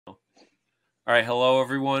All right, hello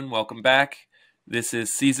everyone. Welcome back. This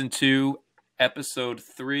is season 2, episode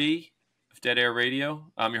 3 of Dead Air Radio.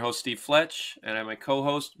 I'm your host Steve Fletch, and I'm my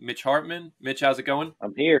co-host Mitch Hartman. Mitch, how's it going?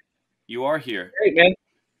 I'm here. You are here. Great, man.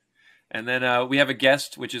 And then we have a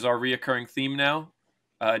guest, which is our reoccurring theme now,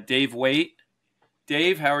 Dave Waite.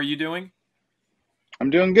 Dave, how are you doing?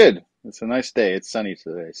 I'm doing good. It's a nice day. It's sunny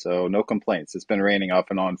today, so no complaints. It's been raining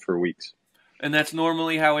off and on for weeks. And that's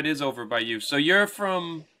normally how it is over by you. So you're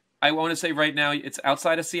from, I want to say right now, it's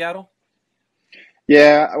outside of Seattle?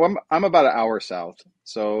 Yeah, I'm about an hour south.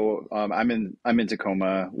 So I'm in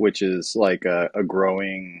Tacoma, which is like a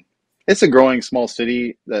growing. It's a growing small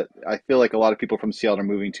city that I feel like a lot of people from Seattle are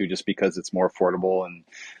moving to just because it's more affordable and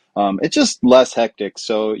it's just less hectic.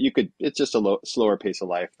 So it's just a slower pace of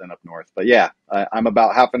life than up north. But yeah, I'm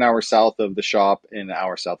about half an hour south of the shop and an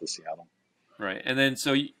hour south of Seattle. Right. And then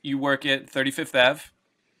so you work at 35th Ave,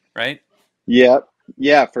 right? Yeah,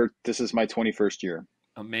 yeah. This is my 21st year.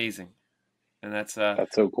 Amazing. And that's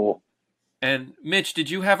so cool. And Mitch,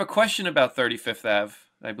 did you have a question about 35th Ave?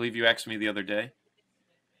 I believe you asked me the other day.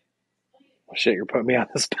 Oh, shit, you're putting me on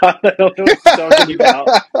the spot. I don't know what you're talking about.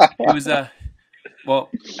 It was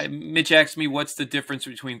Mitch asked me what's the difference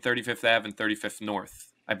between 35th Ave and 35th North.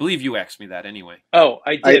 I believe you asked me that anyway. Oh,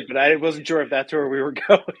 I did, but I wasn't sure if that's where we were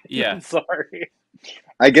going. Yeah. I'm sorry.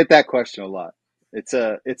 I get that question a lot.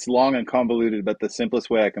 It's long and convoluted, but the simplest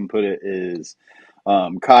way I can put it is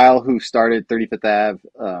Kyle, who started 35th Ave,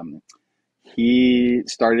 he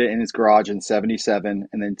started it in his garage in 77.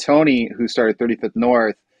 And then Tony, who started 35th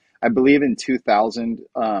North, I believe in 2000,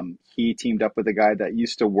 he teamed up with a guy that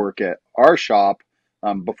used to work at our shop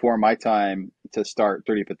before my time to start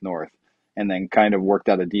 35th North, and then kind of worked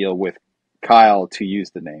out a deal with Kyle to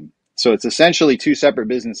use the name. So it's essentially two separate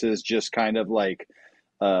businesses, just kind of like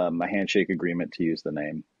a handshake agreement to use the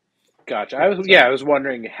name. Gotcha. I was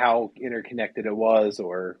wondering how interconnected it was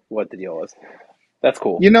or what the deal was. That's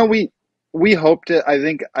cool. You know, we hoped it. I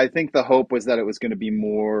think the hope was that it was going to be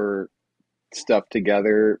more stuff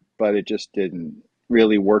together, but it just didn't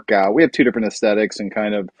really work out. We have two different aesthetics and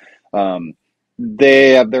kind of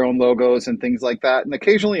they have their own logos and things like that. And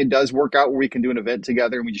occasionally it does work out where we can do an event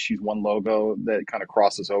together and we just use one logo that kind of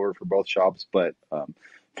crosses over for both shops. But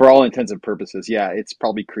for all intents and purposes, yeah, it's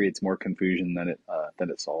probably creates more confusion than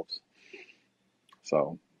it solves.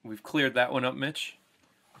 So we've cleared that one up, Mitch.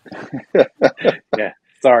 Yeah.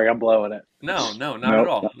 Sorry, I'm blowing it. No, not at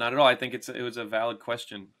all. Not at all. I think it was a valid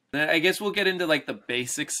question. I guess we'll get into like the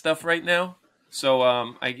basic stuff right now. So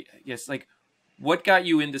I guess like what got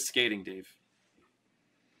you into skating, Dave?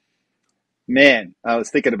 Man, I was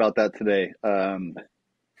thinking about that today.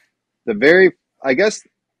 The very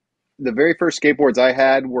first skateboards I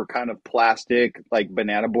had were kind of plastic, like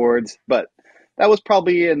banana boards, but that was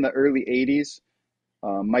probably in the early 80s.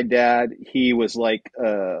 My dad, he was like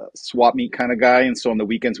a swap meet kind of guy. And so on the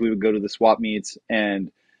weekends we would go to the swap meets,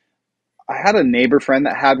 and I had a neighbor friend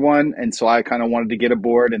that had one. And so I kind of wanted to get a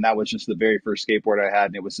board, and that was just the very first skateboard I had.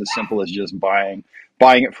 And it was as simple as just buying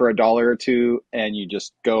it for $1 or $2. And you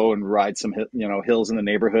just go and ride some, hills in the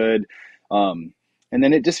neighborhood. And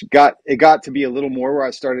then it got to be a little more where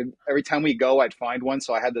I started, every time we go, I'd find one.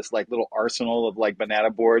 So I had this like little arsenal of like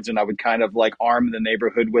banana boards, and I would kind of like arm the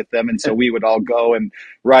neighborhood with them. And so we would all go and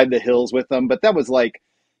ride the hills with them. But that was like,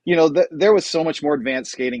 there was so much more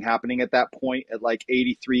advanced skating happening at that point at like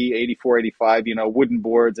 83, 84, 85, wooden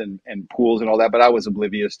boards and pools and all that. But I was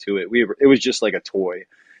oblivious to it. It was just like a toy.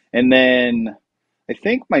 And then I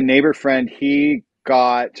think my neighbor friend, he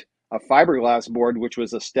got a fiberglass board, which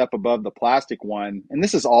was a step above the plastic one. And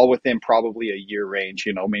this is all within probably a year range.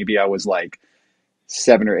 Maybe I was like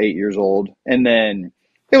 7 or 8 years old. And then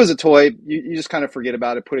it was a toy. You just kind of forget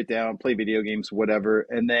about it, put it down, play video games, whatever.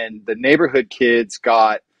 And then the neighborhood kids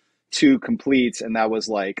got 2 completes, and that was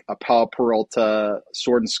like a Pal Peralta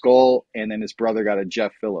Sword and Skull. And then his brother got a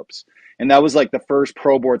Jeff Phillips. And that was like the first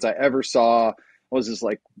pro boards I ever saw. I was just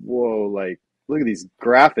like, whoa, like, look at these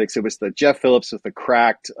graphics. It was the Jeff Phillips with the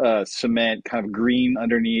cracked cement kind of green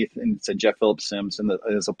underneath, and it said Jeff Phillips Sims, and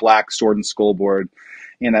there's a black Sword and Skull board.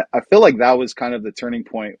 And I feel like that was kind of the turning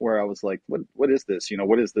point where I was like, what is this?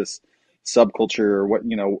 What is this subculture? Or what,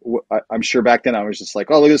 I'm sure back then I was just like,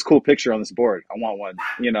 oh, look at this cool picture on this board. I want one,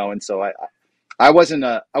 and so I wasn't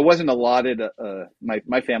allotted,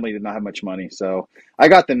 my family did not have much money. So I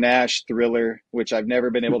got the Nash Thriller, which I've never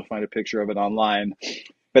been able to find a picture of it online.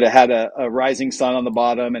 But it had a rising sun on the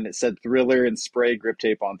bottom, and it said Thriller and spray grip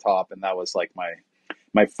tape on top. And that was like my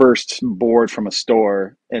first board from a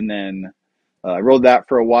store. And then I rode that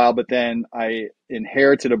for a while, but then I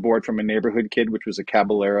inherited a board from a neighborhood kid, which was a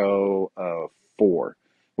Caballero 4,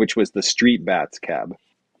 which was the Street Bats cab.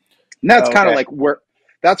 And that's Oh, kind of okay. like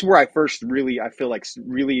that's where I first really, I feel like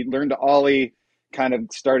really learned to ollie, kind of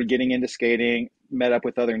started getting into skating, met up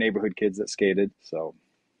with other neighborhood kids that skated. So,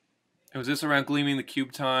 And was this around Gleaming the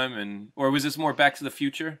Cube time, or was this more Back to the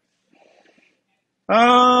Future?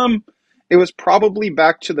 um, it was probably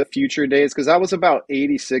Back to the Future days because I was about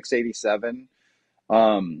 86, 87.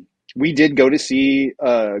 We did go to see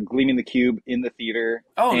Gleaming the Cube in the theater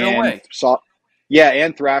Oh, no and way. saw, yeah,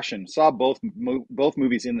 and Thrashing. Saw both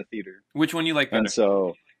movies in the theater. Which one you like And better?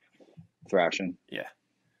 so Thrashing. Yeah.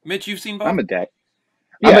 Mitch, you've seen both? I'm a dag.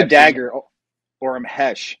 I'm Yeah, a I've seen it. dagger, or I'm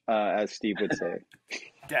Hesh, as Steve would say.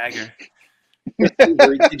 Dagger.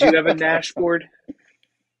 Did you have a Nash board?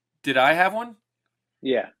 Did I have one?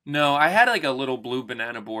 Yeah. No, I had like a little blue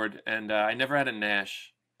banana board, and I never had a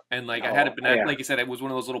Nash. And like I had a Oh, banana, yeah. like you said, it was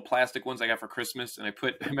one of those little plastic ones I got for Christmas. And I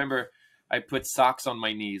remember I put socks on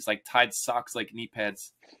my knees, like tied socks like knee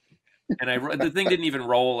pads. And the thing didn't even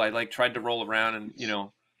roll. I like tried to roll around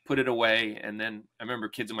and put it away. And then I remember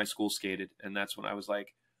kids in my school skated, and that's when I was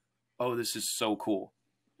like, oh, this is so cool.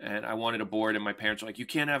 And I wanted a board, and my parents were like, you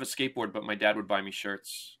can't have a skateboard, but my dad would buy me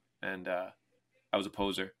shirts, and I was a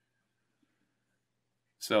poser.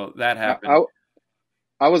 So that I, happened. I,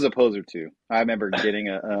 I was a poser too. I remember getting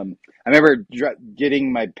I remember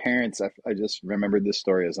getting my parents. I just remembered this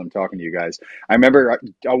story as I'm talking to you guys. I remember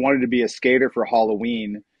I wanted to be a skater for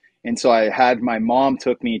Halloween, and so I had my mom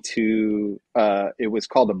took me to. It was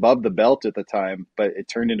called Above the Belt at the time, but it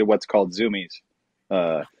turned into what's called Zoomies.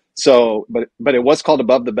 But it was called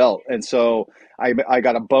Above the Belt, and so I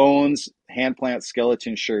got a Bones Handplant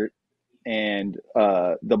Skeleton shirt and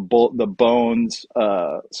the Bones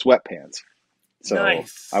sweatpants. So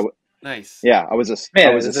Nice. Nice. yeah, I Man, was a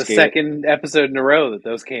it's the skater. second episode in a row that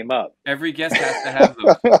those came up. Every guest has to have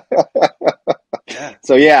those. Yeah.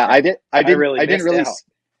 So yeah, I really I didn't missed really.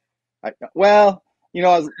 out. Well,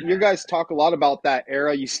 you guys talk a lot about that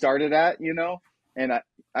era you started at, and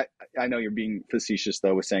I, I know you're being facetious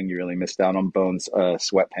though with saying you really missed out on Bones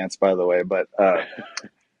sweatpants, by the way, but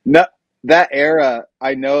no, that era,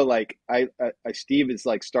 I know, like Steve is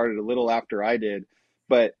like started a little after I did,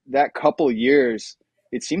 but that couple years,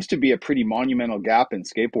 it seems to be a pretty monumental gap in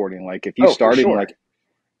skateboarding. Like if you Oh, for started in sure. like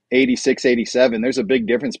 86, 87, there's a big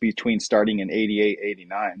difference between starting in 88,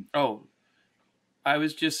 89. Oh, I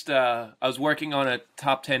was just I was working on a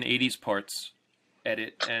top 10 80s parts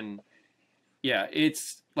edit, and yeah,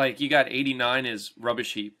 it's like you got 89 is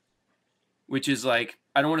Rubbish Heap, which is like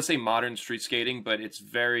I don't want to say modern street skating, but it's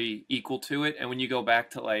very equal to it. And when you go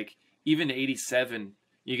back to like even 87,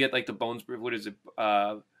 you get like the Bones, what is it,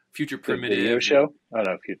 Future The video Primitive. show? I don't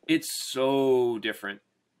know if you. It's so different.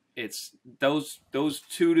 It's those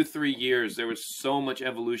 2 to 3 years, there was so much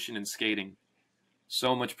evolution in skating,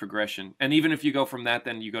 so much progression. And even if you go from that,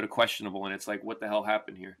 then you go to questionable, and it's like, what the hell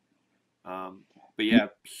happened here? But yeah,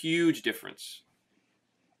 huge difference.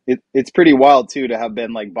 It's pretty wild too to have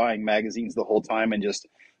been like buying magazines the whole time and just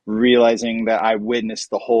realizing that I witnessed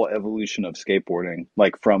the whole evolution of skateboarding.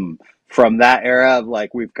 Like from that era of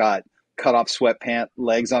like we've got cut off sweatpant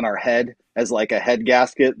legs on our head as like a head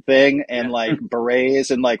gasket thing and Yeah. like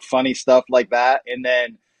berets and like funny stuff like that. And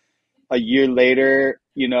then a year later,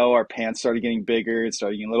 our pants started getting bigger, it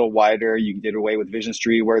started getting a little wider. You did away with Vision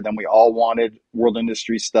Street, where then we all wanted World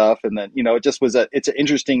Industry stuff, and then it just was it's an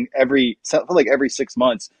interesting every 6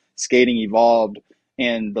 months skating evolved,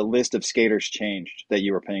 and the list of skaters changed that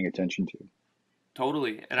you were paying attention to.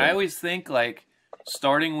 Totally. And I So always think like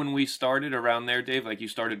starting when we started around there, Dave, like you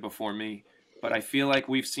started before me, but I feel like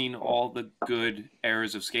we've seen all the good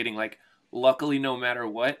eras of skating. Like luckily, no matter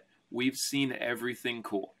what, we've seen everything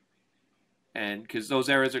cool. And because those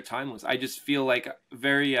eras are timeless, I just feel like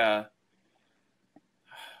very,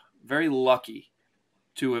 very lucky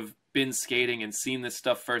to have been skating and seen this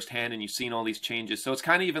stuff firsthand, and you've seen all these changes. So it's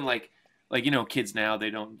kind of even like kids now, they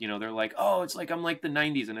don't, they're like, oh, it's like I'm like the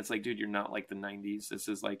 90s, and it's like, dude, you're not like the 90s. This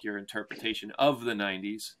is like your interpretation of the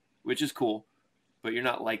 90s, which is cool, but you're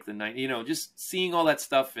not like the 90s. Just seeing all that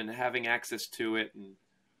stuff and having access to it, and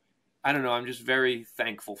I don't know, I'm just very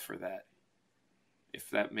thankful for that, if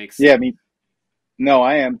that makes sense. yeah, no,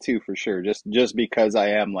 I am too, for sure. Just because I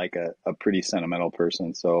am like a pretty sentimental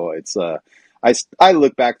person, so it's I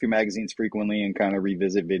look back through magazines frequently and kind of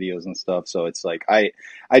revisit videos and stuff. So it's like I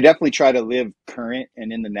definitely try to live current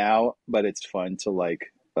and in the now, but it's fun to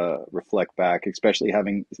like reflect back, especially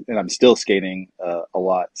and I'm still skating a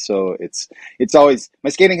lot. So it's always,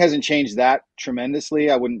 my skating hasn't changed that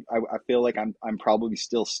tremendously. I feel like I'm probably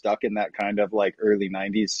still stuck in that kind of like early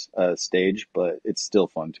 90s stage, but it's still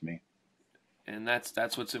fun to me. And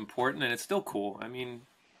that's what's important, and it's still cool. I mean,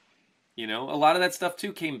 a lot of that stuff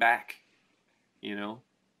too came back, you know.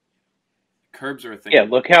 curbs are a thing. Yeah,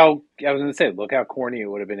 look how I was gonna say, look how corny it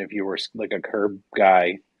would have been if you were like a curb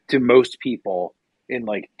guy to most people in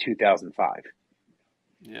like 2005.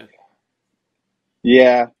 Yeah.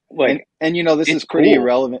 Yeah, Like, and you know, this it's is pretty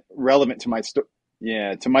cool. relevant to my story.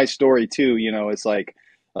 Yeah, to my story too. You know, it's like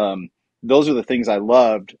um, those are the things I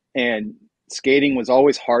loved, and skating was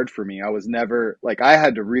always hard for me. I was never like I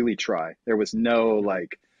had to really try. There was no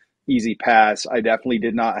like easy pass. I definitely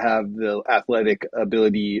did not have the athletic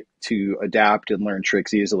ability to adapt and learn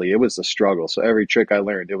tricks easily. It was a struggle. So every trick I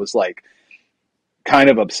learned, it was like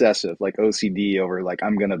kind of obsessive, like OCD over like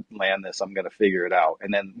I'm gonna land this, I'm gonna figure it out,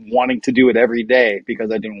 and then wanting to do it every day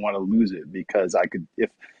because I didn't want to lose it because I could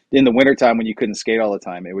if in the wintertime when you couldn't skate all the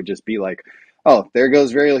time, it would just be like, oh, there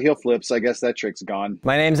goes varial heel flips. I guess that trick's gone.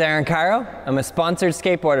 My name's Aaron Cairo. I'm a sponsored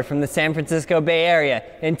skateboarder from the San Francisco Bay Area,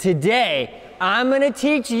 and today I'm gonna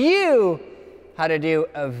teach you how to do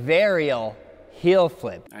a varial heel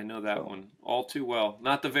flip. I know that one all too well.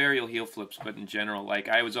 Not the varial heel flips, but in general, like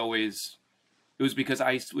I was always, it was because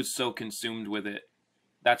I was so consumed with it.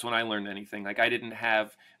 That's when I learned anything. Like I didn't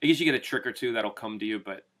have, I guess you get a trick or two that'll come to you,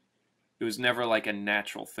 but it was never like a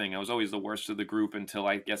natural thing. I was always the worst of the group until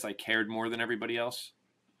I guess I cared more than everybody else,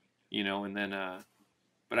 you know, and then,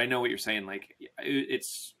 but I know what you're saying. Like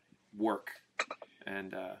it's work.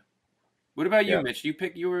 And, what about you, Yeah. Mitch?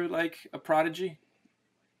 You were like a prodigy?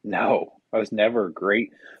 No, I was never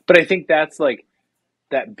great. But I think that's like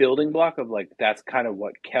that building block of like that's kind of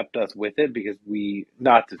what kept us with it because we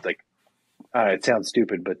not to like it sounds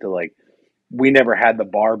stupid, but to like we never had the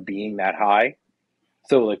bar being that high.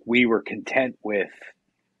 So like we were content with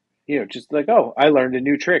just like, oh, I learned a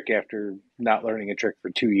new trick after not learning a trick for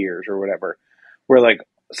 2 years or whatever. Where like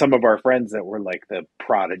some of our friends that were like the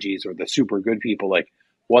prodigies or the super good people, like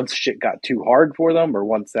once shit got too hard for them or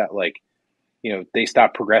once that like, they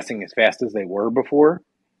stopped progressing as fast as they were before,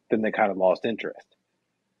 then they kind of lost interest.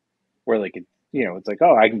 Where like, it's like,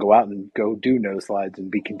 oh, I can go out and go do no slides and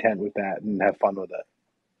be content with that and have fun with it.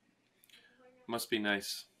 Must be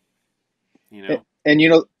nice, you know? And you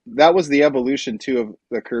know, that was the evolution too of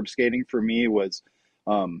the curb skating for me was,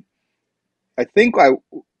 I think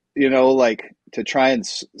like to try and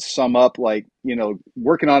sum up, like,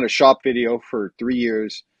 working on a shop video for 3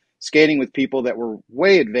 years, skating with people that were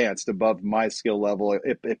way advanced above my skill level.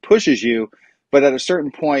 It pushes you, but at a certain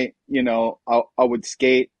point, I would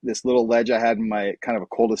skate this little ledge I had in my kind of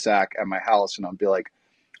a cul-de-sac at my house, and I'd be like,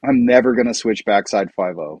 I'm never gonna switch backside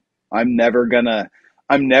 5-0. I'm never gonna,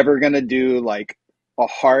 I'm never gonna do like a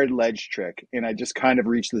hard ledge trick, and I just kind of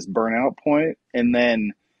reached this burnout point, and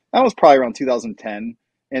then that was probably around 2010,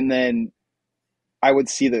 and then I would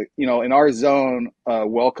see in our zone,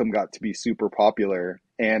 Welcome got to be super popular,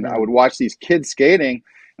 and I would watch these kids skating,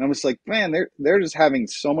 and I'm just like, man, they're just having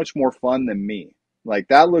so much more fun than me. Like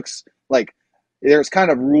that looks like there's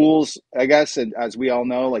kind of rules, I guess, and as we all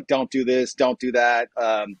know, like don't do this, don't do that,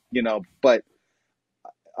 But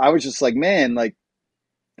I was just like, man, like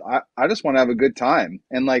I just want to have a good time,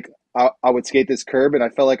 and like I would skate this curb, and I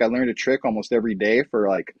felt like I learned a trick almost every day for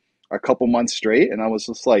like a couple months straight, and I was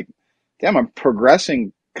just like, damn, I'm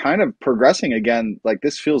kind of progressing again. Like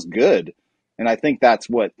this feels good. And I think that's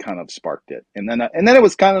what kind of sparked it. And then it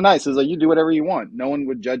was kind of nice. It was like, you do whatever you want. No one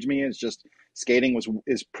would judge me. It's just skating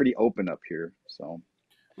is pretty open up here. So,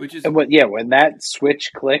 Which is, And when that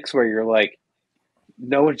switch clicks where you're like,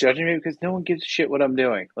 no one's judging me because no one gives a shit what I'm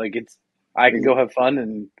doing. Like I can go have fun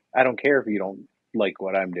and I don't care if you don't like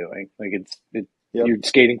what I'm doing. Like yep. you're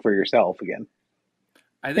skating for yourself again.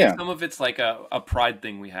 I think Yeah. some of it's like a pride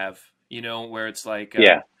thing we have, where it's like,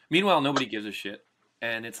 Yeah. Meanwhile, nobody gives a shit.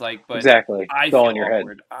 And it's like, but Exactly. I It's all feel in your head.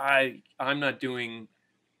 awkward. I'm not doing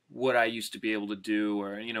what I used to be able to do,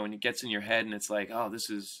 or, and it gets in your head and it's like, oh, this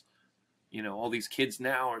is, all these kids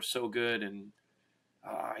now are so good and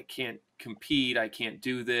I can't compete. I can't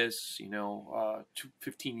do this,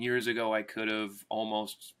 15 years ago, I could have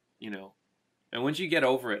almost, and once you get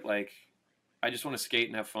over it, like, I just want to skate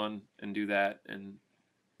and have fun and do that. And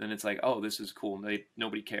then it's like, oh, this is cool.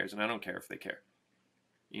 Nobody cares. And I don't care if they care,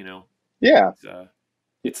 Yeah.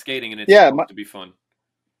 It's skating and it's Yeah. supposed to be fun.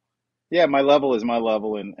 Yeah. My level is my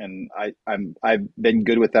level. And I've been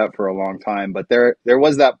good with that for a long time, but there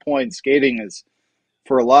was that point. Skating is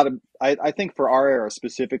for a lot of, I think for our era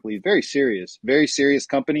specifically, very serious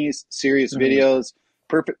companies, serious videos,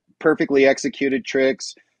 perfectly executed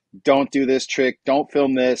tricks. Don't do this trick. Don't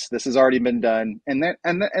film this. This has already been done. And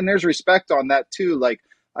there's respect on that too. Like,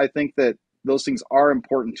 I think that those things are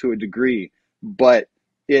important to a degree, but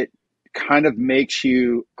it kind of makes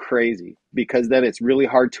you crazy because then it's really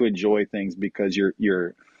hard to enjoy things because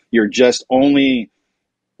you're just only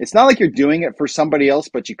it's not like you're doing it for somebody else,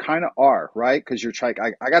 but you kind of are, right? Because you're trying,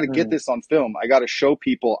 I got to get this on film. I got to show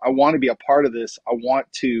people, I want to be a part of this. I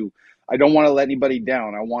don't want to let anybody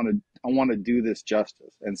down. I want to do this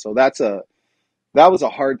justice. And so that was a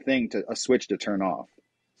hard thing a switch to turn off.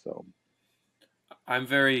 So I'm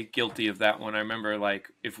very guilty of that one. I remember like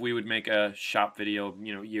if we would make a shop video,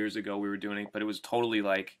 years ago we were doing it, but it was totally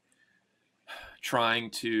like trying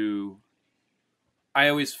to, I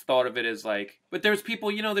always thought of it as like, but there's people,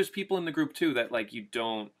 there's people in the group too that like you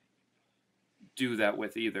don't do that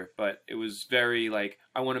with either. But it was very like,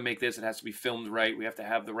 I want to make this, it has to be filmed right. We have to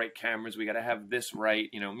have the right cameras. We got to have this right.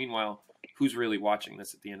 Meanwhile, who's really watching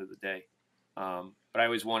this at the end of the day? But I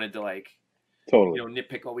always wanted to like, totally,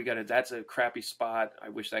 nitpick. Oh, that's a crappy spot. I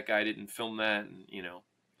wish that guy didn't film that. And,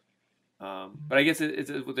 but I guess it's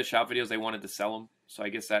with the shop videos, they wanted to sell them. So I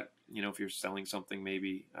guess that, if you're selling something,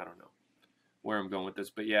 maybe, I don't know where I'm going with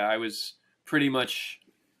this, but yeah, I was pretty much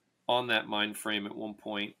on that mind frame at one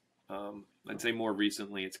point. I'd say more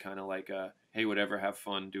recently, it's kind of like, hey, whatever, have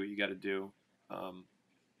fun, do what you got to do. I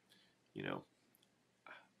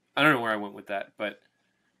don't know where I went with that, but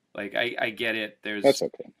like, I get it. That's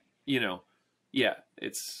okay. Yeah,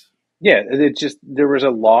 it's just, there was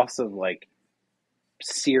a loss of like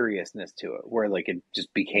seriousness to it where like it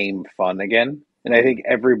just became fun again. And I think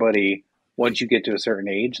everybody, once you get to a certain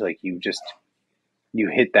age, like you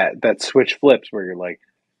hit that switch flips where you're like,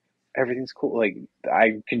 everything's cool. Like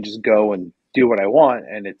I can just go and do what I want.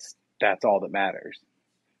 And that's all that matters.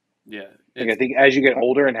 Yeah. Like I think as you get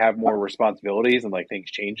older and have more responsibilities and like things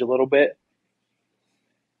change a little bit.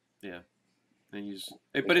 Yeah. And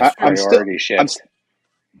but it's priority shift.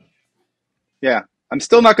 I'm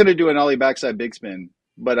still not going to do an ollie backside big spin,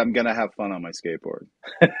 but I'm going to have fun on my skateboard.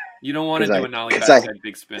 You don't want to do an ollie backside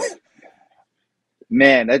big spin.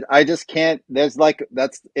 Man, I just can't. It's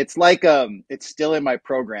still in my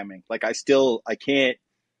programming. Like I can't,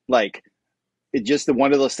 like, it's just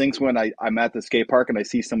one of those things when I'm at the skate park and I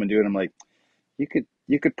see someone do it, I'm like,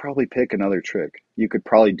 you could probably pick another trick. You could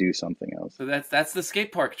probably do something else. So that's the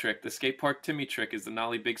skate park trick. The skate park Timmy trick is the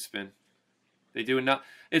nollie big spin. They do it.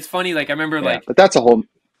 It's funny. Like I remember, but that's a whole.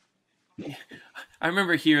 I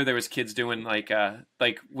remember here there was kids doing like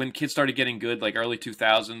when kids started getting good, like early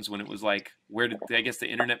 2000s, when it was like I guess the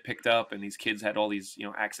internet picked up and these kids had all these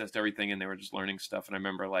access to everything and they were just learning stuff. And I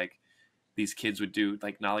remember like these kids would do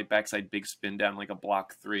like nollie backside big spin down like a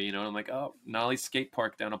block 3, and I'm like, oh, nollie skate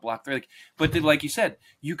park down a block 3. But then, like you said,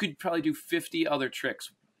 you could probably do 50 other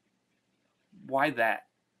tricks. Why that?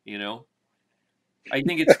 I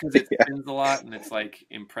think it's because it spins a lot and it's like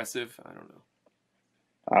impressive. I don't know.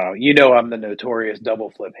 I'm the notorious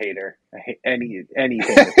double flip hater. I hate anything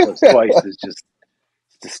that flips twice is just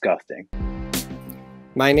disgusting.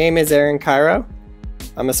 My name is Aaron Cairo.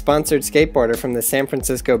 I'm a sponsored skateboarder from the San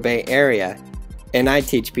Francisco Bay Area, and I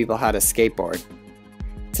teach people how to skateboard.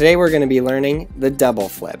 Today we're going to be learning the double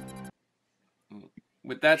flip.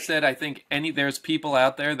 With that said, I think there's people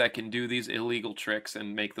out there that can do these illegal tricks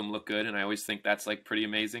and make them look good, and I always think that's like pretty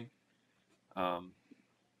amazing.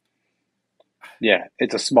 Yeah,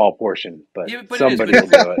 it's a small portion, but but somebody will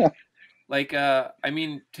do it. Like,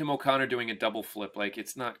 Tim O'Connor doing a double flip, like,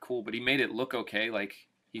 it's not cool, but he made it look okay. Like,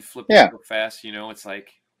 he flipped it so fast, it's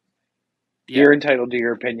like... Yeah. You're entitled to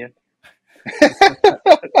your opinion.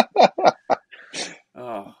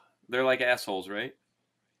 Oh, they're like assholes, right?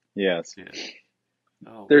 Yes. Yeah.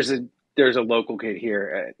 Oh. There's a local kid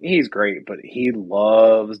here. He's great, but he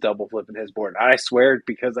loves double flipping his board. I swear,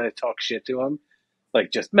 because I talk shit to him,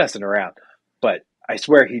 like just messing around. But I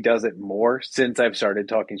swear he does it more since I've started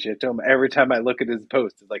talking shit to him. Every time I look at his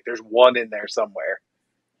post, it's like there's one in there somewhere.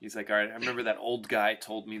 He's like, all right, I remember that old guy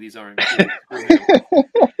told me these aren't cool.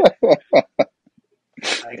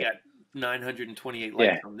 I got 928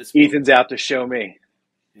 likes on this one. Ethan's out to show me.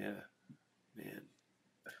 Yeah, man.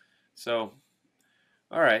 So,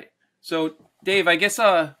 all right. So, Dave, I guess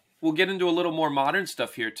we'll get into a little more modern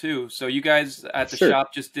stuff here, too. So you guys at the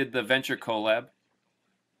shop just did the Venture collab.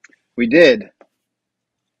 We did.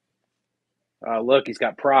 Look, he's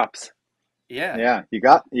got props. Yeah. Yeah, you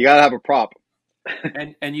got to have a prop.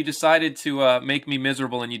 and you decided to make me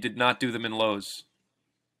miserable, and you did not do them in Lowe's.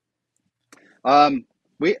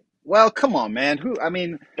 Well, come on, man. Who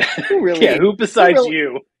really? Who besides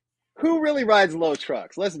you? Who really rides low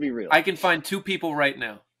trucks? Let's be real. I can find 2 people right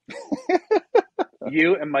now.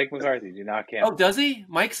 You and Mike McCarthy do not count. Oh, does he?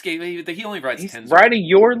 Mike skate. He only rides 10. He's riding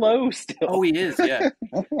your low still. Oh, he is. Yeah.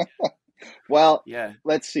 Well, yeah.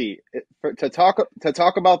 Let's see. To talk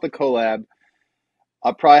about the collab,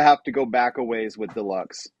 I'll probably have to go back a ways with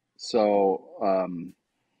Deluxe. So,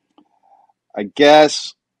 I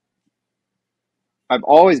guess I've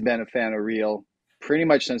always been a fan of Real, pretty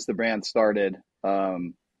much since the brand started.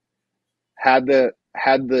 Had the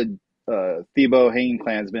Thiebaud Hanging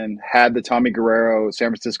Klansman, had the Tommy Guerrero San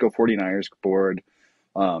Francisco 49ers board.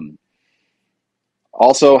 Um,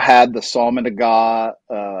 Also had the Salman Aga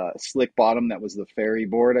slick bottom that was the fairy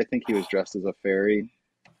board. I think he was dressed as a fairy.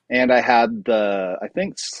 And I had I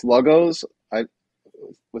think Sluggos.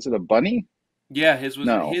 Was it a bunny? Yeah, his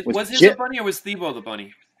No, was his a bunny or was Thiebaud the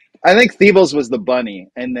bunny? I think Thiebaud's was the bunny.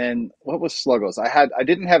 And then what was Sluggos? I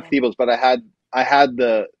didn't have Thiebaud's, but I had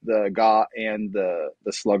the Aga and the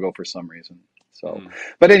Sluggo for some reason. So,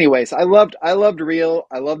 but anyways, I loved Real.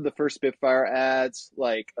 I loved the first Spitfire ads,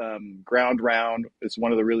 like Ground Round is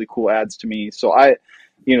one of the really cool ads to me. So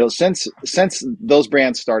since those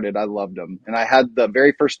brands started, I loved them. And I had the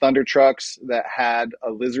very first Thunder trucks that had a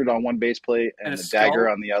lizard on one base plate and a dagger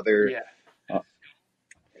on the other. Yeah.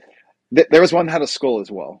 There was one that had a skull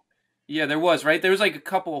as well. Yeah, there was, right? There was like a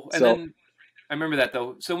couple, and then I remember that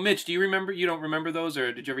though. So Mitch, do you remember? You don't remember those,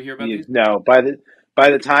 or did you ever hear about these? No, by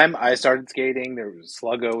the time I started skating, there was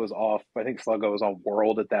Sluggo was off. I think Sluggo was on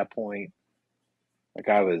World at that point. Like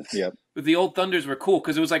I was. Yep. But the old Thunders were cool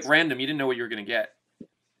because it was like random. You didn't know what you were gonna get.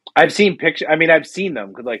 I've seen pictures. I mean, I've seen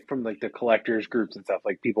them like from like the collectors groups and stuff.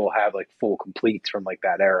 Like people have like full completes from like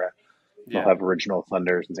that era. They'll have original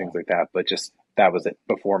Thunders and things like that. But just that was it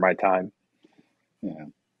before my time. Yeah.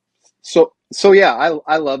 So yeah,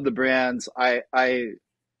 I love the brands. I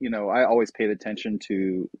always paid attention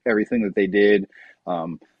to everything that they did.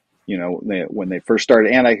 When they first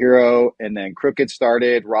started Anti-Hero and then Crooked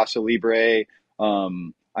started, Rasa Libre.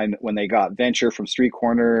 When they got Venture from Street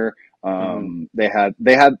Corner, they had.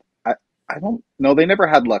 I don't know. They never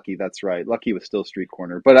had Lucky. That's right. Lucky was still Street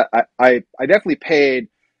Corner, but I definitely paid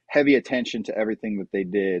heavy attention to everything that they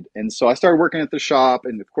did. And so I started working at the shop,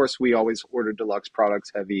 and of course we always ordered deluxe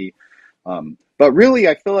products heavy. But really,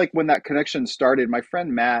 I feel like when that connection started, my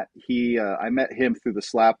friend Matt, I met him through the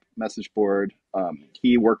Slap message board.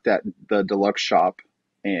 He worked at the deluxe shop,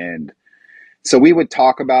 and so we would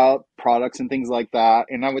talk about products and things like that.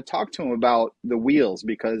 And I would talk to him about the wheels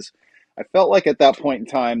because I felt like at that point in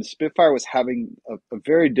time, Spitfire was having a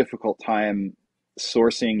very difficult time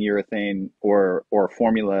sourcing urethane or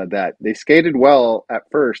formula that they skated well at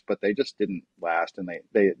first, but they just didn't last, and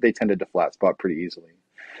they tended to flat spot pretty easily.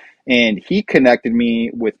 And he connected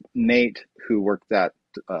me with Nate, who worked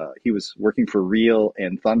he was working for Real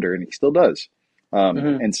and Thunder, and he still does.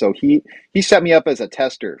 And so he set me up as a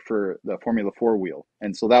tester for the Formula 4 wheel.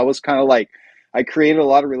 And so that was kind of like, I created a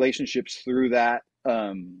lot of relationships through that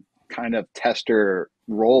kind of tester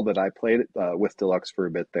role that I played with Deluxe for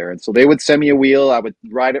a bit there. And so they would send me a wheel. I would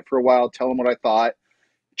ride it for a while, tell them what I thought,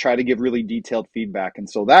 try to give really detailed feedback. And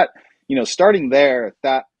so that, starting there,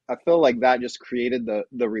 that I feel like that just created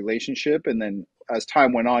the relationship. And then as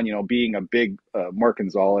time went on, being a big Mark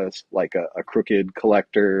Gonzalez, like a Crooked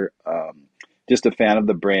collector, just a fan of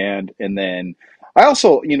the brand. And then I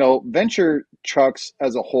also, Venture trucks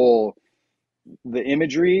as a whole, the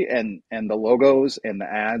imagery and the logos and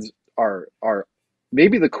the ads are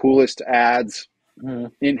maybe the coolest ads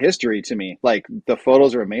in history to me. Like the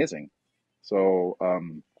photos are amazing. So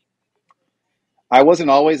I wasn't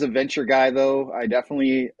always a Venture guy though. I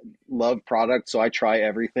definitely love product, so I try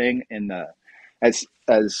everything. And as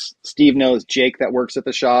Steve knows, Jake that works at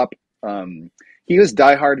the shop, he was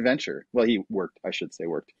diehard Venture. Well, he worked.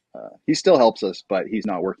 He still helps us, but he's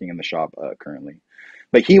not working in the shop currently.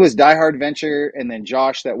 But he was diehard Venture, and then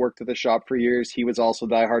Josh that worked at the shop for years, he was also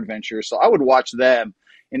diehard Venture. So I would watch them,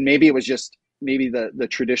 and maybe it was just the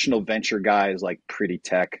traditional Venture guys like Pretty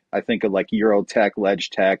Tech. I think of like Eurotech, Ledge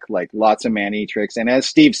Tech, like lots of Manitrix. And as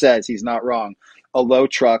Steve says, he's not wrong. A low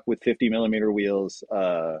truck with 50 millimeter wheels.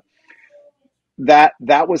 That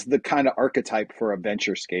was the kind of archetype for a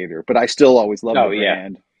Venture skater. But I still always loved the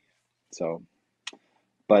brand. So,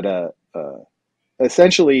 but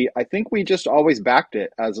essentially, I think we just always backed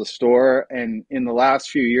it as a store. And in the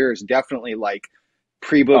last few years, definitely like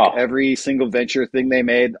pre-book every single Venture thing they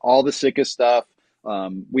made, all the sickest stuff.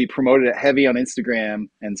 We promoted it heavy on Instagram.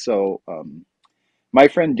 And so my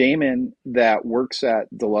friend Damon that works at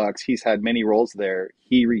Deluxe, he's had many roles there.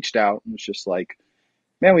 He reached out and was just like,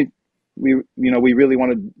 man, we really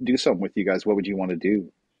want to do something with you guys. What would you want to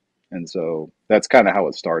do? And so that's kind of how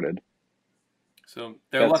it started. So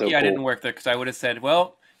they're lucky I didn't work there because I would have said,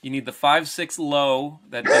 well, you need the 5.6 low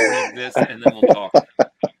that doesn't exist, and then we'll talk.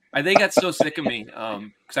 They got so sick of me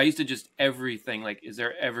because I used to just everything like, is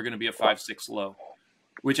there ever going to be a 5.6 low?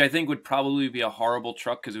 Which I think would probably be a horrible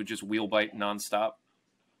truck because it would just wheel bite nonstop.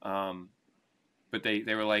 But they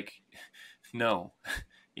were like, no,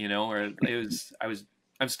 or it was.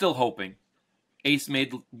 I'm still hoping. Ace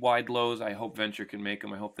made wide lows. I hope Venture can make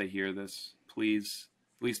them. I hope they hear this. Please,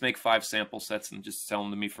 at least make 5 sample sets and just sell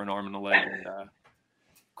them to me for an arm and a leg and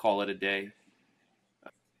call it a day.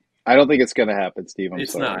 I don't think it's going to happen, Steve. I'm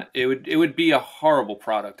It's sorry. not. It would be a horrible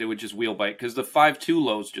product. It would just wheel bite because the 5.2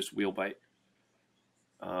 lows just wheel bite.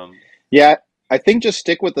 Yeah, I think just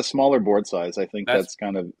stick with the smaller board size. I think that's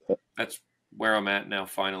kind of that's where I'm at now.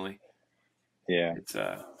 Finally, yeah. It's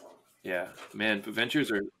yeah, man.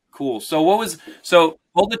 Ventures are cool. So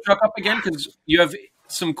hold the truck up again because you have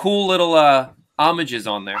some cool little homages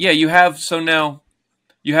on there. Yeah, you have. So now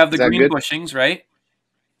you have the green bushings, right?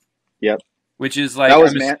 Yep. Which is like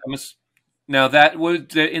that was now that would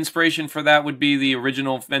the inspiration for that would be the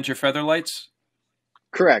original Venture Featherlights.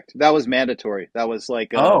 Correct. That was mandatory. That was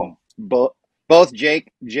like both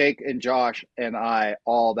Jake and Josh and I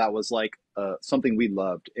all that was like something we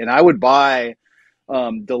loved. And I would buy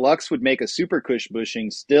Deluxe would make a Super Cush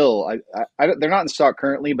bushing still. They're not in stock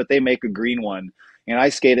currently, but they make a green one. And I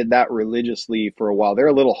skated that religiously for a while. They're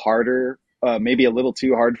a little harder, maybe a little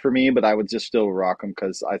too hard for me, but I would just still rock them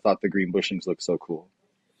because I thought the green bushings looked so cool.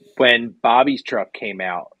 When Bobby's truck came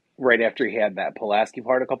out, right after he had that Pulaski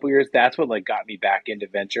part a couple years, that's what like got me back into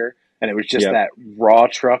Venture. And it was just that raw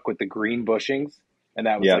truck with the green bushings. And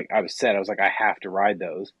that was like, I was set. I was like, I have to ride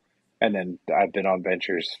those. And then I've been on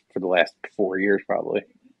Ventures for the last 4 years, probably.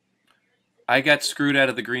 I got screwed out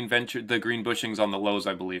of the green bushings on the lows,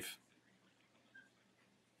 I believe.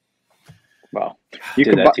 Well, you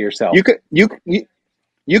did that to yourself.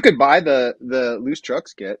 You could buy the loose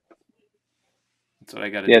trucks kit. That's what I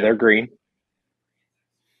got to do. Yeah, they're green.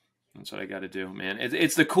 That's what I got to do, man.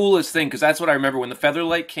 It's the coolest thing because that's what I remember when the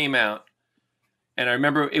Featherlight came out. And I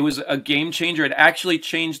remember it was a game changer. It actually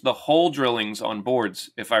changed the hole drillings on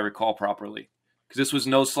boards, if I recall properly. Because this was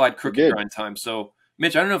no slide crooked grind time. So,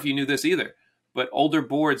 Mitch, I don't know if you knew this either. But older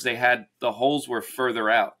boards, the holes were further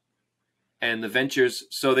out. And the Ventures,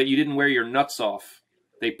 so that you didn't wear your nuts off,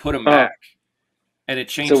 they put them back. And it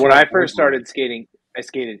changed. So when I first started skating, I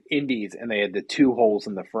skated indies, and they had the 2 holes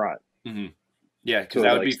in the front. Mm-hmm. Yeah, because so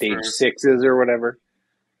that would like be stage 6s or whatever.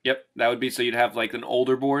 Yep, that would be so you'd have like an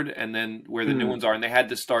older board and then where the new ones are, and they had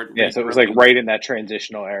to start. Yeah, so it was like right in that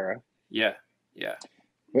transitional era. Yeah, yeah.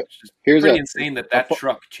 Here's pretty insane that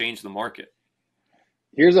truck changed the market.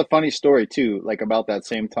 Here's a funny story too, like about that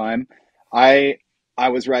same time. I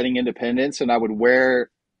was riding Independence, and I would wear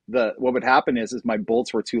what would happen is my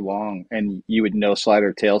bolts were too long, and you would no slide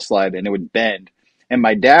or tail slide, and it would bend. And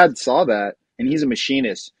my dad saw that, and he's a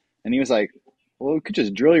machinist, and he was like, "Well, we could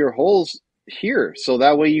just drill your holes here, so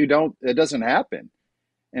that way it doesn't happen."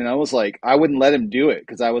 And I was like, I wouldn't let him do it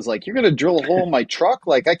because I was like, "You're gonna drill a hole in my truck?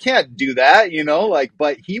 Like, I can't do that, you know?" Like,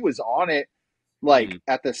 but he was on it, like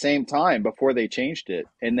at the same time before they changed it.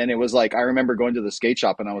 And then it was like, I remember going to the skate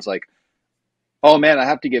shop, and I was like, "Oh man, I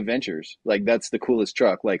have to get Ventures. Like, that's the coolest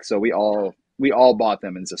truck." Like, so we all bought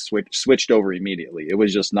them and just switched over immediately. It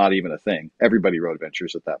was just not even a thing. Everybody rode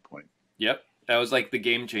Ventures at that point. Yep, that was like the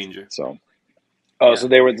game changer. So. So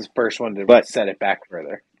they were the first one to set it back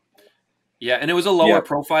further. Yeah, and it was a lower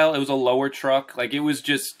profile. It was a lower truck. Like, it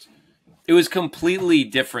was completely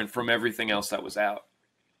different from everything else that was out.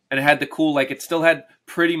 And it had the cool, like, it still had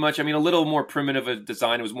pretty much, I mean, a little more primitive a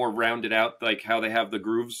design. It was more rounded out, like how they have the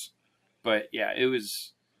grooves. But, yeah, it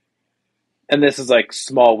was. And this is like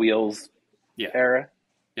small wheels era?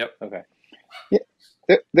 Yep. Okay.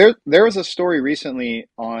 Yeah. There was a story recently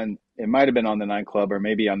on, it might have been on the 9 Club or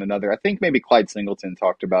maybe on another. I think maybe Clyde Singleton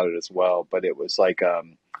talked about it as well, but it was like,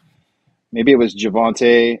 maybe it was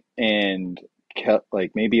Javante and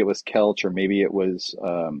like maybe it was Kelch or maybe it was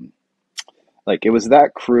like it was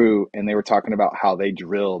that crew, and they were talking about how they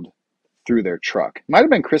drilled through their truck. It might have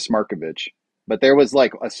been Chris Markovich, but there was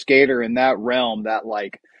like a skater in that realm that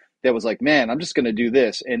was like, man, I'm just gonna do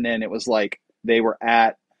this, and then it was like they were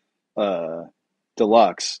at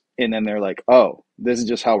Deluxe, and then they're like, oh, this is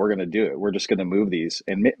just how we're gonna do it. We're just gonna move these,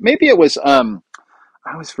 and maybe it was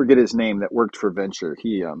I always forget his name that worked for Venture.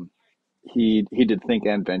 He did Think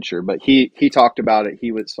and Venture, but he talked about it.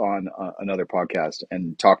 He was on another podcast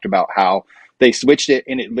and talked about how they switched it,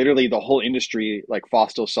 and it literally the whole industry like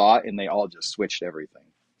Fossil saw it, and they all just switched everything.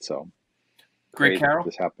 So Greg Carroll?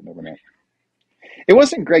 This happened overnight. It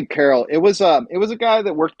wasn't Greg Carroll. It was a guy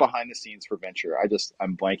that worked behind the scenes for Venture.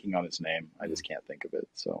 I'm blanking on his name. I just can't think of it.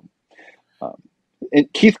 So, and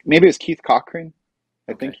maybe it was Keith Cochran.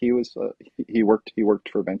 I think he was he worked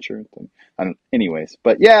for Venture. Anyways,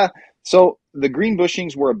 but yeah. So the green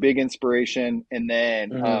bushings were a big inspiration, and then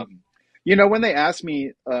when they asked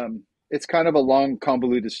me, it's kind of a long,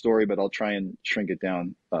 convoluted story, but I'll try and shrink it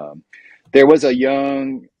down. There was a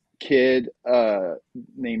young kid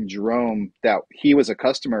named Jerome that he was a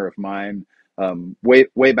customer of mine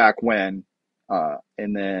way back when,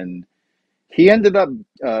 and then he ended up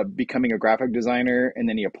becoming a graphic designer, and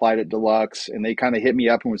then he applied at Deluxe, and they kind of hit me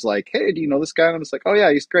up and was like, "Hey, do you know this guy?" And I was like, "Oh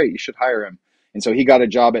yeah, he's great. You should hire him." And so he got a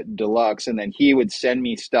job at Deluxe, and then he would send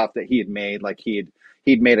me stuff that he had made. Like he'd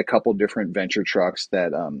made a couple different venture trucks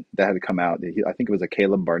that that had come out. I think it was a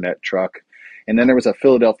Caleb Barnett truck, and then there was a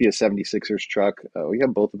Philadelphia 76ers truck. We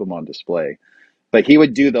have both of them on display. But he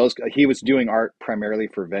would do those. He was doing art primarily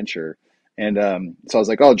for venture, and so I was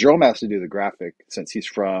like, "Oh, Jerome has to do the graphic since he's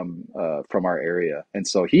from our area." And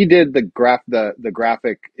so he did the The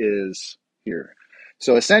graphic is here.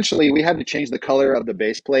 So essentially, we had to change the color of the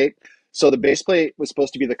base plate. So the base plate was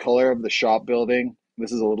supposed to be the color of the shop building.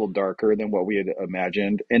 This is a little darker than what we had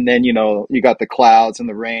imagined. And then you got the clouds and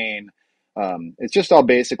the rain. It's just all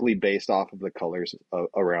basically based off of the colors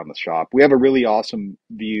around the shop. We have a really awesome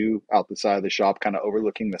view out the side of the shop, kind of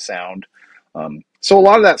overlooking the sound. So a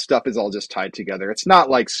lot of that stuff is all just tied together. It's not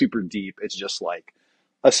like super deep. It's just like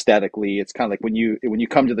aesthetically, it's kind of like when you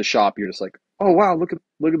come to the shop, you're just like, oh wow, look at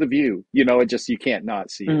the view. You can't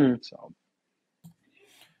not see it. So.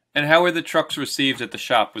 And how were the trucks received at the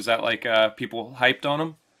shop? Was that like people hyped on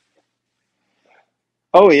them?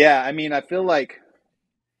 Oh yeah, I mean, I feel like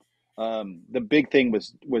the big thing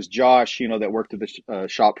was Josh, that worked at the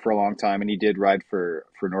shop for a long time, and he did ride for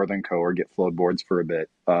Northern Co. or get flowed boards for a bit.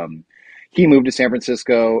 He moved to San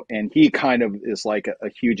Francisco, and he kind of is like a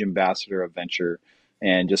huge ambassador of venture,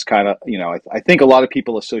 and just kind of, I think a lot of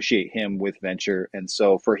people associate him with venture, and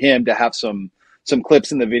so for him to have some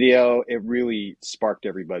clips in the video, it really sparked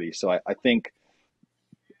everybody. So I think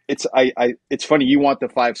it's funny. You want the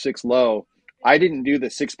 5.6 low. I didn't do the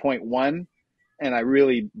 6.1. And I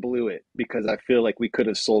really blew it because I feel like we could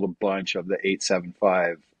have sold a bunch of the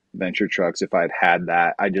 875 venture trucks if I'd had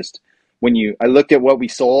that. I looked at what we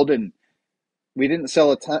sold, and we didn't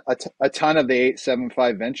sell a ton of the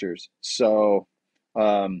 875 ventures. So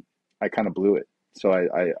I kind of blew it. So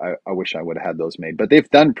I wish I would have had those made, but they've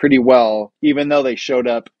done pretty well, even though they showed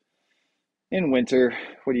up in winter.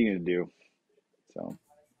 What are you going to do? So.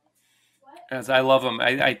 As I love them,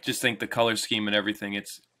 I just think the color scheme and everything,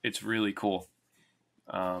 it's really cool.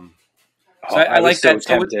 I like so that.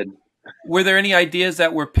 Tempted. So were there any ideas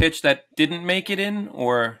that were pitched that didn't make it in,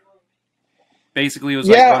 or basically it was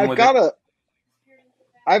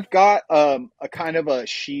I've got a kind of a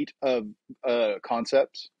sheet of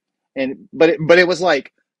concepts, but it was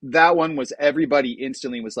like that one was everybody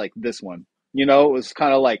instantly was like this one. It was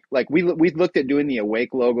kind of like we looked at doing the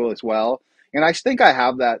Awake logo as well. And I think I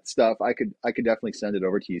have that stuff. I could definitely send it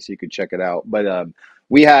over to you so you could check it out. But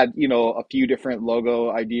we had a few different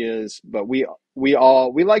logo ideas, but we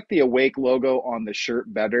liked the Awake logo on the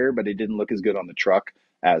shirt better, but it didn't look as good on the truck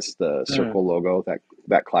as the circle logo,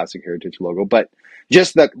 that classic heritage logo. But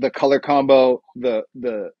just the color combo,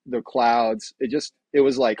 the clouds, it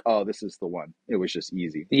was like, oh, this is the one. It was just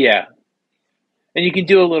easy. Yeah, and you can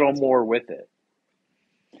do a little more with it.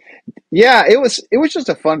 Yeah, it was just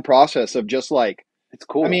a fun process of just like, it's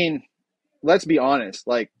cool. I mean, let's be honest,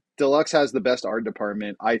 like Deluxe has the best art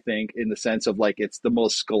department, I think, in the sense of like it's the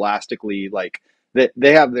most scholastically like that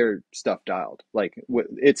they have their stuff dialed. Like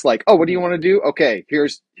it's like, oh, what do you want to do? Okay,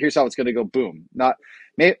 here's how it's going to go. Boom.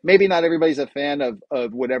 Maybe not everybody's a fan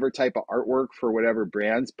of whatever type of artwork for whatever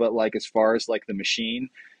brands, but like as far as like the machine,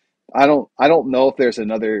 I don't know if there's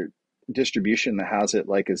another distribution that has it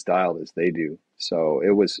like as dialed as they do. So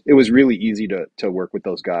it was really easy to work with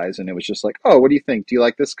those guys, and it was just like, oh, what do you think? Do you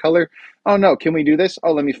like this color? Oh no, can we do this?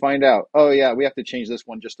 Oh, let me find out. Oh yeah, we have to change this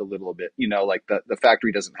one just a little bit. Like the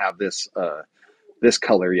factory doesn't have this this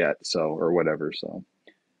color yet, so or whatever. So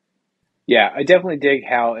yeah, I definitely dig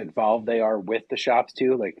how involved they are with the shops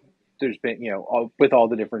too. Like there's been, with all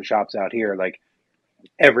the different shops out here, like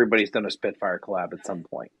everybody's done a Spitfire collab at some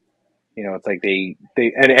point. It's like they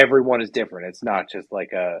and everyone is different. It's not just like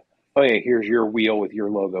oh yeah, here's your wheel with your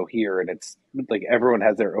logo here, and it's like everyone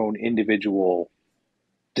has their own individual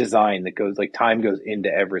design that goes like time goes into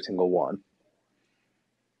every single one.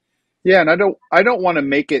 Yeah, and I don't want to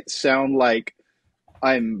make it sound like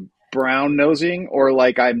I'm brown nosing or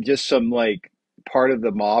like I'm just some like part of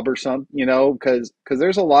the mob or something, because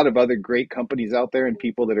there's a lot of other great companies out there and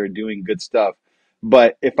people that are doing good stuff.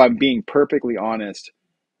 But if I'm being perfectly honest,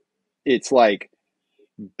 it's like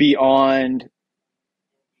beyond.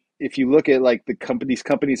 If you look at like these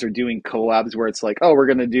companies are doing collabs where it's like, oh, we're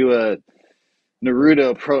going to do a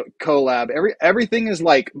Naruto collab. Everything is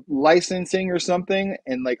like licensing or something.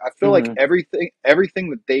 And like, I feel like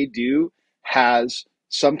everything that they do has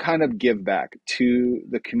some kind of give back to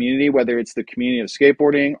the community, whether it's the community of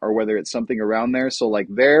skateboarding or whether it's something around there. So like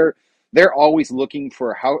they're always looking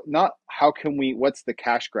for not how can we, what's the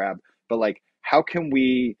cash grab, but like how can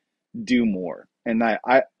we do more? And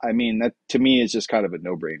I mean, that to me is just kind of a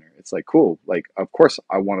no-brainer. It's like, cool, like of course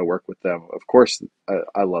I want to work with them. Of course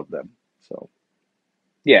I love them. So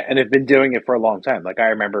Yeah, and have been doing it for a long time. Like I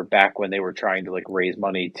remember back when they were trying to like raise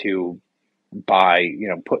money to buy,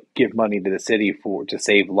 give money to the city to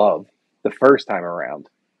save love the first time around.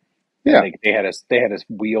 And yeah, like they had us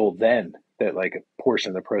wheel then that like a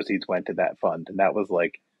portion of the proceeds went to that fund, and that was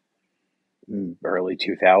like early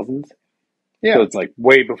 2000s. So yeah. it's like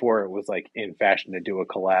way before it was like in fashion to do a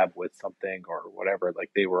collab with something or whatever.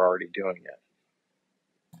 Like they were already doing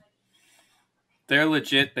it. They're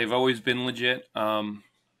legit. They've always been legit.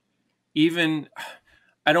 Even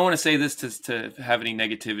I don't want to say this to have any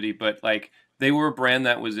negativity, but like they were a brand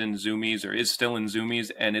that was in Zoomies or is still in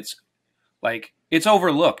Zoomies, and it's like it's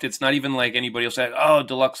overlooked. It's not even like anybody will say, "Oh,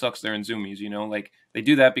 Deluxe sucks. They're in Zoomies." You know, like they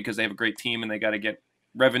do that because they have a great team and they got to get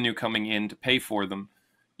revenue coming in to pay for them.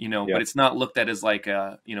 You know, Yeah. but it's not looked at as like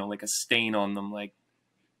a like a stain on them. Like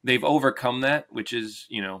they've overcome that, which is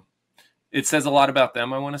it says a lot about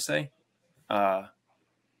them. I want to say.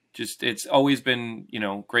 Just it's always been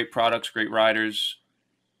great products, great riders,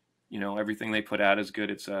 everything they put out is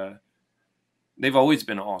good. It's they've always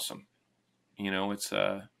been awesome. It's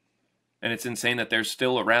and it's insane that they're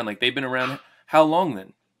still around. Like they've been around how long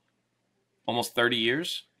then? Almost 30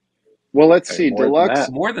 years? Well, let's see. More than Deluxe,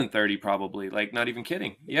 that. More than 30 probably. Like not even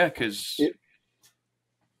kidding. Yeah, cuz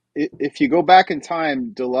if you go back in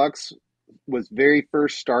time, Deluxe was very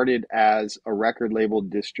first started as a record label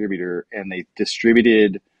distributor, and they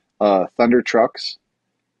distributed Thunder trucks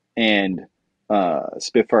and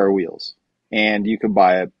Spitfire wheels, and you could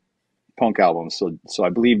buy punk albums. So I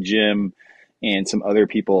believe Jim and some other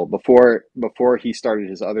people before he started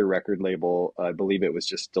his other record label, I believe it was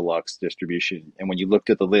just Deluxe distribution. And when you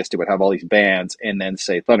looked at the list, it would have all these bands and then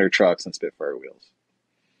say Thunder trucks and Spitfire wheels.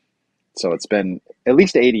 So it's been at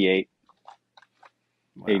least 88,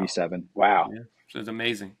 wow. 87. Wow. Yeah. So it's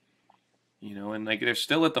amazing. And like they're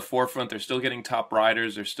still at the forefront. They're still getting top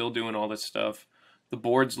riders. They're still doing all this stuff. The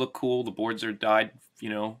boards look cool. The boards are dyed,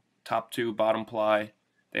 top two, bottom ply.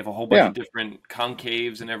 They have a whole bunch of different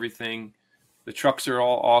concaves and everything. The trucks are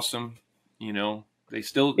all awesome. They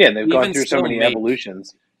still they've gone through so many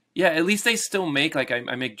evolutions. Yeah, at least they still make like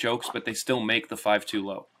I make jokes, but they still make the 5.2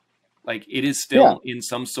 low. Like it is still in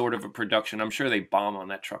some sort of a production. I'm sure they bomb on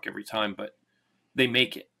that truck every time, but they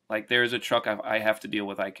make it. Like there's a truck I have to deal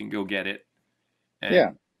with. I can go get it.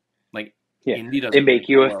 And like Indy doesn't. They make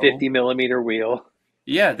you a 50 millimeter wheel.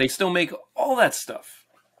 Yeah, they still make all that stuff.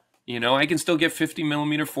 I can still get 50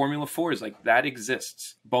 millimeter Formula 4s. Like that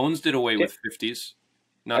exists. Bones did away with 50s.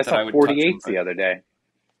 Not that I would 48s the other day.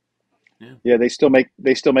 Yeah, they still make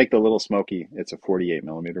the Little Smoky. It's a 48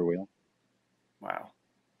 millimeter wheel. Wow.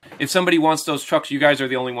 If somebody wants those trucks, you guys are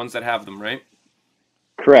the only ones that have them, right?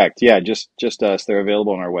 Correct. Yeah, just us. They're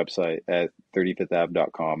available on our website at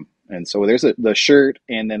 35thave.com. And so there's the shirt,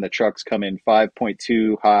 and then the trucks come in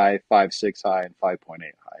 5.2 high, 5.6 high, and 5.8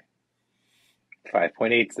 high.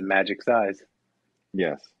 5.8 is the magic size.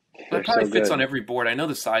 Yes. That probably fits on every board. I know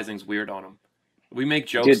the sizing's weird on them. We make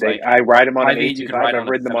jokes. Dude, I ride them on an 8.2. 8.5. I've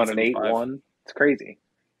ridden them on an 8.1. It's crazy.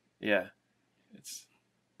 Yeah.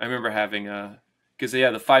 I remember having because the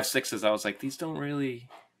 5.6s, I was like, these don't really,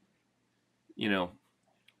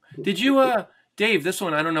 Did you Dave, this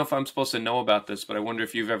one, I don't know if I'm supposed to know about this, but I wonder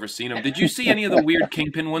if you've ever seen them. Did you see any of the weird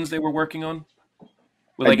kingpin ones they were working on?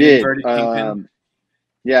 With like I did. An inverted kingpin?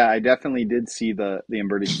 Yeah, I definitely did see the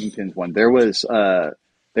inverted kingpins one. There was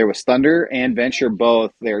Thunder and Venture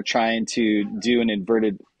both. They were trying to do an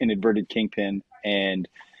inverted kingpin, and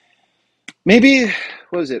maybe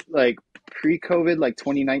what was it, like pre-COVID, like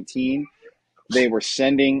 2019, they were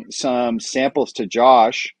sending some samples to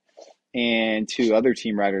Josh and to other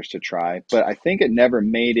team riders to try, but I think it never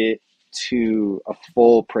made it to a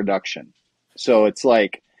full production. So it's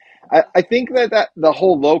like I think that the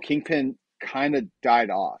whole low kingpin kind of died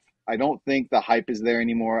off. I don't think the hype is there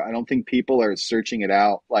anymore. I don't think people are searching it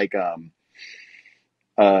out. Like I'm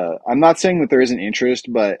not saying that there isn't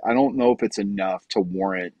interest, but I don't know if it's enough to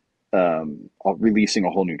warrant releasing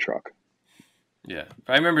a whole new truck. Yeah,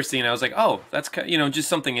 I remember seeing. I was like, "Oh, that's just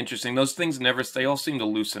something interesting." Those things they all seem to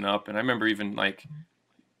loosen up. And I remember even like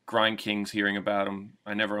Grind Kings hearing about them.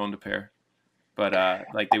 I never owned a pair, but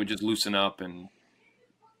like they would just loosen up. And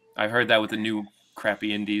I heard that with the new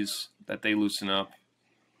crappy indies that they loosen up.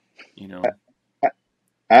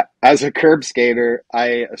 As a curb skater,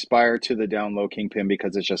 I aspire to the down low kingpin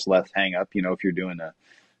because it's just less hang up. You know, if you're doing a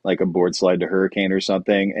board slide to hurricane or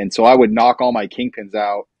something. And so I would knock all my kingpins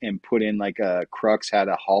out and put in like a Crux had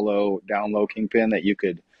a hollow down low kingpin that you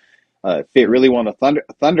could fit really well.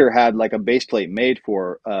 Thunder had like a base plate made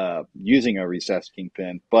for using a recessed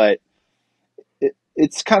kingpin, but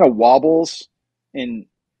it's kind of wobbles and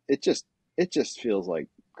it just feels like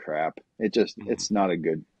crap. It's not a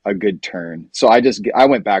good turn. So I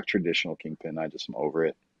went back traditional kingpin. I just am over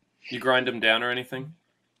it. You grind them down or anything?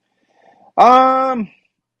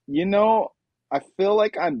 You know, I feel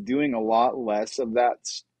like I'm doing a lot less of that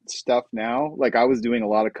stuff now. Like I was doing a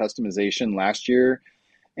lot of customization last year,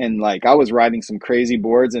 and like I was riding some crazy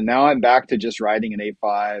boards, and now I'm back to just riding an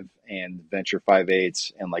 8.5 and Venture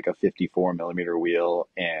 5/8 and like a 54 millimeter wheel,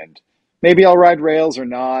 and maybe I'll ride rails or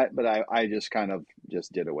not, but I just kind of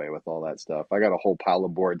just did away with all that stuff. I got a whole pile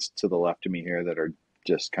of boards to the left of me here that are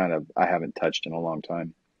just kind of I haven't touched in a long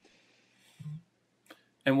time.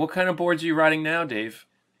 And what kind of boards are you riding now, Dave?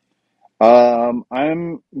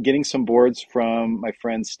 I'm getting some boards from my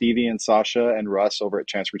friends Stevie and Sasha and Russ over at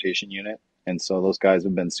Transportation Unit. And so those guys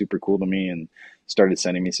have been super cool to me and started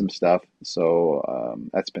sending me some stuff. So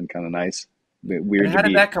that's been kind of nice. Weird. And how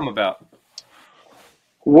did that come about?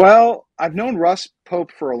 Well, I've known Russ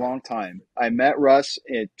Pope for a long time. I met Russ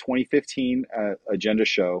at 2015 Agenda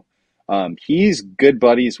Show. He's good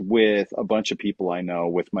buddies with a bunch of people I know,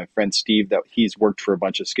 with my friend Steve that he's worked for a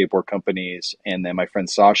bunch of skateboard companies, and then my friend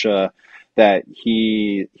Sasha that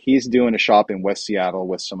he's doing a shop in West Seattle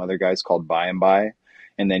with some other guys called By and By,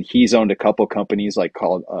 and then he's owned a couple companies like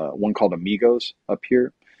one called Amigos up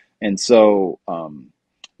here, and so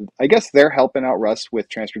I guess they're helping out Russ with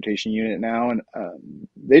Transportation Unit now, and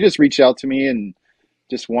they just reached out to me and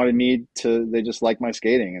just wanted me to. They just like my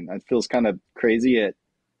skating, and it feels kind of crazy at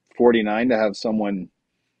 49 to have someone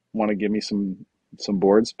want to give me some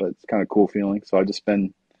boards, but it's kind of a cool feeling. So I've just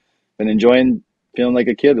been enjoying feeling like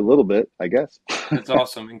a kid a little bit, I guess. That's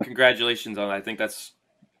awesome, and congratulations on that. I think that's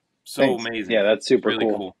so Thanks. amazing. Yeah, that's super really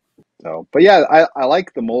cool. So, but yeah, I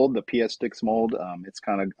like the mold, the PS Sticks mold. It's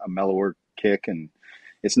kind of a mellower kick, and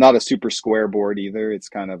it's not a super square board either. It's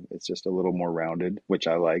just a little more rounded, which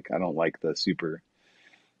I like. I don't like the super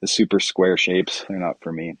square shapes. They're not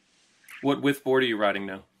for me. What width board are you riding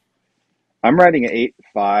now? I'm riding an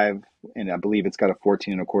 8.5, and I believe it's got a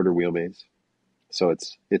 14 1/4 wheelbase. So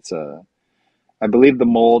it's I believe the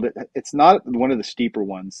mold, it's not one of the steeper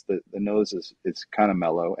ones. The nose is kind of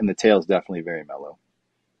mellow, and the tail is definitely very mellow.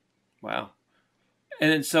 Wow.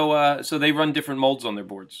 And so they run different molds on their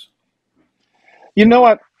boards. You know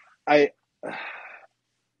what? I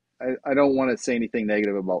don't want to say anything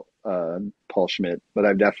negative about Paul Schmidt, but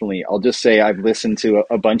I'll just say I've listened to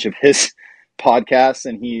a bunch of his podcasts,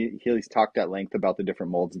 and he's talked at length about the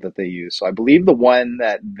different molds that they use. So I believe the one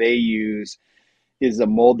that they use is a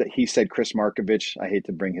mold that he said Chris Markovich. I hate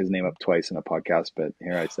to bring his name up twice in a podcast, but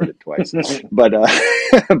here I said it twice. but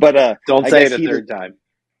Don't say it a third time.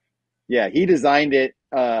 Yeah, he designed it.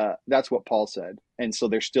 That's what Paul said, and so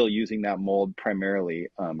they're still using that mold primarily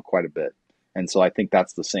quite a bit. And so I think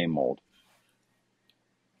that's the same mold.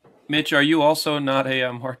 Mitch, are you also not a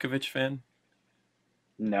Markovich fan?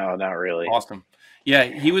 No, not really. Awesome. Yeah,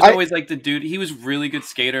 he was always like the dude. He was really good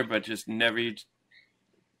skater, but just never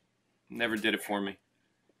did it for me.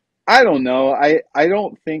 I don't know. I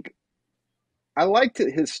don't think I liked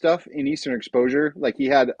his stuff in Eastern Exposure. Like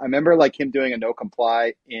I remember like him doing a no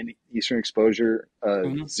comply in Eastern Exposure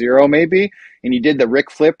 0 maybe, and he did the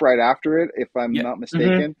Rick flip right after it, if I'm not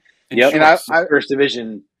mistaken. Yep. And I First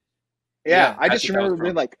Division. Yeah, I just remember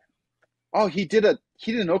being like, oh, he did a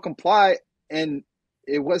no comply, and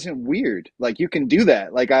it wasn't weird. Like you can do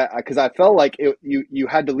that. Like because I felt like you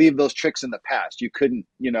had to leave those tricks in the past. You couldn't,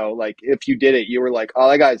 like if you did it, you were like, oh,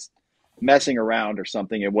 that guy's messing around or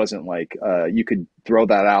something. It wasn't like you could throw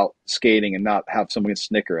that out skating and not have someone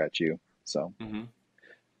snicker at you. So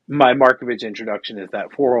my Markovich introduction is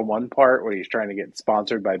that 401 part where he's trying to get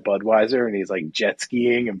sponsored by Budweiser and he's like jet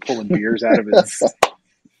skiing and pulling beers out of his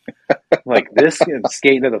like this and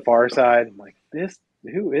skating to the far side. I'm like,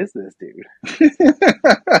 who is this dude?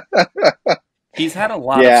 He's had a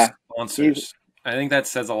lot of sponsors. I think that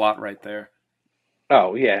says a lot right there.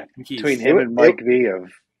 Oh yeah, between him and Mike V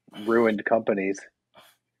of ruined companies.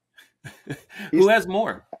 Who has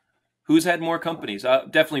more? Who's had more companies?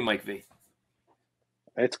 Definitely Mike V.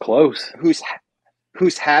 It's close.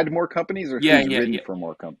 Who's had more companies, or who's ridden for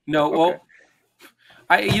more companies? No, well,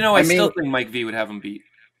 I still think Mike V would have him beat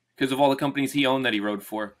because of all the companies he owned that he rode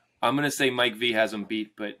for. I'm going to say Mike V has him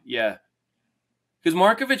beat, but yeah. Because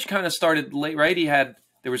Markovich kind of started late, right?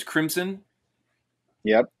 There was Crimson,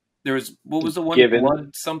 Yep. There was, what was the one? Given.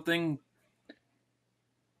 Blood something?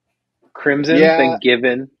 Crimson, Yeah. then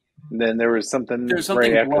Given, and then there was something There's right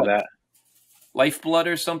something after blood. that. Lifeblood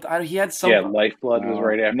or something. He had some. Yeah, Lifeblood was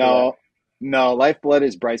right after No, no, Lifeblood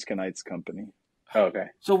is Bryce Knight's company. that. Oh, okay.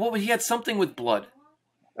 So what? He had something with blood.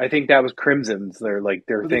 I think that was Crimson's. Their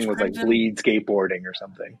thing was like Crimson? bleed skateboarding or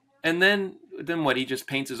something. And then what? He just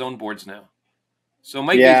paints his own boards now. So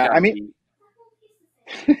Mike, Yeah, I mean,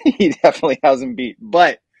 he definitely hasn't beat,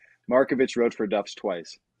 but Markovich rode for Duff's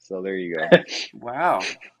twice. So there you go. wow,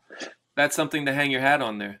 that's something to hang your hat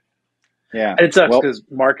on there. Yeah, And it sucks because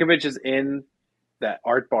Markovich is in that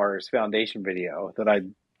Art Bars Foundation video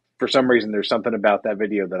that for some reason, there's something about that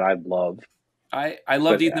video that I love. I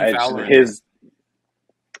loved Ethan Fowler.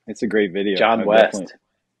 It's a great video. John West.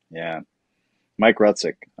 Yeah. Mike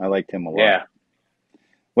Rutzik. I liked him a lot. Yeah.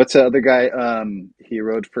 What's the other guy? He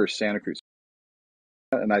rode for Santa Cruz.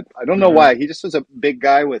 And I don't know why. He just was a big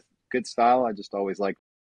guy with good style. I just always liked him.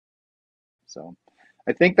 So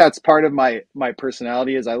I think that's part of my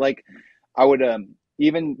personality is I would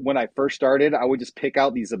even when I first started, I would just pick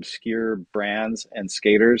out these obscure brands and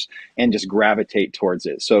skaters and just gravitate towards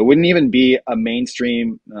it. So it wouldn't even be a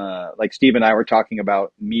mainstream, like Steve and I were talking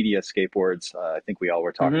about media skateboards. I think we all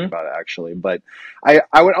were talking about it actually, but I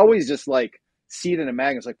would always just like see it in a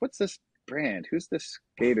magazine. It's like, what's this brand? Who's this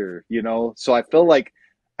skater? You know? So I feel like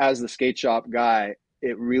as the skate shop guy,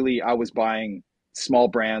 I was buying small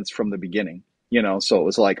brands from the beginning. You know, so it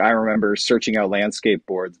was like, I remember searching out landscape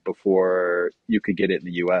boards before you could get it in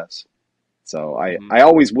the US. So I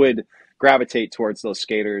always would gravitate towards those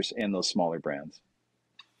skaters and those smaller brands.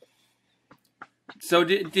 So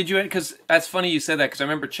did you, because that's funny you said that, because I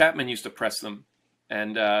remember Chapman used to press them.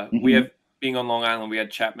 And we have, being on Long Island, we had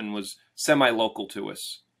Chapman was semi-local to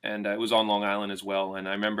us. And it was on Long Island as well. And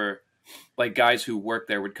I remember like guys who worked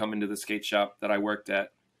there would come into the skate shop that I worked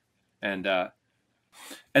at. And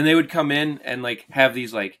they would come in and like have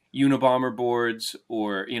these like Unabomber boards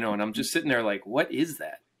or, you know, and I'm just sitting there like, what is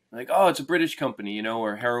that? Like, oh, it's a British company, you know,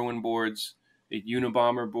 or Heroin boards,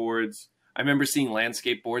 Unabomber boards. I remember seeing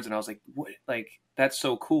landscape boards and I was like, what? Like, that's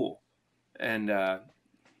so cool. And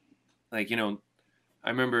like, you know,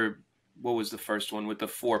 I remember what was the first one with the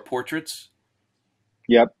 4 portraits?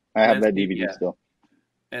 Yep. I have that DVD still.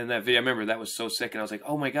 And that video, I remember that was so sick. And I was like,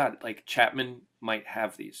 oh my God, like Chapman might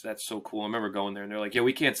have these. That's so cool. I remember going there and they're like, yeah,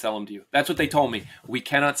 we can't sell them to you. That's what they told me. We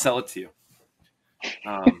cannot sell it to you.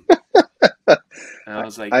 And I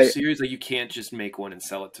was like, seriously, you can't just make one and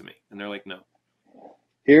sell it to me. And they're like, no.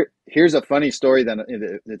 Here's a funny story then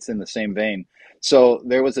it's in the same vein. So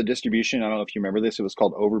there was a distribution. I don't know if you remember this. It was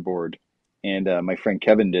called Overboard. And my friend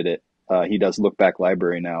Kevin did it. He does Look Back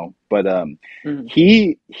Library now, but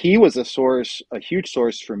he was a huge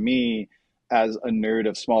source for me as a nerd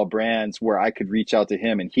of small brands where I could reach out to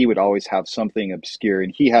him and he would always have something obscure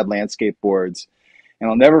and he had landscape boards. And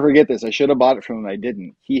I'll never forget this. I should have bought it from him. I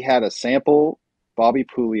didn't. He had a sample Bobby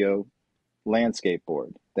Pulio landscape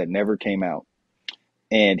board that never came out.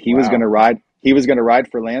 And he was going to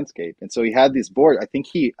ride for landscape. And so he had this board. I think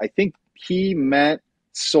he met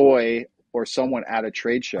Soy or someone at a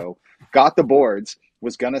trade show, got the boards,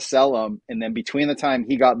 was going to sell them. And then between the time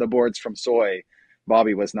he got the boards from Soy,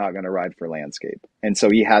 Bobby was not going to ride for landscape. And so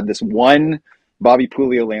he had this one Bobby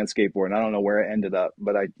Pulio landscape board. And I don't know where it ended up,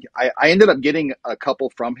 but I ended up getting a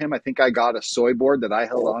couple from him. I think I got a Soy board that I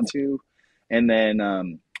held onto. And then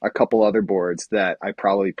a couple other boards that I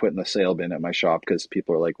probably put in the sale bin at my shop because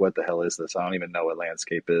people are like, what the hell is this? I don't even know what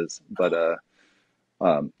landscape is. But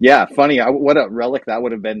yeah, funny. What a relic that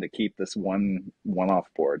would have been to keep this one-off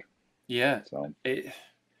board. Yeah. So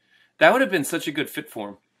that would have been such a good fit for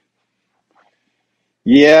him.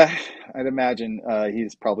 Yeah, I'd imagine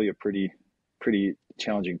he's probably a pretty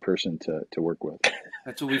challenging person to work with.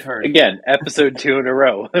 That's what we've heard. Again, episode 2 in a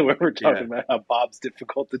row where we're talking about how Bob's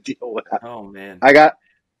difficult to deal with. Oh man.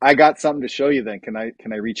 I got something to show you then. Can I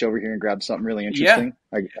reach over here and grab something really interesting?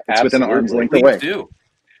 Yeah. It's within an arm's length away. Do.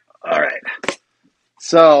 All right.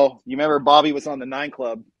 So you remember Bobby was on the 9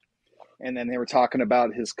 Club and then they were talking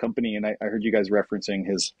about his company and I heard you guys referencing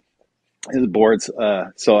his boards.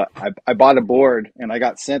 So I bought a board and I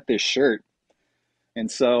got sent this shirt. And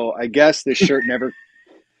so I guess this shirt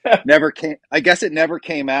never came. I guess it never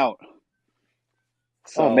came out.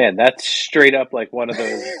 So, oh man, that's straight up like one of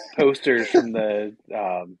those posters from the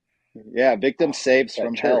victim saves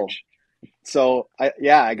from church. hell. So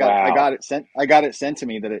I got it sent to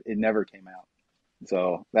me that it never came out.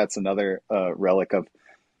 So that's another relic of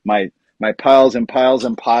my piles and piles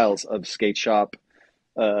and piles of skate shop.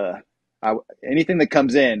 Anything that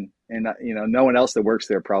comes in and no one else that works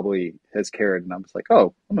there probably has cared. And I'm just like,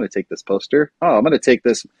 oh, I'm going to take this poster. Oh, I'm going to take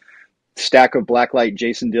this stack of blacklight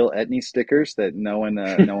Jason Dill Etney stickers that no one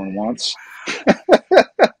wants.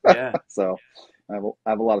 Yeah. So I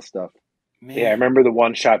have a lot of stuff. Man. Yeah, I remember the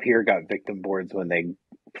one shop here got victim boards when they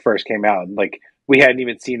first came out. And like, we hadn't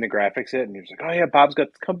even seen the graphics yet, and he was like, "Oh yeah, Bob's got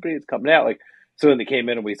this company; it's coming out." Like, so when they came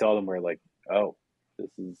in and we saw them, we were like, "Oh, this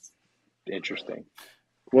is interesting."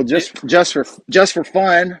 Well, just for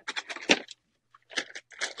fun,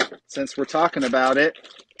 since we're talking about it,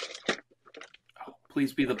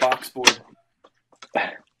 Please be the box board.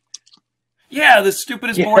 Yeah, the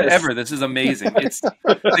stupidest board ever. This is amazing. It's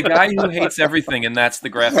the guy who hates everything, and that's the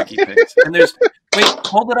graphic he picks. And wait,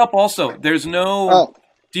 hold it up also. There's no... Oh.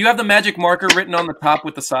 Do you have the magic marker written on the top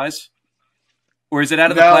with the size? Or is it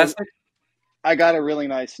out of the plastic? I got a really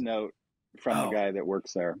nice note from the guy that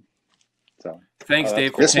works there. So thanks,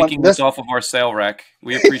 Dave, cool. for taking this off of our sale rack.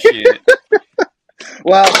 We appreciate it.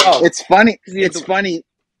 Well, it's funny. It's funny.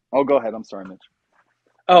 Oh, go ahead. I'm sorry, Mitch.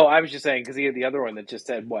 Oh, I was just saying, because he had the other one that just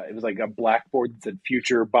said what? It was like a blackboard that said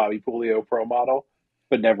future Bobby Puleo Pro model,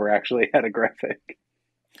 but never actually had a graphic.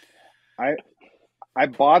 I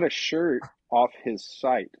bought a shirt off his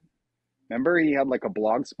site. Remember, he had like a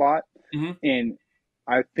blog spot, and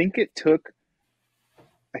I think it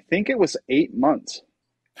was 8 months.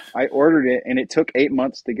 I ordered it, and it took 8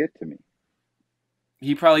 months to get to me.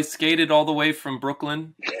 He probably skated all the way from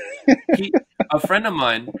Brooklyn. A friend of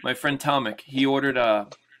mine, my friend Tomic, he ordered a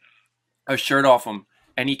shirt off him,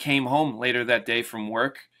 and he came home later that day from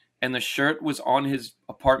work, and the shirt was on his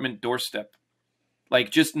apartment doorstep. Like,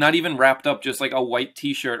 just not even wrapped up, just like a white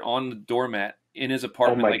T-shirt on the doormat in his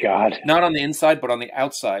apartment. Oh, my God. Not on the inside, but on the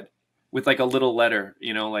outside with, like, a little letter,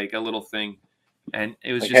 like a little thing. And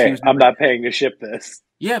it was like, just... hey, I'm not paying to ship this.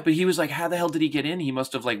 Yeah, but he was like, how the hell did he get in? He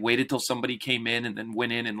must have, like, waited till somebody came in and then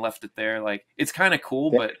went in and left it there. Like, it's kind of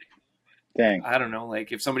cool, but... Dang. I don't know,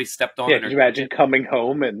 like, if somebody stepped on Yeah, it... can you imagine coming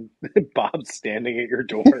home and Bob's standing at your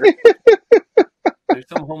door? There's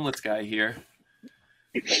some homeless guy here.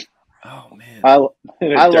 Oh, man. I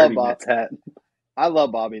love Bob. Hat. I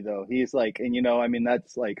love Bobby, though. He's like, and I mean,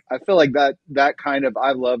 that's like, I feel like that kind of,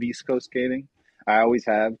 I love East Coast skating. I always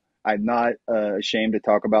have. I'm not ashamed to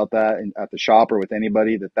talk about that at the shop or with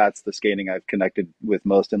anybody, that's the skating I've connected with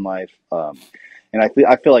most in life. And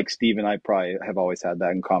I feel like Steve and I probably have always had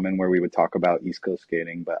that in common, where we would talk about East Coast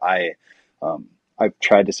skating. But I've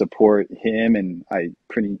tried to support him, and I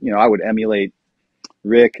would emulate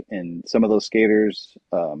Rick and some of those skaters.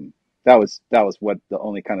 That was what the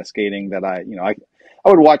only kind of skating that I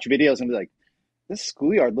would watch videos and be like, this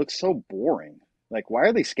schoolyard looks so boring. Like, why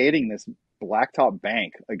are they skating this blacktop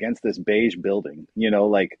bank against this beige building?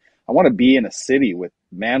 Like, I want to be in a city with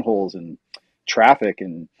manholes and traffic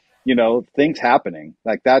and things happening.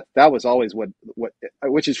 Like that was always what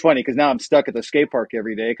which is funny, because now I'm stuck at the skate park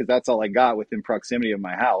every day because that's all I got within proximity of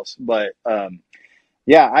my house. But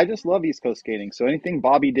yeah, I just love East Coast skating. So anything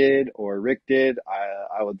Bobby did or Rick did,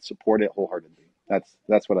 I would support it wholeheartedly.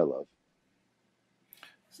 That's what I love.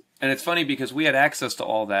 And it's funny because we had access to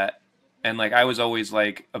all that, and like I was always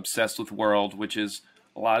like obsessed with World, which is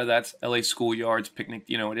a lot of that's LA schoolyards, picnic.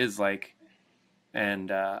 It is like.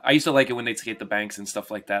 And I used to like it when they'd skate the banks and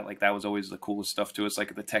stuff like that. Like, that was always the coolest stuff, too. It's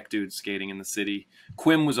like the tech dudes skating in the city.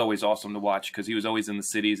 Quim was always awesome to watch because he was always in the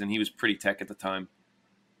cities, and he was pretty tech at the time.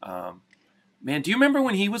 Man, do you remember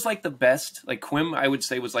when he was, like, the best? Like, Quim, I would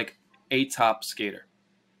say, was, like, a top skater.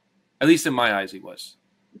 At least in my eyes, he was.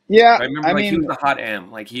 Yeah, I remember, he was the hot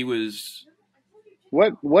M. Like, he was...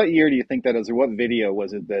 What year do you think that is, or what video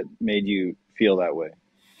was it that made you feel that way?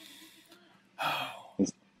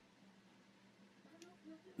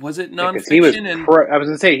 Was it nonfiction? He was pro. I was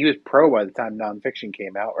going to say he was pro by the time nonfiction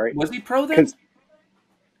came out, right? Was he pro then?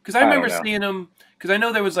 Because I remember seeing him. Because I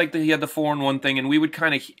know there was like he had the 4-in-1 thing, and we would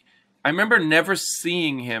kind of. I remember never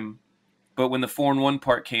seeing him, but when the 4-in-1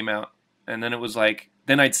 part came out, and then it was like,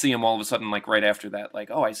 then I'd see him all of a sudden, like right after that, like,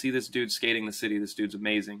 oh, I see this dude skating the city. This dude's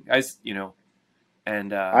amazing, guys.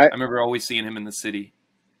 And I remember always seeing him in the city,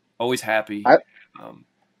 always happy.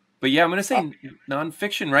 But yeah, I'm going to say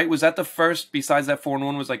nonfiction, right? Was that the first, besides that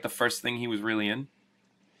 4-in-1, was like the first thing he was really in?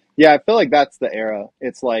 Yeah, I feel like that's the era.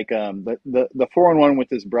 It's like the 4-in-1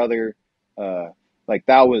 with his brother, like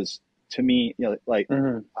that was, to me, like,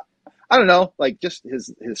 I don't know, like just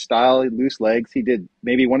his style, loose legs. He did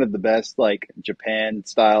maybe one of the best like Japan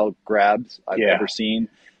style grabs I've ever seen.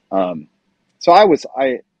 So I was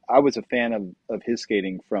a fan of his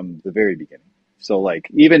skating from the very beginning. So like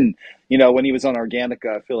even, when he was on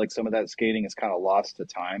Organica, I feel like some of that skating is kind of lost to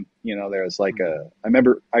time. There was like I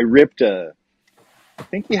remember I ripped I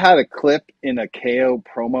think he had a clip in a KO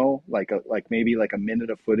promo, like maybe like a minute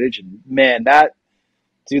of footage, and man, that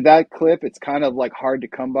clip, it's kind of like hard to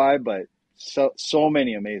come by, but so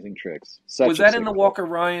many amazing tricks. Was Such a that in sick the clip. Walker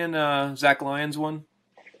Ryan, Zach Lyons one?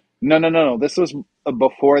 No. This was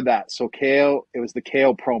before that. So KO, it was the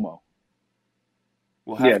KO promo.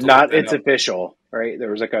 We'll have Yeah, to look not that it's up. official, right? There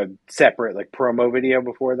was like a separate like promo video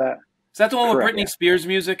before that. Is that the one with Correct. Britney Spears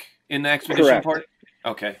music in the expedition Correct. part?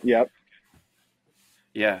 Okay. Yep.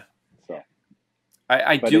 Yeah. So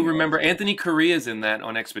I But do anyways. remember Anthony Correa's in that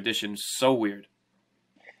on Expedition. So weird.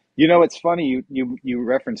 You know, it's funny you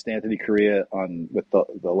referenced Anthony Correa with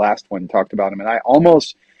the last one, talked about him, and I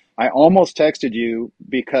almost texted you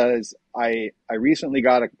because I recently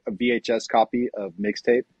got a VHS copy of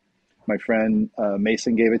Mixtape. My friend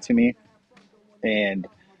Mason gave it to me, and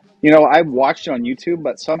I watched it on YouTube,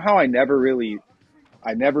 but somehow I never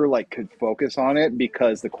like could focus on it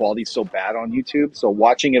because the quality's so bad on YouTube. So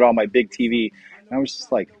watching it on my big TV, I was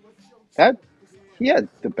just like, that he had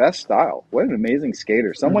the best style. What an amazing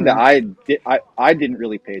skater! Someone that I didn't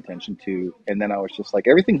really pay attention to, and then I was just like,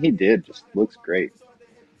 everything he did just looks great.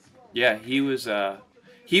 Yeah, he was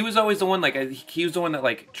always the one, like, he was the one that,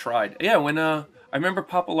 like, tried. Yeah, when, I remember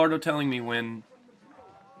Papalardo telling me when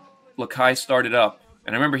Lakai started up,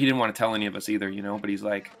 and I remember he didn't want to tell any of us either, but he's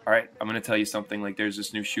like, all right, I'm going to tell you something, like, there's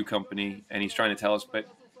this new shoe company, and he's trying to tell us,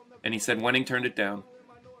 and he said Wenning turned it down,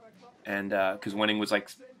 and, because Wenning was,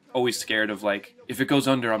 like, always scared of, like, if it goes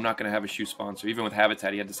under, I'm not going to have a shoe sponsor. Even with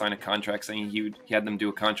Habitat, he had to sign a contract saying he had them do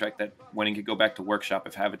a contract that Wenning could go back to Workshop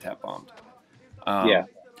if Habitat bombed. Yeah.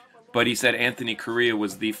 But he said Anthony Correa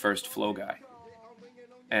was the first flow guy.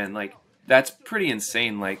 And, like, that's pretty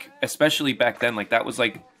insane. Like, especially back then, like, that was,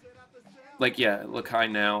 like, yeah,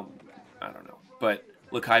 Lakai now, I don't know. But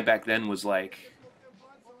Lakai back then was, like,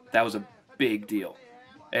 that was a big deal.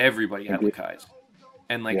 Everybody had Lakais.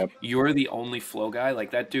 And, like, you're the only flow guy.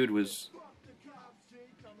 Like, that dude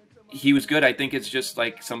he was good. I think it's just,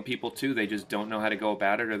 like, some people, too, they just don't know how to go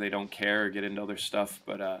about it, or they don't care or get into other stuff.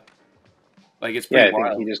 But, like, it's pretty wild. I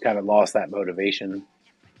think he just kind of lost that motivation.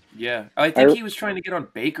 Yeah, I think he was trying to get on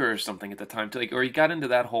Baker or something at the time, too, like, or he got into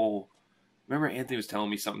that whole. Remember, Anthony was telling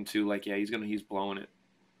me something too, like, yeah, he's blowing it.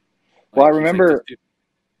 Like, well, I remember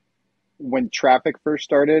when Traffic first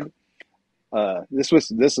started. This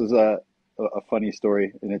is a funny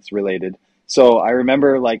story, and it's related. So I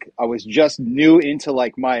remember, like, I was just new into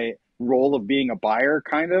like my role of being a buyer,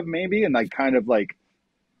 kind of maybe, and like kind of like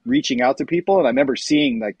reaching out to people. And I remember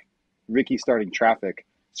seeing like Ricky starting Traffic.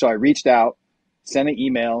 So I reached out, sent an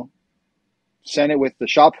email, sent it with the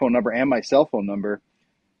shop phone number and my cell phone number.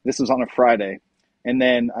 This was on a Friday. And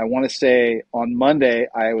then I want to say on Monday,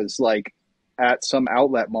 I was like at some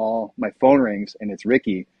outlet mall, my phone rings and it's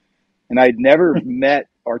Ricky. And I'd never met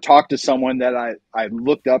or talked to someone that I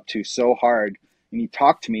looked up to so hard. And he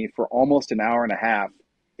talked to me for almost an hour and a half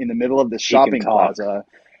in the middle of the shopping plaza.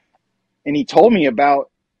 And he told me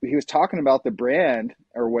he was talking about the brand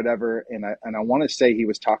or whatever. And I want to say he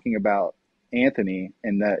was talking about Anthony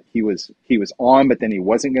and that he was on, but then he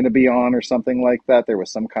wasn't going to be on or something like that. There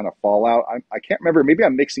was some kind of fallout. I can't remember. Maybe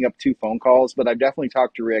I'm mixing up two phone calls, but I definitely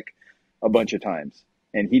talked to Rick a bunch of times.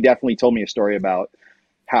 And he definitely told me a story about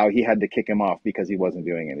how he had to kick him off because he wasn't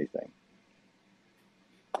doing anything.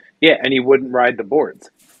 Yeah, and he wouldn't ride the boards.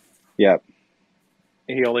 Yep.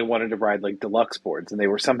 He only wanted to ride like deluxe boards, and they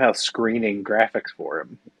were somehow screening graphics for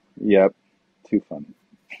him. Yep. Too funny.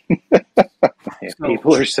 Yeah,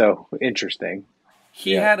 people are so interesting.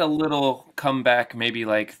 He had a little comeback maybe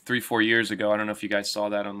like 3-4 years ago. I don't know if you guys saw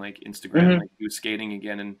that on like Instagram. Like, he was skating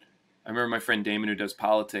again, and I remember my friend Damon, who does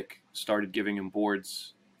Politic, started giving him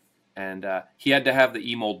boards, and he had to have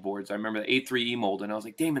the E-mold boards. I remember the 8.3 E-mold, and I was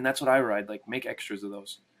like, Damon, that's what I ride. Like, make extras of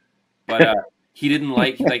those. But he didn't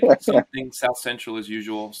like something. South Central, as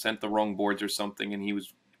usual, sent the wrong boards or something, and he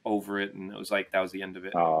was over it, and it was like that was the end of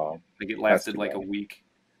it. Oh, like, it lasted like a week.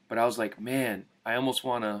 But I was like, man, I almost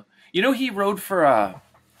want to. He rode for a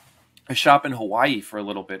shop in Hawaii for a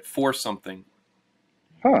little bit for something.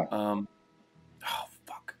 Huh. Oh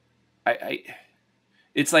fuck!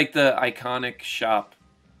 It's like the iconic shop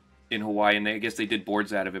in Hawaii, and I guess they did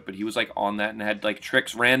boards out of it. But he was like on that and had like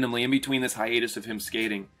tricks randomly in between this hiatus of him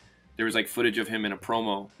skating. There was like footage of him in a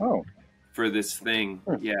promo for this thing.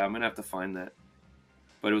 Yeah, I'm gonna have to find that.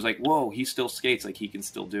 But it was like, whoa, he still skates. Like, he can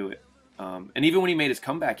still do it. And even when he made his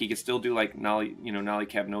comeback, he could still do like nollie, nollie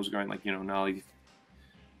cab nose grind, like, nollie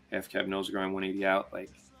half cab nose grind 180 out. Like,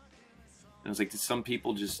 and I was like, some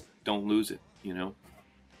people just don't lose it,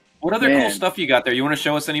 What other cool stuff you got there? You want to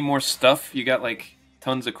show us any more stuff? You got like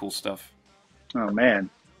tons of cool stuff. Oh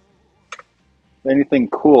man. Anything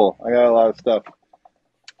cool? I got a lot of stuff.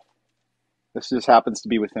 This just happens to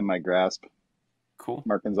be within my grasp. Cool.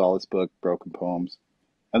 Mark Gonzalez book, Broken Poems.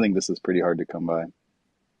 I think this is pretty hard to come by.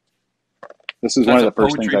 This is So one that's of a the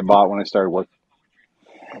first things poetry I book. bought when I started working.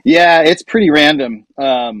 Yeah, it's pretty random.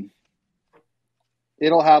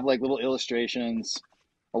 It'll have like little illustrations.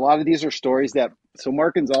 A lot of these are stories that, so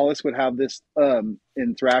Mark Gonzalez would have this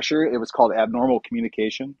in Thrasher. It was called Abnormal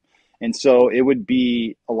Communication. And so it would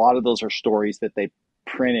be, a lot of those are stories that they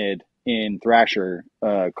printed in Thrasher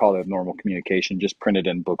called Abnormal Communication, just printed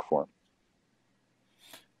in book form.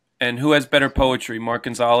 And who has better poetry, Mark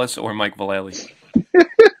Gonzalez or Mike Vallely?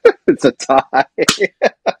 It's a tie.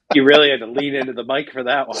 You really had to lean into the mic for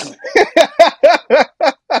that one.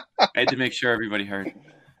 I had to make sure everybody heard.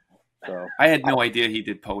 So, I had no idea he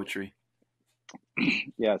did poetry.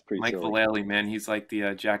 yeah, it's pretty Mike silly. Vallely, man, he's like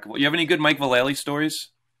the jack of all. You have any good Mike Vallely stories?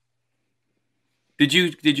 Did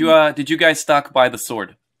you guys stock by the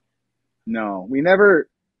sword? No, we never.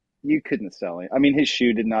 You couldn't sell it. I mean, his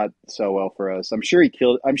shoe did not sell well for us. I'm sure he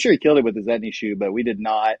killed it with his Etnies shoe, but we did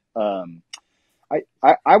not.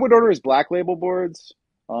 I would order his Black Label boards.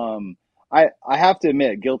 I have to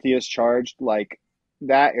admit, guilty as charged. Like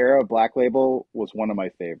that era of Black Label was one of my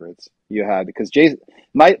favorites. You had, because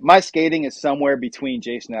my skating is somewhere between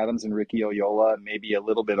Jason Adams and Ricky Oyola, and maybe a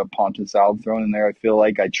little bit of Pontus Alb thrown in there. I feel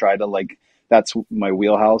like I try to, like, that's my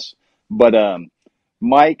wheelhouse. But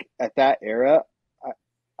Mike at that era,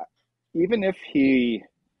 even if he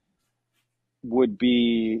would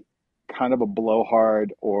be kind of a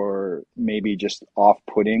blowhard or maybe just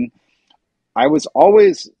off-putting, I was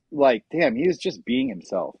always like, damn, he's just being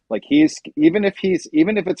himself. Like, even if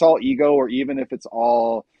it's all ego, or even if it's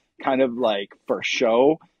all kind of like for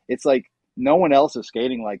show, it's like no one else is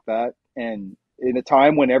skating like that. And in a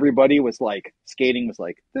time when everybody was like, skating was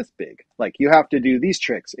like this big, like you have to do these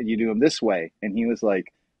tricks and you do them this way. And he was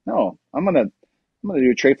like, no, I'm going to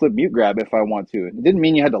do a tray flip mute grab if I want to. It didn't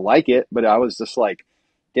mean you had to like it, but I was just like,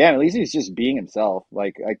 damn, at least he's just being himself.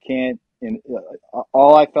 Like, I can't, and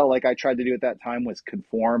all I felt like I tried to do at that time was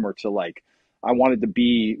conform, or to, like, I wanted to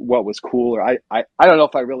be what was cool. Or I don't know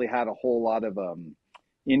if I really had a whole lot of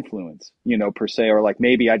influence, per se, or like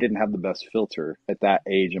maybe I didn't have the best filter at that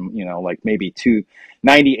age. And, like maybe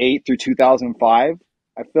 98 through 2005,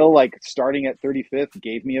 I feel like starting at 35th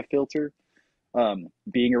gave me a filter.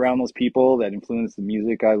 Being around those people that influenced the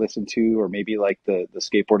music I listened to, or maybe like the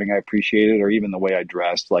skateboarding I appreciated, or even the way I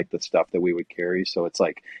dressed, like the stuff that we would carry. So it's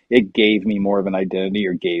like, it gave me more of an identity,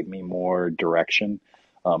 or gave me more direction.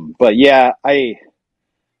 But yeah,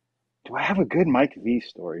 do I have a good Mike V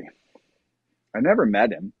story? I never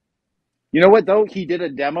met him. You know what though? He did a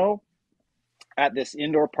demo at this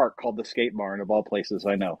indoor park called the Skate Barn, of all places.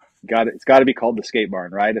 I know. It's got to be called the Skate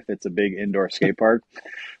Barn, right? If it's a big indoor skate park.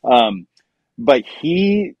 But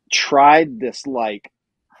he tried this, like,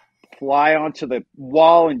 fly onto the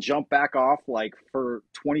wall and jump back off, like, for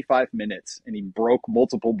 25 minutes. And he broke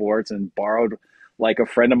multiple boards and borrowed, like, a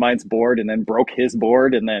friend of mine's board, and then broke his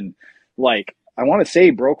board. And then, like, I want to say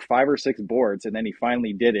he broke 5 or 6 boards, and then he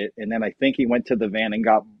finally did it. And then I think he went to the van and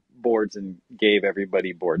got boards and gave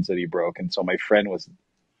everybody boards that he broke. And so my friend was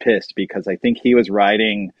pissed because I think he was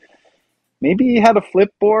riding, maybe he had a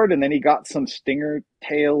flip board, and then he got some stinger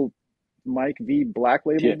tail Mike V Black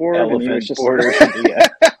Label board, and he was just board. Yeah.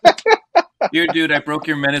 Here, dude, I broke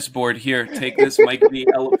your Menace board. Here, take this Mike V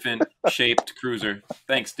elephant shaped cruiser.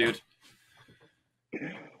 Thanks, dude.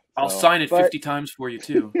 I'll sign it 50 times for you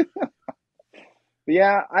too.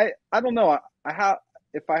 Yeah, I don't know.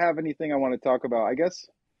 If I have anything I want to talk about, I guess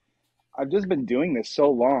I've just been doing this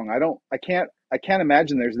so long. I can't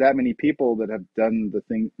imagine there's that many people that have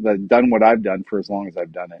done what I've done for as long as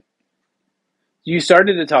I've done it. You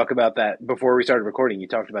started to talk about that before we started recording. You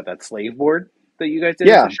talked about that slave board that you guys did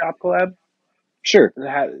Yeah. as a shop collab. Sure.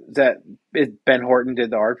 Ben Horton did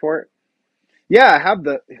the art for it? Yeah, I have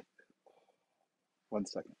the. 1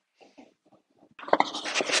 second.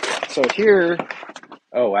 So here.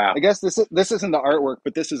 Oh wow! I guess this isn't the artwork,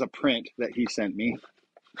 but this is a print that he sent me.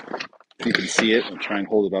 You can see it. I'll try and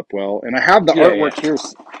hold it up well. And I have the artwork here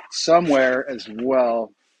somewhere as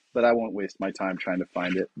well, but I won't waste my time trying to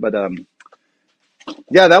find it. But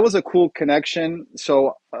yeah, that was a cool connection.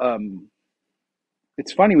 So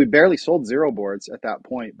it's funny, we barely sold zero boards at that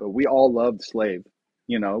point, but we all loved Slave.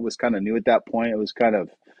 It was kind of new at that point. It was kind of,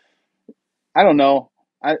 I don't know.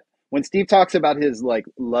 When Steve talks about his, like,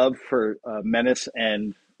 love for Menace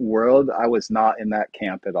and World, I was not in that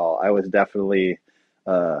camp at all. I was definitely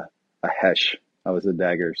a Hesh. I was a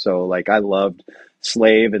Dagger. So, like, I loved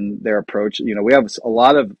Slave and their approach. We have a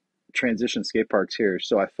lot of transition skate parks here,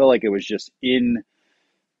 so I feel like it was just in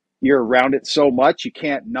you're around it so much, you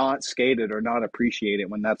can't not skate it or not appreciate it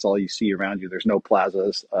when that's all you see around you. There's no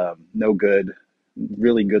plazas, no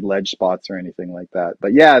really good ledge spots or anything like that.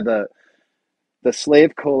 But yeah, the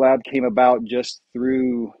Slave collab came about just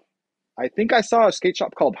through, I think I saw a skate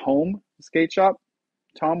shop called Home Skate Shop.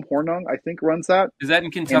 Tom Hornung, I think, runs that. Is that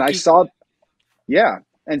in And I Kentucky? saw, yeah.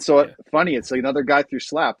 And so Yeah. funny, it's like another guy through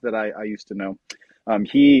Slap that I used to know.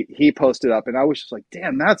 He posted up and I was just like,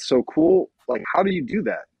 damn, that's so cool. Like, how do you do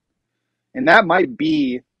that? And that might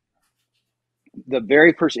be the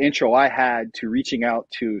very first intro I had to reaching out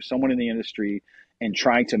to someone in the industry and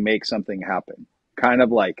trying to make something happen. Kind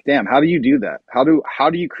of like, damn, how do you do that? How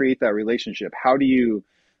do you create that relationship? How do you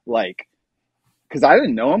like, because I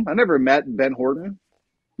didn't know him. I never met Ben Horton.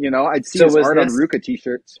 You know, I'd seen So his was art on this, Ruka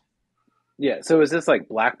t-shirts. yeah, so is this like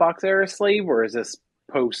Black Box era Slave, or is this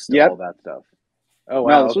post Yep. all that stuff? Oh, No,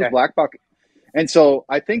 wow. this was Okay. Black Buck. And so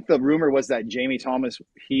I think the rumor was that Jamie Thomas,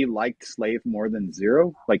 he liked Slave more than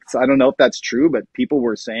Zero. Like, so I don't know if that's true, but people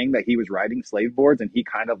were saying that he was riding Slave boards and he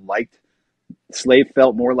kind of liked Slave,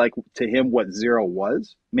 felt more like to him what Zero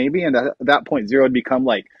was, maybe. And at that point, Zero had become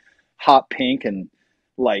like hot pink and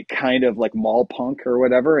like kind of like mall punk or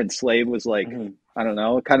whatever. And Slave was like, Mhm. I don't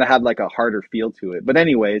know, kind of had like a harder feel to it. But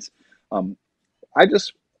anyways, um, I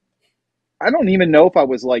just, I don't even know if I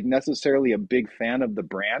was like necessarily a big fan of the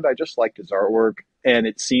brand. I just liked his artwork, and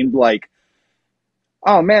it seemed like,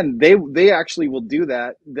 oh man, they actually will do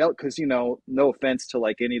that. They'll, because you know, no offense to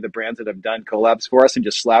like any of the brands that have done collabs for us and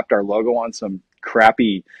just slapped our logo on some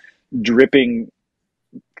crappy dripping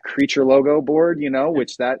creature logo board, you know,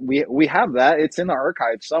 which that we have that. It's in the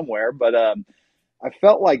archive somewhere, but I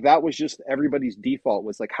felt like that was just everybody's default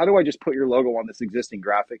was like, how do I just put your logo on this existing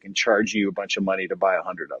graphic and charge you a bunch of money to buy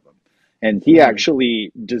 100 of them? And he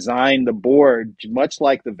actually designed the board much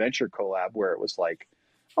like the Venture collab, where it was like,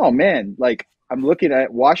 oh man, like I'm looking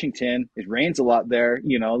at Washington, it rains a lot there.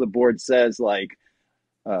 You know, the board says like,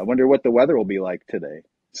 wonder what the weather will be like today.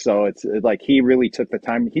 So it's like he really took the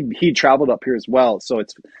time. He traveled up here as well. So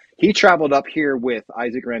he traveled up here with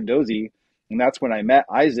Isaac Randozzi, and that's when I met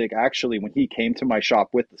Isaac actually when he came to my shop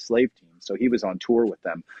with the Slave team. So he was on tour with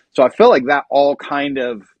them. So I feel like that all kind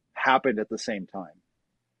of happened at the same time.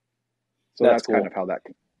 So That's that's kind cool. of how that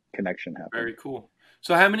connection happened. Very cool.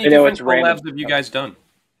 So how many I know different it's random. collabs have you guys done?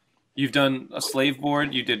 You've done a Slave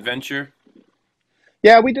board. You did Venture.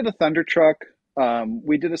 Yeah, we did a Thunder Truck.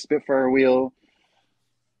 We did a Spitfire wheel.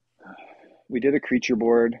 We did a creature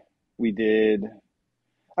board. We did.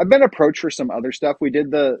 I've been approached for some other stuff. We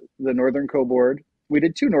did the Northern Co board. We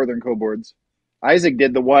did 2 Northern Co boards. Isaac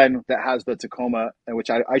did the one that has the Tacoma, which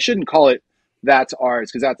I shouldn't call it that's ours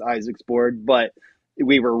because that's Isaac's board, but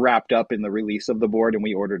we were wrapped up in the release of the board and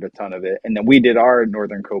we ordered a ton of it. And then we did our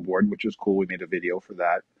Northern Co board, which was cool. We made a video for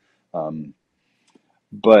that.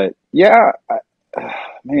 But yeah,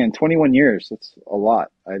 man, 21 years. That's a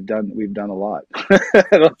lot. We've done a lot.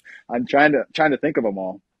 I'm trying to think of them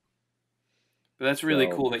all. But that's really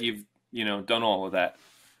So, cool that you've done all of that.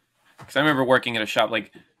 Because I remember working at a shop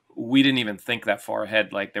like we didn't even think that far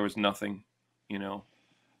ahead. Like there was nothing, that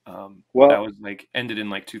well, was like ended in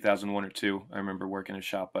like 2001 or 2. I remember working in a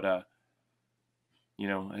shop, but I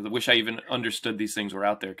wish I even understood these things were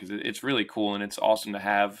out there because it's really cool and it's awesome to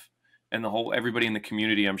have. And everybody in the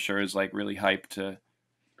community, I'm sure, is like really hyped to,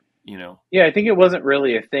 Yeah, I think it wasn't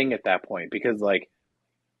really a thing at that point because, like,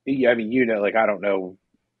 I mean, like, I don't know,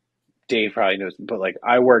 Dave probably knows, but like,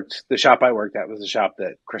 the shop I worked at was a shop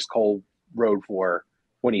that Chris Cole rode for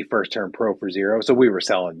when he first turned pro for Zero. So we were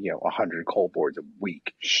selling, 100 Cole boards a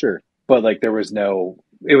week. sure. But like, it was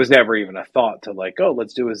never even a thought to like, oh,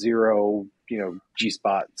 let's do a Zero,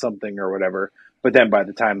 G-spot something or whatever. But then by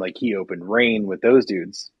the time like he opened Rain with those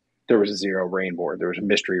dudes, there was a Zero rain board. There was a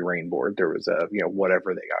mystery rain board. There was a,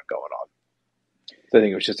 whatever they got going on. So I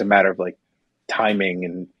think it was just a matter of like timing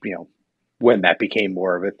and, when that became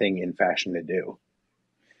more of a thing in fashion to do.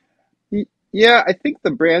 Yeah, I think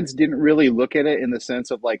the brands didn't really look at it in the sense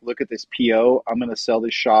of like, look at this PO. I'm going to sell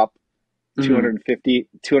this shop 250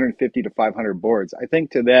 to 500 boards. I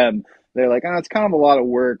think to them, they're like, oh, it's kind of a lot of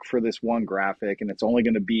work for this one graphic. And it's only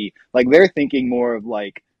going to be like, they're thinking more of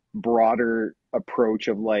like broader approach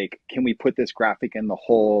of like, can we put this graphic in the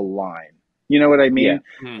whole line? You know what I mean?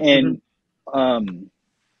 Yeah. And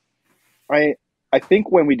I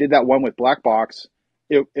think when we did that one with Black Box,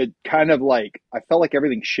 it kind of like I felt like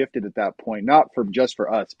everything shifted at that point, not for just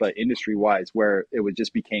for us, but industry wise, where it would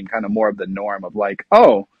just became kind of more of the norm of like,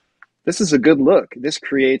 oh, this is a good look. This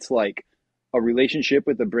creates like a relationship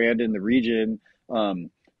with the brand in the region.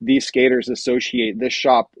 These skaters associate this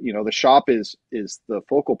shop. The shop is the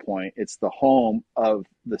focal point. It's the home of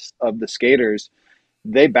the skaters.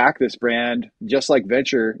 they back this brand just like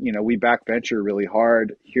Venture. You know, we back Venture really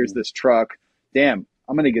hard. Here's this truck. Damn,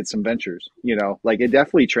 I'm gonna get some Ventures. You know, like it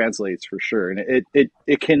definitely translates for sure, and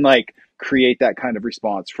it can like create that kind of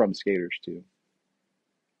response from skaters too.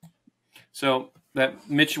 So that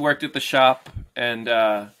Mitch worked at the shop, and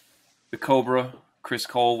the Cobra, Chris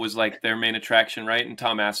Cole was like their main attraction, right? And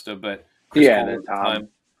Tom Asta, but Chris Yeah, Cole the at the Tom. time.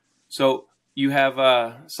 So you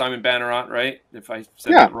have Simon Bannerot, right? If I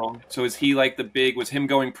said Yeah. that wrong. So is he like the big? Was him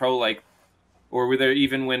going pro like, or were there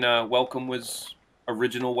even when Welcome was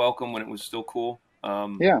original Welcome when it was still cool?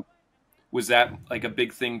 Yeah. Was that like a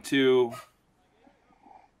big thing too?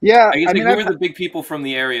 Yeah. I guess I like mean, who were the big people from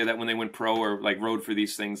the area that when they went pro or like rode for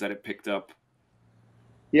these things that it picked up?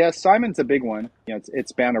 yeah, Simon's a big one. You know,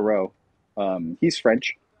 it's Banero. He's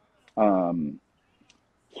French. Um,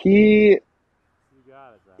 he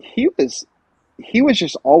he was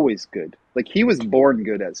just always good. Like he was born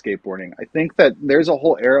good at skateboarding. I think that there's a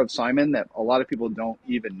whole era of Simon that a lot of people don't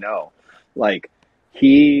even know. Like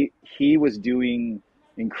he was doing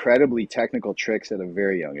incredibly technical tricks at a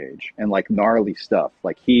very young age and like gnarly stuff.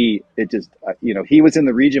 Like you know, he was in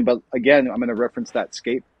the region, but again, I'm going to reference that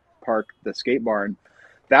skate park, the skate barn.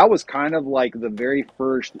 That was kind of like the very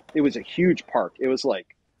first, it was a huge park. It was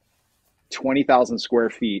like 20,000 square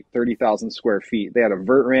feet, 30,000 square feet. They had a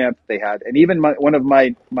vert ramp. They had, and even one of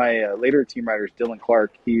my later team riders, Dylan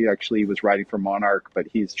Clark, he actually was riding for Monarch, but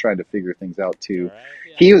he's trying to figure things out too.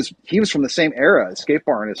 He was from the same era, skate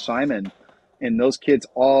barn as Simon, and those kids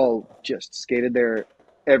all just skated there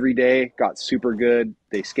every day, got super good.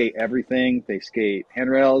 They skate everything. They skate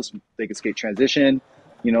handrails. They can skate transition.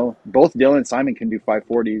 You know, both Dylan and Simon can do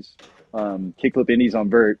 540s, kickflip indies on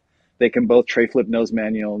vert. They can both tray flip, nose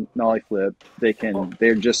manual, nollie flip.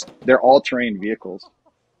 They're all terrain vehicles.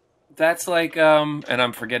 That's like and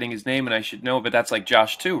I'm forgetting his name and I should know, but that's like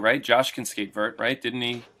Josh too, right? Josh can skate vert, right? Didn't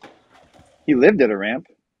he? He lived at a ramp.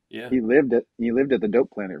 Yeah. He lived at the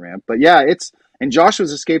Dope Planet ramp. But yeah, and Josh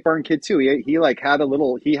was a skate barn kid too. He like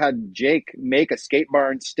he had Jake make a skate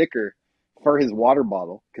barn sticker for his water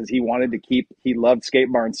bottle because he loved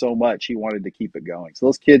skate barn so much he wanted to keep it going. So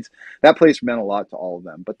those kids, that place meant a lot to all of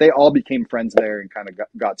them. But they all became friends there and kind of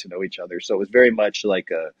got to know each other. So it was very much like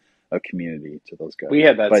a community to those guys. We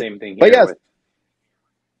had that same thing here.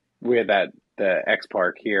 We had the X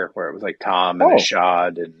Park here where it was like Tom and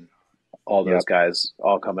Ashad and all those guys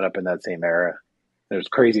all coming up in that same era. It was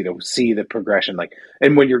crazy to see the progression. Like,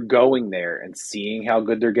 and when you're going there and seeing how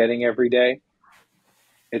good they're getting every day,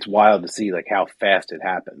 it's wild to see like how fast it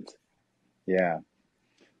happens. Yeah.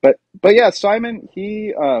 But yeah, Simon,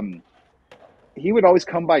 he would always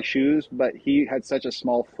come by shoes, but he had such a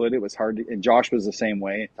small foot, it was hard to, and Josh was the same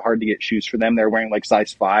way, hard to get shoes for them. They're wearing like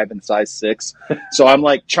size 5 and size 6. So I'm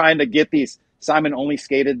like trying to get these. Simon only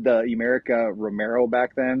skated the America Romero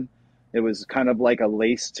back then. It was kind of like a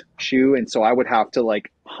laced shoe. And so I would have to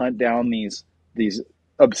like hunt down these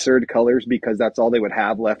absurd colors because that's all they would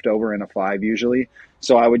have left over in a 5 usually.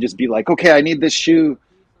 So I would just be like, okay, I need this shoe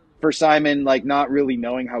for Simon, like not really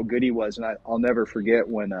knowing how good he was. And I'll never forget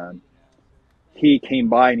when he came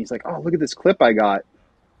by and he's like, oh, look at this clip I got.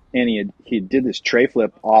 And he did this tray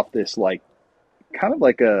flip off this like kind of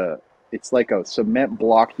like it's like a cement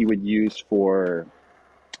block he would use for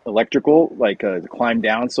electrical, like to climb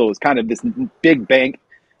down. So it was kind of this big bank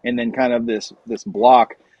and then kind of this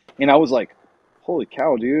block. And I was like, holy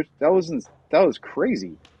cow, dude, that was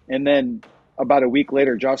crazy. And then about a week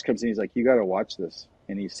later, Josh comes in, he's like, you got to watch this.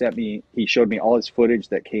 And he showed me all his footage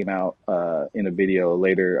that came out in a video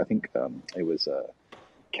later. I think it was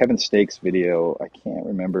Kevin Stake's video. I can't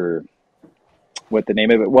remember what the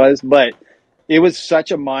name of it was, but it was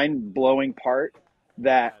such a mind-blowing part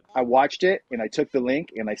that I watched it and I took the link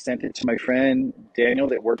and I sent it to my friend Daniel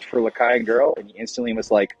that worked for Lakai and Girl, and he instantly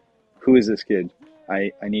was like, who is this kid?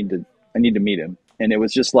 I need to meet him. And it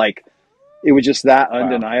was just that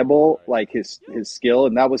undeniable, like his skill.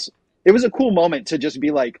 And it was a cool moment to just be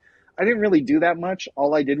like, I didn't really do that much.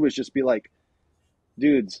 All I did was just be like,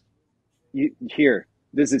 dudes,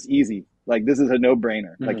 this is easy. Like, this is a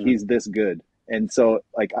no-brainer. Like, he's this good. And so,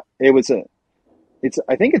 like, I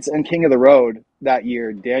think it's in King of the Road that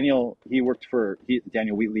year. Daniel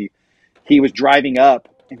Wheatley, he was driving up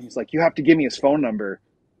and he's like, you have to give me his phone number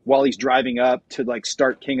while he's driving up to like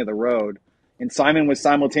start King of the Road. And Simon was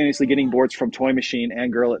simultaneously getting boards from Toy Machine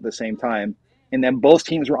and Girl at the same time. And then both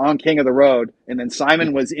teams were on King of the Road. And then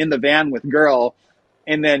Simon was in the van with Girl.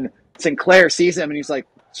 And then Sinclair sees him and he's like,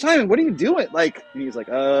 Simon, what are you doing? Like, and he's like,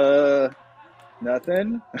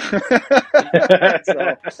 nothing.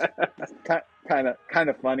 So kind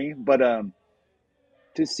of funny. But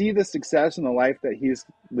to see the success and the life that he's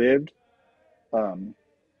lived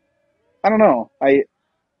I don't know. I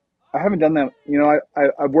haven't done that. You know,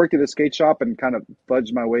 I've worked at a skate shop and kind of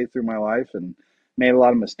fudged my way through my life and made a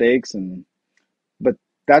lot of mistakes, and but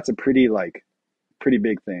that's a pretty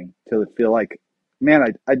big thing to feel like, man,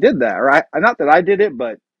 I did that, or I not that I did it,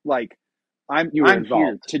 but like You were I'm here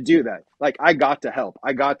involved. to do that. Like I got to help.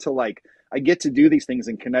 I got to like I get to do these things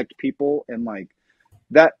and connect people, and like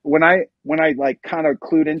that when I like kind of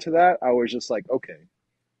clued into that, I was just like, okay,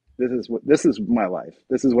 this is my life.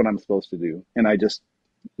 This is what I'm supposed to do, and I just,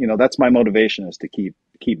 you know, that's my motivation, is to keep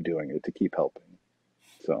doing it, to keep helping.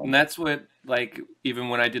 And So that's what, like, even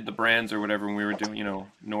when I did the brands or whatever, when we were doing, you know,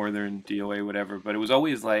 Northern, DOA, whatever, but it was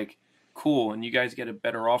always like, cool, and you guys get a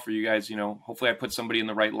better offer. You guys, you know, hopefully I put somebody in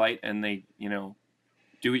the right light and they, you know,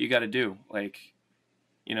 do what you got to do. Like,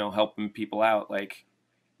 you know, helping people out. Like,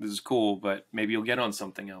 this is cool, but maybe you'll get on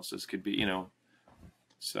something else. This could be, you know,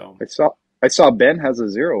 so. I saw Ben has a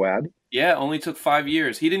zero ad. Yeah, only took 5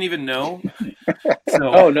 years. He didn't even know. So,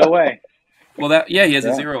 Oh, no way. well, that, yeah, he has a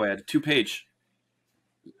Yeah. zero ad, 2-page.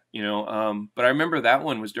 You know, but I remember that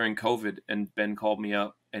one was during COVID, and Ben called me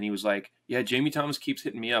up and he was like, yeah, Jamie Thomas keeps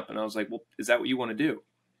hitting me up. And I was like, well, is that what you want to do? And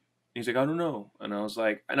he's like, I don't know. And I was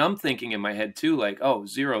like, and I'm thinking in my head too, like, oh,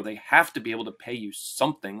 zero, they have to be able to pay you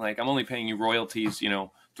something. Like, I'm only paying you royalties, you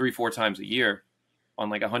know, 3-4 times a year on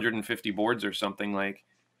like 150 boards or something. Like,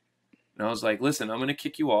 and I was like, listen, I'm going to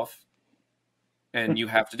kick you off and you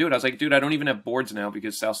have to do it. I was like, dude, I don't even have boards now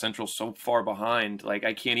because South Central's so far behind. Like,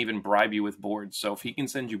 I can't even bribe you with boards. So if he can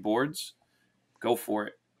send you boards, go for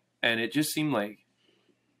it. And it just seemed like,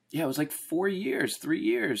 yeah, it was like 4 years, 3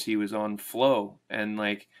 years he was on Flow. And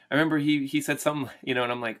like, I remember he said something, you know,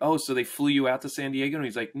 and I'm like, oh, so they flew you out to San Diego? And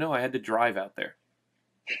he's like, no, I had to drive out there.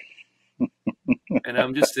 And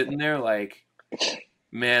I'm just sitting there like,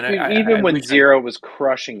 man, Dude, I even when wish Zero was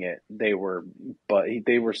crushing it, they were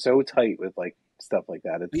so tight with like stuff like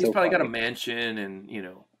that. It's he's so probably got a funny. mansion. And, you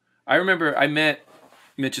know, I remember I met,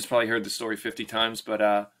 Mitch has probably heard the story 50 times, but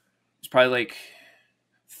it's probably like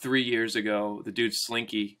 3 years ago. The dude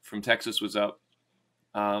Slinky from Texas was up,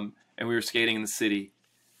 and we were skating in the city,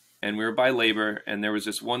 and we were by Labor, and there was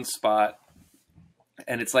this one spot,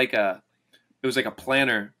 and it was like a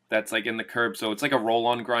planter that's like in the curb, so it's like a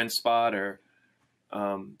roll-on grind spot, or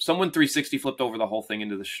someone 360 flipped over the whole thing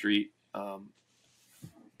into the street,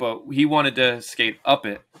 but he wanted to skate up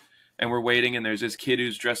it, and we're waiting, and there's this kid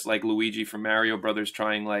who's dressed like Luigi from Mario Brothers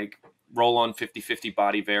trying like roll-on 50-50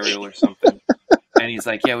 body varial or something. And he's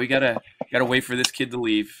like, yeah, we gotta wait for this kid to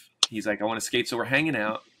leave. He's like, I want to skate. So we're hanging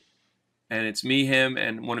out, and it's me, him,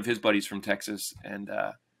 and one of his buddies from Texas, and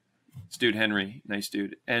this dude Henry, nice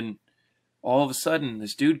dude. And all of a sudden,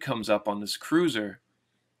 this dude comes up on this cruiser,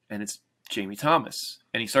 and it's Jamie Thomas,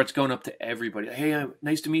 and he starts going up to everybody. Hey,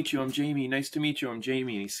 nice to meet you. I'm Jamie. Nice to meet you. I'm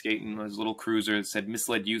Jamie. And he's skating on his little cruiser. It said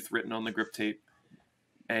 "Misled Youth" written on the grip tape.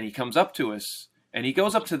 And he comes up to us, and he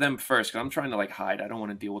goes up to them first because I'm trying to like hide. I don't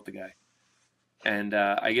want to deal with the guy. And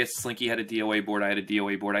I guess Slinky had a DOA board. I had a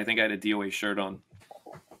DOA board. I think I had a DOA shirt on.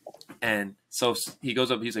 And so he goes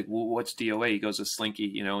up. He's like, well, what's DOA? He goes to Slinky,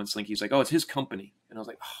 you know, and Slinky's like, oh, it's his company. And I was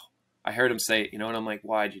like, oh, I heard him say it, you know, and I'm like,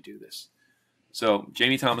 why'd you do this? So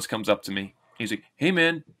Jamie Thomas comes up to me. He's like, hey,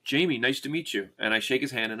 man, Jamie, nice to meet you. And I shake his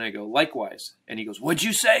hand and I go, likewise. And he goes, what'd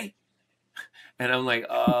you say? And I'm like,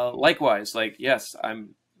 likewise. Like, yes,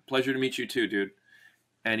 I'm pleasure to meet you too, dude.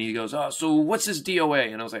 And he goes, oh, so what's this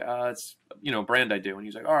DOA? And I was like, it's, you know, brand I do. And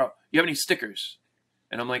he's like, oh, you have any stickers?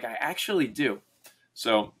 And I'm like, I actually do.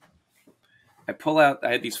 So I pull out,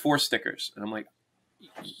 I had these 4 stickers. And I'm like,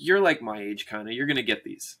 you're like my age, kind of. You're going to get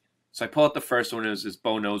these. So I pull out the first one. It was this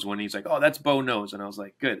Bo Nose one. He's like, oh, that's Bo Nose. And I was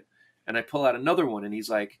like, good. And I pull out another one. And he's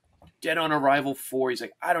like, Dead on Arrival 4. He's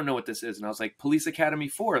like, I don't know what this is. And I was like, Police Academy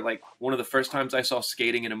 4. Like one of the first times I saw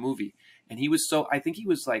skating in a movie. And he was I think he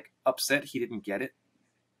was like upset he didn't get it.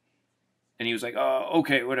 And he was like, oh,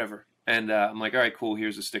 okay, whatever. And I'm like, all right, cool.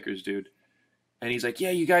 Here's the stickers, dude. And he's like, yeah,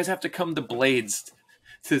 you guys have to come to Blades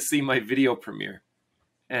to see my video premiere.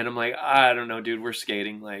 And I'm like, I don't know, dude. We're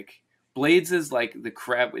skating. Like, Blades is like the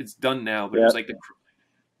crap. It's done now, but it was like the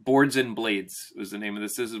Boards and Blades was the name of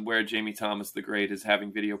this. This is where Jamie Thomas the Great is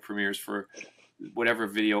having video premieres for whatever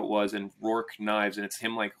video it was, and Rourke Knives. And it's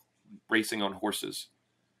him like racing on horses.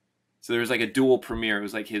 So there was like a dual premiere. It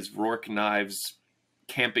was like his Rourke Knives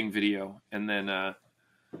camping video, and then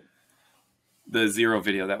the Zero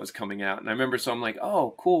video that was coming out. And I remember, so I'm like,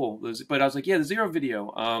 oh, cool. But I was like, yeah, the Zero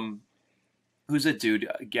video. Who's that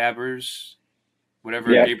dude? Gabbers,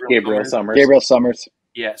 whatever. Yeah, Gabriel Summers. Gabriel Summers.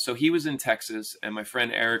 Yeah, so he was in Texas, and my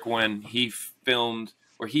friend Eric Wen, he filmed,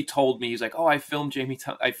 or he told me, he's like, oh, I filmed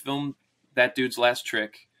I filmed that dude's last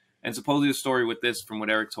trick. And supposedly the story with this, from what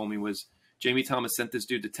Eric told me, was Jamie Thomas sent this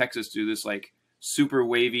dude to Texas to do this like super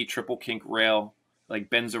wavy triple kink rail, like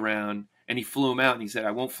bends around, and he flew him out and he said,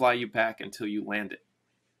 I won't fly you back until you land it.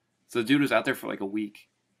 So the dude was out there for like a week.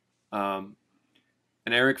 And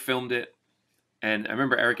Eric filmed it. And I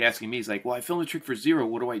remember Eric asking me, he's like, well, I filmed a trick for $0.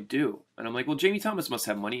 What do I do? And I'm like, well, Jamie Thomas must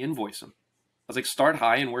have money. Invoice him. I was like, start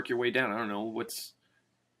high and work your way down. I don't know what's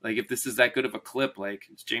like, if this is that good of a clip, like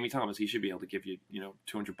it's Jamie Thomas, he should be able to give you,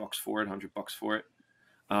 $200 for it, $100 for it.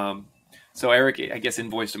 So Eric, I guess,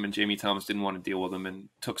 invoiced him, and Jamie Thomas didn't want to deal with him and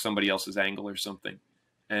took somebody else's angle or something.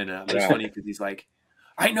 And it was funny because he's like,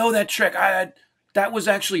 I know that trick. That was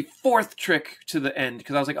actually 4th trick to the end.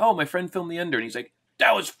 Because I was like, oh, my friend filmed the ender. And he's like,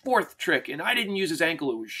 that was 4th trick. And I didn't use his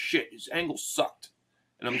angle. It was shit. His angle sucked.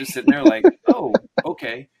 And I'm just sitting there like, oh,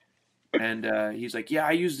 okay. And he's like, yeah,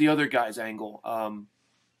 I used the other guy's angle. And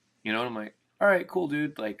I'm like, all right, cool,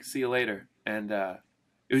 dude. Like, see you later. And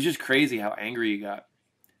it was just crazy how angry he got.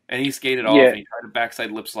 And he skated off, and he tried a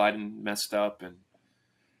backside lip slide and messed up. And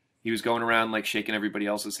he was going around, like, shaking everybody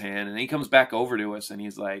else's hand. And then he comes back over to us, and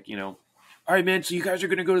he's like, all right, man, so you guys are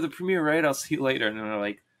going to go to the premiere, right? I'll see you later. And we're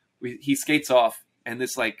like, he skates off, and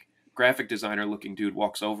this, like, graphic designer-looking dude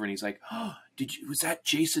walks over, and he's like, oh, was that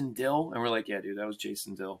Jason Dill? And we're like, yeah, dude, that was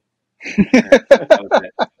Jason Dill. That was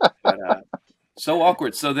it. But, so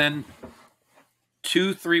awkward. So then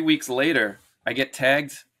 2-3 weeks later, I get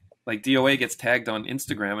tagged. Like DOA gets tagged on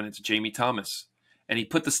Instagram, and it's Jamie Thomas. And he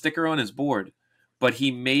put the sticker on his board, but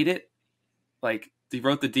he made it like he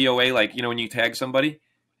wrote the DOA, like, when you tag somebody,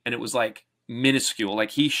 and it was like minuscule.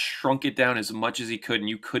 Like he shrunk it down as much as he could, and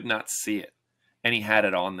you could not see it. And he had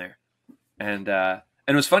it on there. And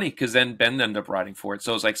it was funny because then Ben ended up writing for it.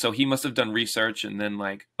 So it was like, so he must have done research and then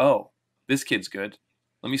like, oh, this kid's good.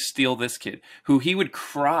 Let me steal this kid, who he would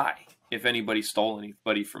cry if anybody stole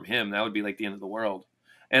anybody from him. That would be like the end of the world.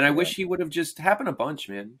 And I wish he would have just happened a bunch,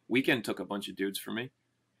 man. Weekend took a bunch of dudes from me.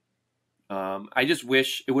 I just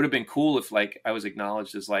wish it would have been cool if like I was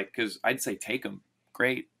acknowledged as like, because I'd say take him.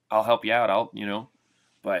 Great. I'll help you out.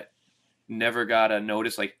 But never got a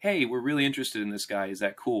notice like, hey, we're really interested in this guy. Is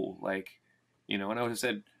that cool? Like, and I would have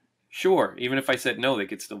said, sure. Even if I said no, they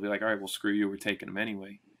could still be like, all right, well, screw you. We're taking him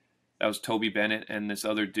anyway. That was Toby Bennett and this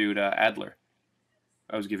other dude, Adler.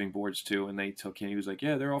 I was giving boards to, and they took him. He was like,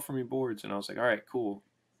 yeah, they're offering me boards. And I was like, all right, cool.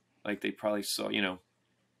 Like they probably saw,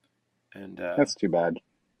 and That's too bad.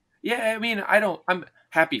 Yeah, I mean, I'm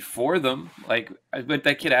happy for them. Like, but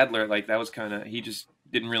that kid Adler, like that was he just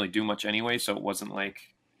didn't really do much anyway. So it wasn't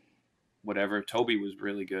like whatever. Toby was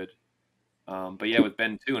really good. But yeah, with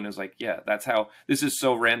Ben too. And it was like, yeah, that's how this is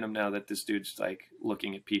so random now that this dude's like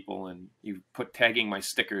looking at people and you put tagging my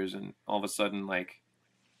stickers and all of a sudden like,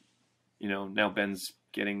 now Ben's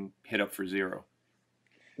getting hit up for $0.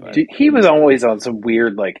 But, dude, he was always on some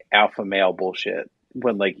weird like alpha male bullshit.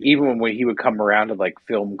 When like even when he would come around to like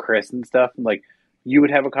film Chris and stuff, and like you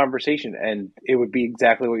would have a conversation and it would be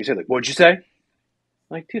exactly what you said. Like, what'd you say?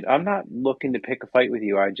 Like, dude, I'm not looking to pick a fight with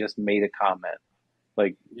you. I just made a comment.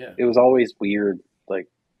 Like, yeah, it was always weird. Like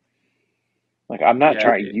I'm not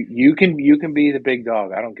trying. You can be the big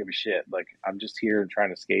dog. I don't give a shit. Like, I'm just here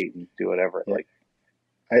trying to skate and do whatever. Yeah. Like,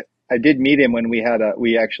 I did meet him when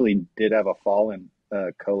we actually did have a Fallen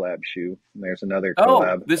collab shoe. And there's another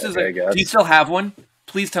collab. Oh, this is do you still have one?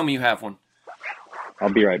 Please tell me you have one.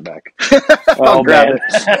 I'll be right back. oh man,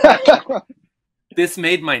 This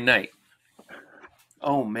made my night.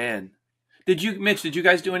 Oh man, Mitch? Did you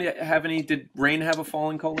guys have any? Did Rain have a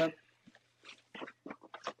Fallen collab?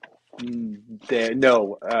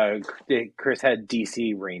 no. Chris had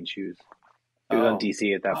DC rain shoes. He was on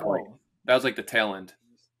DC at that point. That was like the tail end.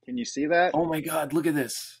 Can you see that? Oh my God! Look at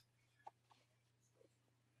this.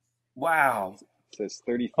 Wow. It says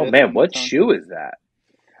 35th. Oh man, what shoe is that?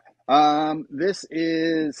 This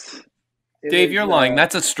is. Dave, you're lying.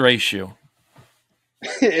 That's a stray shoe.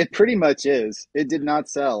 It pretty much is. It did not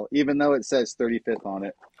sell, even though it says 35th on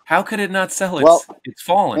it. How could it not sell? It's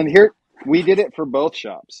fallen. And here we did it for both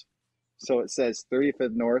shops, so it says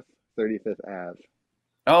 35th North, 35th Ave.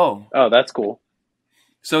 Oh, that's cool.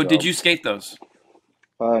 So did you skate those?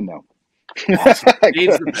 No. Awesome.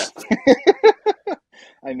 Dave's the best.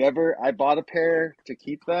 I bought a pair to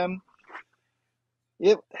keep them.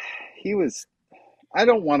 I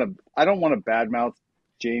don't want to badmouth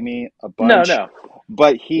Jamie a bunch. No.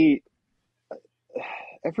 But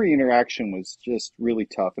every interaction was just really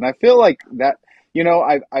tough. And I feel like that,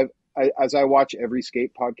 as I watch every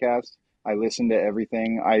skate podcast, I listen to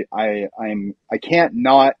everything. I can't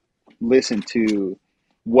not listen to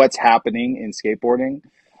what's happening in skateboarding,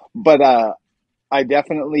 but I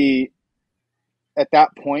definitely, at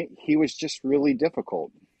that point, he was just really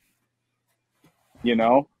difficult,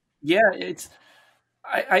 Yeah, it's.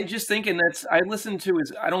 I just think, and that's I listen to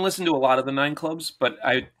is I don't listen to a lot of the nine clubs, but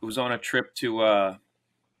I was on a trip to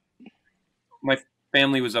my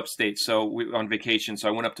family was upstate, so we on vacation, so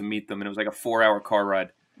I went up to meet them, and it was like a 4-hour car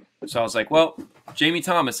ride. So I was like, well, Jamie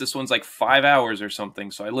Thomas, this one's like 5 hours or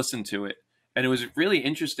something. So I listened to it, and it was really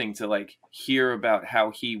interesting to like hear about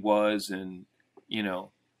how he was, and you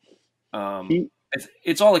know, He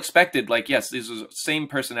it's all expected. Like, yes, these are the same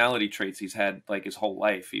personality traits he's had like his whole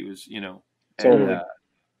life. He was, you know, and totally.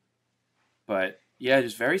 but yeah,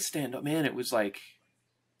 just very stand up, man. It was like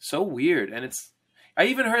so weird, and it's. I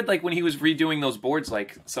even heard like when he was redoing those boards,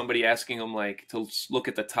 like somebody asking him like to look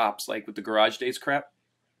at the tops, like with the Garage Days crap.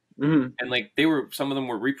 Mm-hmm. And like some of them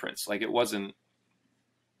were reprints. Like it wasn't,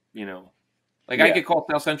 you know, like Yeah. I could call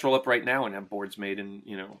South Central up right now and have boards made and,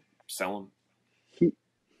 you know, sell them. He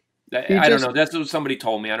I don't just know. That's what somebody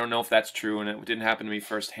told me. I don't know if that's true, and it didn't happen to me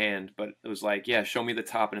firsthand. But it was like, yeah, show me the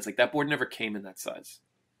top, and it's like that board never came in that size.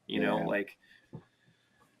 You know, Yeah. like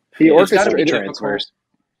he it's gotta be orchestrated. difficult Transfers.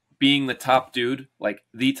 being the top dude, like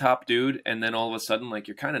the top dude, and then all of a sudden, like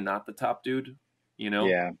you're kind of not the top dude. You know,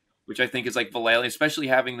 Yeah, which I think is like VALLELY, especially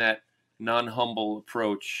having that non-humble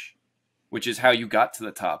approach, which is how you got to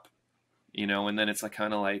the top, you know, and then it's like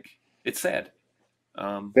kind of like, it's sad.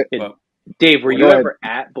 But Dave, were Go you ahead. ever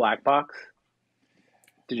at Black Box?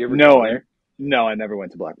 Did you ever No, go there? no, I never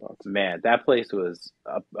went to Black Box. Man, that place was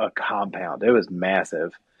a compound. It was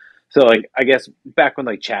massive. So like I guess back when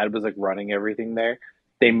like Chad was like running everything there,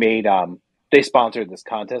 they made they sponsored this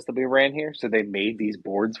contest that we ran here. So they made these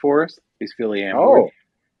boards for us, these Philly Am boards. Oh,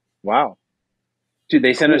 wow, Dude,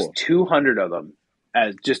 they sent us cool. 200 of them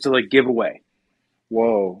as just to like give away.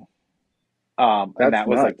 Whoa, And that's that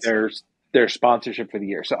was like nuts. their sponsorship for the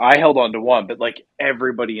year. So I held on to one, but like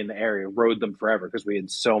everybody in the area rode them forever because we had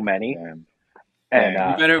so many. Damn. And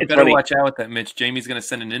you it's better funny. watch out with that, Mitch. Jamie's gonna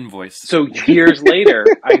send an invoice. So years later,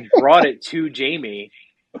 I brought it to Jamie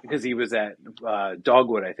because he was at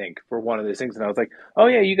Dogwood, I think, for one of those things, and I was like, "Oh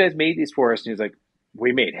yeah, you guys made these for us." And he was like,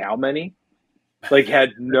 "We made how many?" Like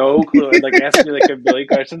had no clue. Like asked me like a million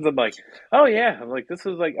questions. I'm like, "Oh yeah." I'm like, "This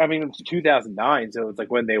was like, I mean, it was 2009, so it's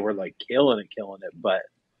like when they were like killing it." But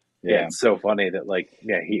yeah, Yeah, it's so funny that like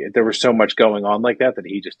there was so much going on like that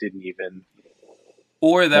he just didn't even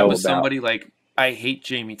Or that know was about. somebody like, I hate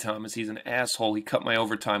Jamie Thomas. He's an asshole. He cut my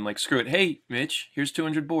overtime. Like, screw it. Hey, Mitch, here's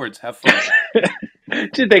 200 boards. Have fun.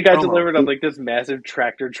 Dude, they got Promo. delivered on like this massive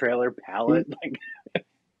tractor trailer pallet.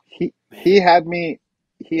 Like, he had me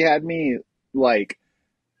like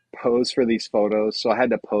pose for these photos, so I had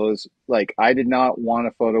to pose. Like, I did not want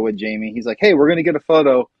a photo with Jamie. He's like, "Hey, we're gonna get a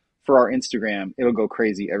photo for our Instagram. It'll go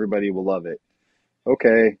crazy. Everybody will love it."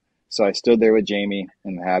 Okay, so I stood there with Jamie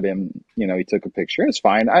and had him. You know, he took a picture. It's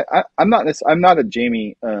fine. I'm not a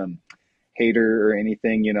Jamie hater or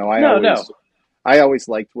anything. You know, no. I always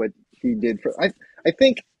liked what he did for. I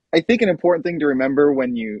think an important thing to remember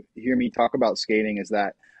when you hear me talk about skating is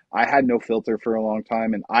that I had no filter for a long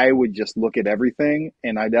time, and I would just look at everything,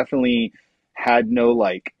 and I definitely had no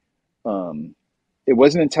like. It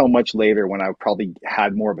wasn't until much later when I probably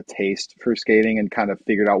had more of a taste for skating and kind of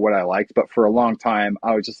figured out what I liked. But for a long time,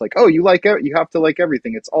 I was just like, "Oh, you like it? You have to like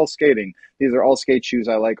everything. It's all skating. These are all skate shoes.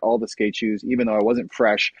 I like all the skate shoes, even though I wasn't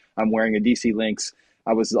fresh. I'm wearing a DC Lynx.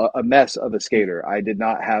 I was a mess of a skater. I did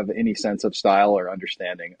not have any sense of style or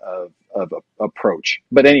understanding of approach.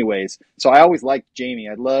 But anyways, so I always liked Jamie.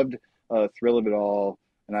 I loved Thrill of It All,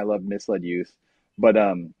 and I loved Misled Youth. But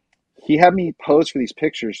he had me pose for these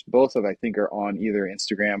pictures. Both of I think are on either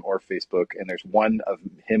Instagram or Facebook. And there's one of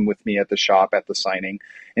him with me at the shop at the signing,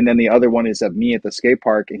 and then the other one is of me at the skate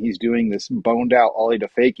park, and he's doing this boned out ollie to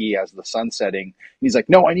fakie as the sun's setting. And he's like,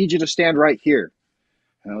 "No, I need you to stand right here."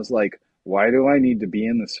 And I was like, "Why do I need to be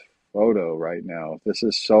in this photo right now? This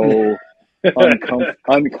is so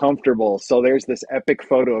uncomfortable." So there's this epic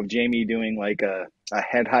photo of Jamie doing like a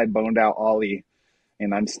head high boned out ollie,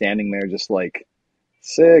 and I'm standing there just like,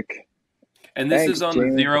 sick. And this Thanks, is on the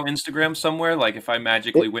Jamie. Zero Instagram somewhere. Like if I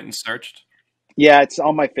magically went and searched. Yeah, it's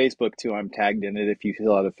on my Facebook too. I'm tagged in it if you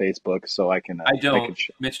fill out a Facebook, so I can. I don't.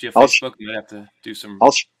 Mitch, do you have I'll Facebook? I might have to do some.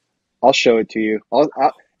 I'll show it to you.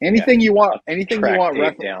 Anything you want. Anything you want.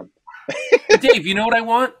 Dave down. Dave, you know what I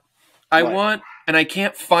want? I What? want, and I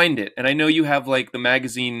can't find it. And I know you have like the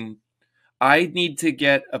magazine. I need to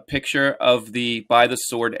get a picture of the By the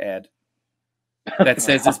Sword ad that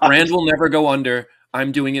says this brand will never go under.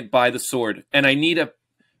 I'm doing it by the sword. And I need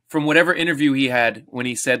from whatever interview he had when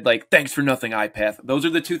he said like, "Thanks for nothing, iPath." Those are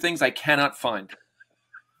the two things I cannot find.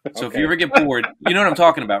 So if you ever get bored, you know what I'm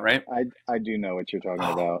talking about, right? I do know what you're talking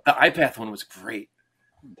about. The iPath one was great.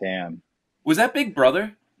 Damn. Was that Big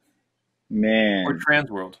Brother Man. or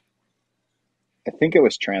Transworld? I think it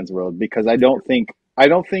was Transworld because I don't think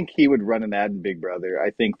he would run an ad in Big Brother.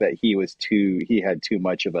 I think that he had too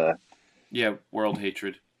much of a Yeah, world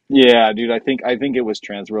hatred. yeah, dude. I think it was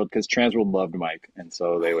Transworld because Transworld loved Mike, and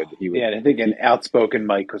so he would Yeah, and I think an he, outspoken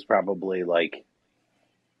Mike was probably like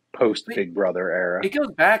post But Big Brother era. it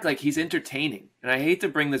goes back, like, he's entertaining. And I hate to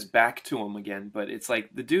bring this back to him again, but it's like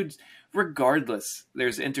the dude's, regardless,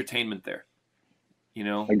 there's entertainment there. You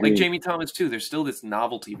know, like agreed. Jamie Thomas too. There's still this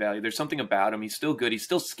novelty value. There's something about him. He's still good. He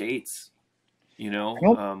still skates. You I know,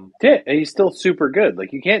 don't Yeah, and he's still super good.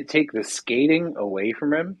 Like you can't take the skating away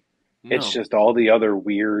from him. It's no. just all the other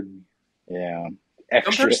weird yeah.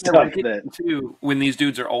 extra Sometimes I stuff like it that. too when these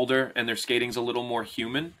dudes are older and their skating's a little more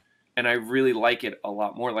human, and I really like it a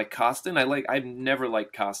lot more. Like Costin, I've never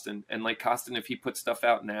liked Costin, and like Costin, if he puts stuff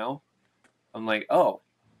out now, I'm like, oh,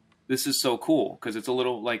 this is so cool because it's a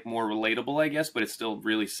little like more relatable, I guess, but it's still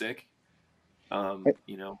really sick.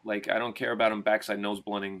 You know, like I don't care about him backside nose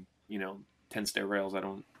blunting, you know, 10 stair rails. I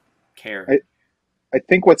don't care. I, I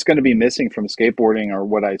think what's going to be missing from skateboarding, or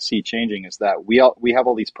what I see changing, is that we have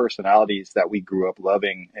all these personalities that we grew up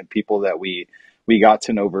loving, and people that we got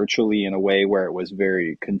to know virtually in a way where it was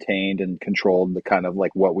very contained and controlled, the kind of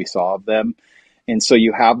like what we saw of them. And so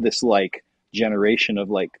you have this like generation of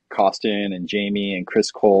like Costin and Jamie and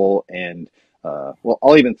Chris Cole and well,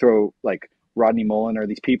 I'll even throw like Rodney Mullen, or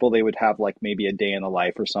these people. They would have like maybe a day in the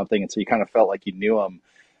life or something, and so you kind of felt like you knew them.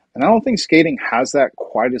 And I don't think skating has that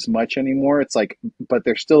quite as much anymore. It's like, but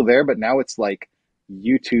they're still there, but now it's like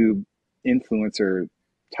YouTube influencer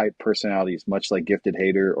type personalities, much like Gifted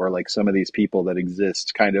Hater, or like some of these people that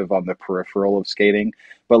exist kind of on the peripheral of skating.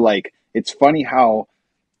 But like, it's funny how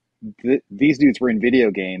these dudes were in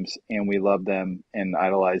video games and we loved them and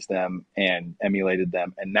idolized them and emulated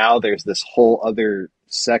them. And now there's this whole other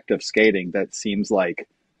sect of skating that seems like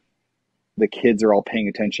the kids are all paying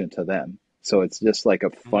attention to them. So it's just like a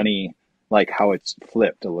funny, like how it's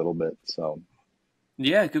flipped a little bit. So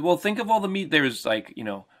Yeah, well, think of all the meat. There was like, you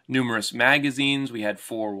know, numerous magazines. We had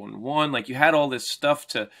 411. Like you had all this stuff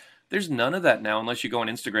to. There's none of that now, unless you go on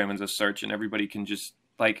Instagram and just search, and everybody can just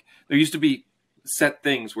like. There used to be set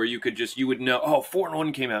things where you would know. Oh,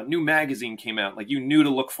 411 came out. New magazine came out. Like you knew to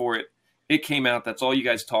look for it. It came out. That's all you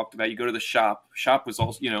guys talked about. You go to the shop. Shop was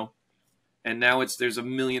also, you know, and now there's a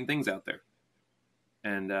million things out there,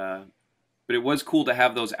 and but it was cool to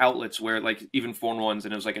have those outlets where like even 411s,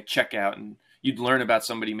 and it was like a checkout, and you'd learn about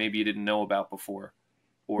somebody maybe you didn't know about before.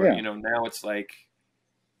 Or, yeah, you know, now it's like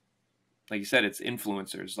you said, it's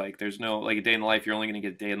influencers. Like there's no, like a day in the life, you're only going to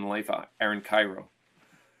get a day in the life of Aaron Cairo.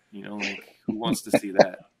 You know, like who wants to see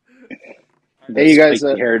that? hey, you guys,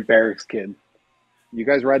 Haired barracks kid. you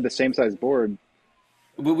guys ride the same size board.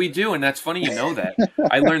 But we do, and that's funny you know that.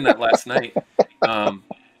 I learned that last night.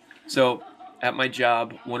 So at my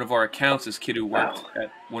job, one of our accounts, this kid who worked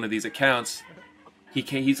at one of these accounts,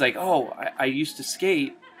 he's like, oh, I used to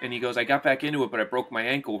skate. And he goes, I got back into it, but I broke my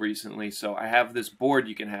ankle recently. So I have this board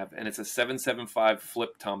you can have, and it's a 775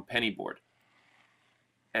 flip Tom Penny board.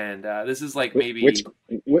 And this is like maybe...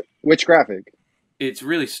 Which graphic? It's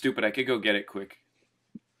really stupid. I could go get it quick.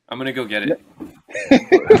 I'm going to go get it.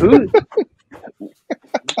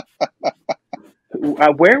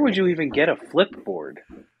 Where would you even get a flip board?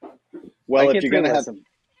 Well, if you're going to have...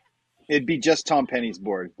 It'd be just Tom Penny's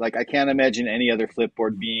board. Like, I can't imagine any other flip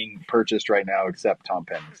board being purchased right now except Tom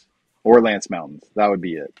Penny's. Or Lance Mountain's. That would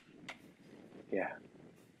be it. Yeah.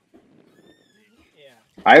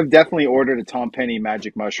 I've definitely ordered a Tom Penny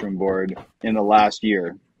Magic Mushroom board in the last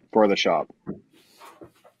year for the shop.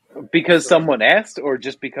 Because someone asked, or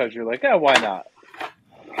just because you're like, oh, why not?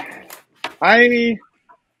 I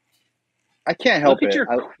can't help Look at it.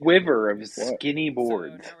 your quiver of skinny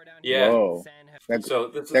boards. Yeah. Whoa. So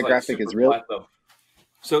this is that like graphic is real. flat, though.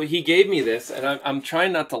 So he gave me this, and I'm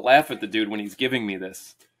trying not to laugh at the dude when he's giving me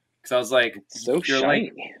this, because I was like, It's so "You're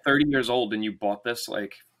shiny. like 30 years old and you bought this,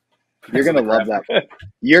 like." You're gonna love that.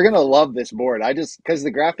 You're gonna love this board. Because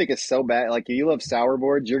the graphic is so bad. Like, if you love sour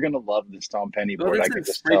boards, you're gonna love this Tom Penny board. I could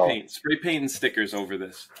just spray tell. spray paint and stickers over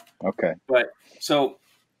this. Okay. But so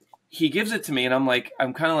he gives it to me, and I'm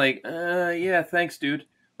kind of like, yeah, thanks, dude.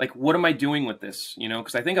 Like, what am I doing with this? You know,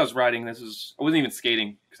 because I think I was riding. I wasn't even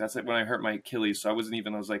skating, because that's like when I hurt my Achilles. So I was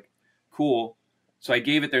like, cool. So I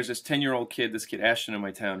gave it. There's this 10-year-old kid, this kid Ashton in my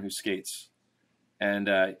town, who skates, and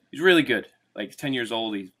he's really good. Like, he's 10 years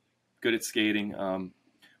old. He's good at skating,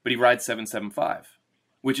 but he rides 775,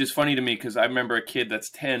 which is funny to me because I remember a kid that's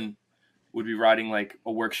 10 would be riding like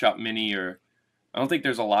a workshop mini, or I don't think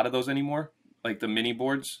there's a lot of those anymore, like the mini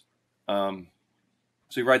boards. So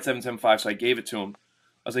he rides 775, so I gave it to him.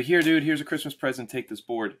 I was like, here, dude, here's a Christmas present. Take this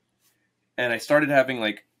board. And I started having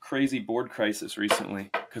like crazy board crisis recently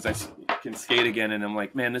because can skate again, and I'm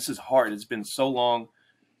like, man, this is hard. It's been so long.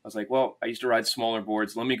 I was like, well, I used to ride smaller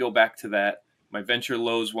boards. Let me go back to that. My Venture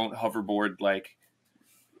Lows won't hoverboard, like,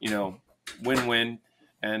 win-win.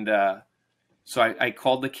 And so I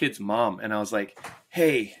called the kid's mom, and I was like,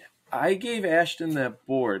 hey, I gave Ashton that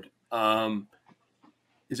board.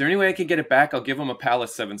 Is there any way I can get it back? I'll give him a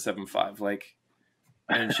Palace 775.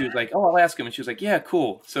 And she was like, oh, I'll ask him. And she was like, yeah,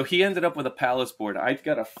 cool. So he ended up with a Palace board. I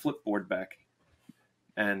got a flip board back.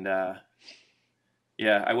 And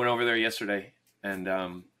yeah, I went over there yesterday,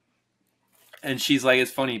 and she's like,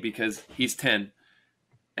 it's funny because he's 10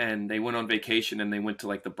 and they went on vacation and they went to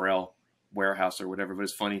like the Braille warehouse or whatever. But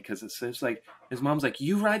it's funny because it's like, his mom's like,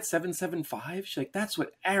 you ride 775? She's like, that's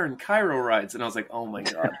what Aaron Cairo rides. And I was like, oh my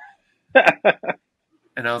God.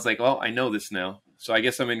 And I was like, well, I know this now. So I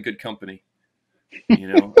guess I'm in good company,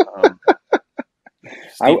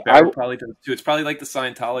 Steve Barrett probably does too. It's probably like the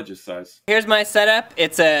Scientologist size. Here's my setup.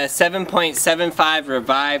 It's a 7.75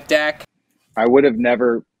 Revive deck. I would have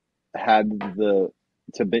never had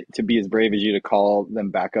to be as brave as you to call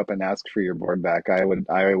them back up and ask for your board back. I would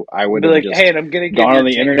be have like, just hey, and I'm gonna get gone your on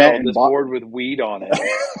the internet and this bought board with weed on it.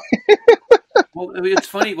 Well, it's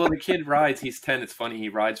funny. Well, the kid rides. He's 10. It's funny. He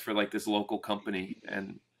rides for like this local company,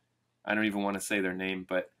 and I don't even want to say their name,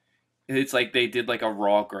 but it's like they did like a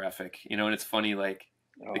Raw graphic, and it's funny. Like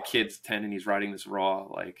the kid's 10 and he's riding this Raw.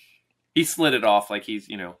 Like he slid it off, like he's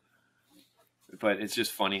but it's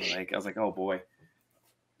just funny. Like I was like, oh boy,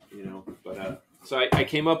 But so I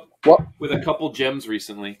came up with a couple gems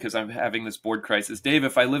recently because I'm having this board crisis. Dave,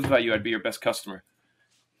 if I lived by you, I'd be your best customer,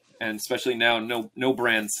 and especially now, no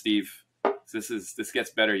brand, Steve. This gets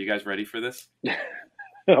better. You guys ready for this?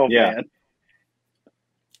 Oh Yeah. man.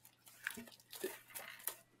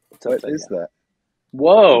 What is that?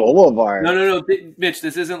 Whoa. Boulevard. No, Mitch.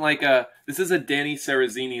 This isn't like this is a Danny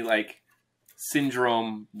Sarazzini like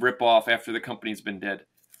syndrome ripoff after the company's been dead.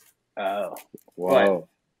 Oh. Whoa. But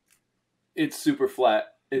it's super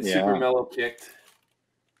flat. It's super mellow kicked,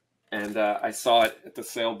 and I saw it at the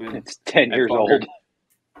sale bin. It's 10 years old.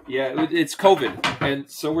 Yeah, it's COVID, and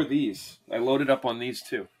so were these. I loaded up on these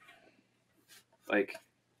too.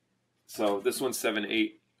 So this one's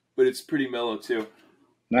 7.8, but it's pretty mellow too.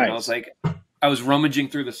 Nice. And I was like, I was rummaging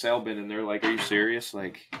through the sale bin, and they're like, "Are you serious?"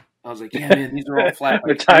 I was like, "Yeah, man, these are all flat."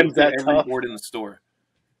 The time's that every tough. board in the store,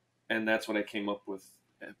 and that's what I came up with.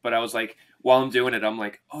 But I was like, while I'm doing it, I'm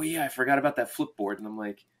like, "Oh yeah, I forgot about that flip board," and I'm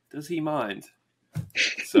like, "Does he mind?"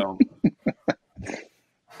 So.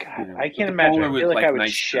 God, I can't imagine. I feel like I would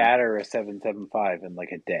nice shatter a 775 in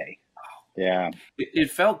like a day. Yeah. It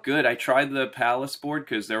felt good. I tried the Palace board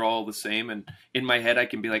because they're all the same. And in my head, I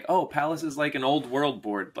can be like, oh, Palace is like an old world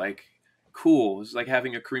board. Like, cool. It's like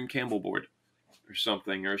having a Cream Campbell board or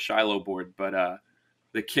something, or a Shiloh board. But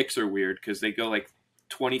the kicks are weird because they go like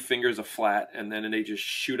 20 fingers a flat and then they just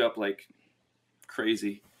shoot up like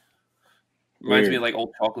crazy. Reminds me of like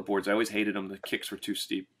old chocolate boards. I always hated them. The kicks were too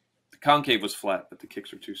steep. The concave was flat, but the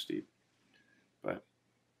kicks were too steep. But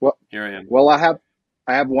here I am. Well, I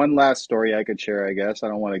have one last story I could share, I guess. I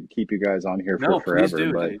don't want to keep you guys on here for forever, please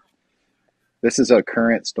do, but Dave. This is a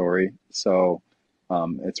current story. So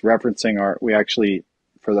it's referencing we actually,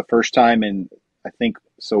 for the first time in, I think,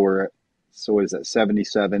 what is that,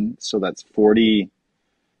 77? So that's 40,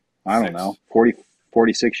 I don't know,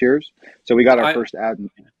 46 years. So we got our first ad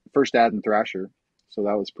in Thrasher. So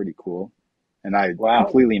that was pretty cool. And I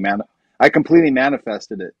completely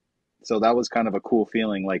manifested it. So that was kind of a cool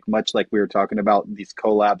feeling, like much like we were talking about these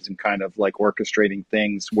collabs and kind of like orchestrating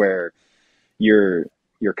things where you're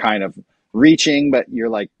kind of reaching, but you're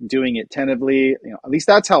like doing it tentatively. At least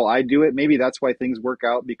that's how I do it. Maybe that's why things work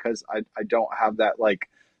out, because I don't have that like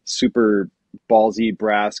super ballsy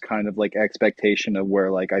brass kind of like expectation of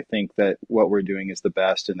where like I think that what we're doing is the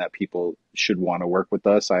best and that people should want to work with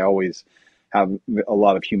us. I always have a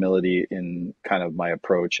lot of humility in kind of my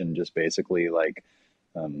approach, and just basically like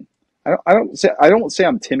I don't say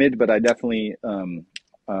I'm timid, but I definitely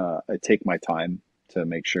I take my time to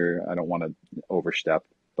make sure I don't want to overstep.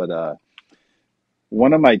 But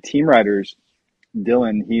one of my team riders,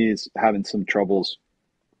 Dylan, he's having some troubles.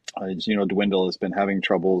 As you know, Dwindle has been having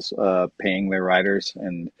troubles paying their riders,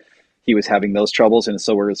 and he was having those troubles, and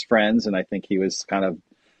so were his friends. And I think he was kind of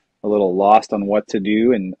a little lost on what to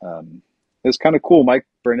do. And it was kind of cool. Mike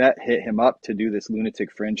Burnett hit him up to do this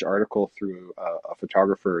Lunatic Fringe article through a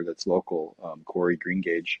photographer that's local, Corey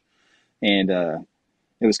Greengage. And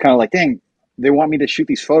it was kind of like, dang, they want me to shoot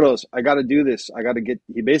these photos. I got to do this.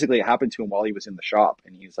 He basically, it happened to him while he was in the shop.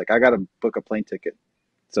 And he's like, I got to book a plane ticket.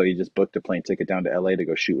 So he just booked a plane ticket down to LA to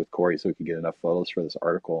go shoot with Corey so he could get enough photos for this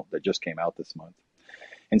article that just came out this month.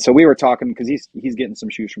 And so we were talking because he's getting some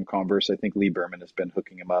shoes from Converse. I think Lee Berman has been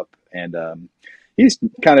hooking him up, and he's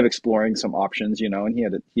kind of exploring some options, you know. And he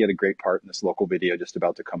had a great part in this local video just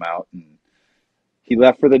about to come out, and he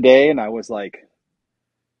left for the day, and I was like,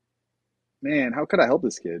 man, how could I help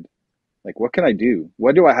this kid? Like, what can I do?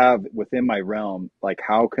 What do I have within my realm? Like,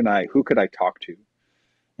 who could I talk to?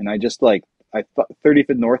 And I just like, I thought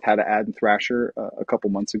 35th North had an ad in Thrasher a couple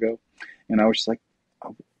months ago, and I was just like,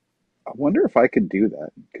 I wonder if I could do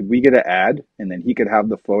that. Could we get an ad and then he could have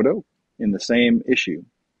the photo in the same issue?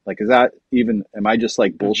 Like, is that even, am I just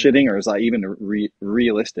like bullshitting, or is that even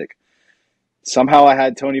realistic? Somehow I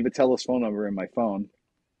had Tony Vitello's phone number in my phone,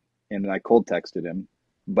 and I cold texted him,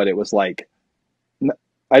 but it was like,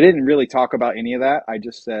 I didn't really talk about any of that. I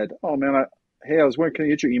just said, oh man, hey, I was wondering, can I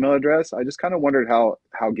get your email address? I just kind of wondered how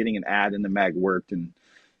getting an ad in the mag worked. And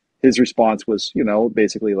his response was, you know,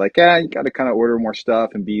 basically like, yeah, you got to kind of order more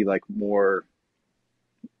stuff and be like more,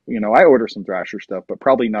 you know, I order some Thrasher stuff, but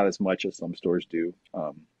probably not as much as some stores do.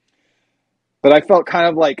 But I felt kind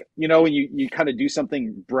of like, you know, when you kind of do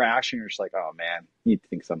something brash and you're just like, oh man, he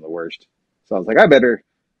thinks I'm the worst. So I was like, I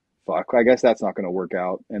guess that's not going to work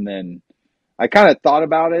out. And then I kind of thought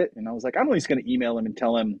about it, and I was like, I'm just going to email him and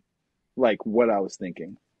tell him like what I was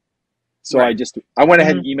thinking. So right. I went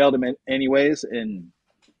ahead and emailed him anyways, and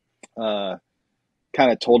kind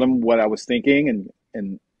of told him what I was thinking,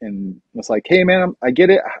 and was like, hey man, I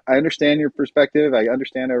get it. I understand your perspective. I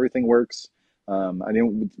understand how everything works. I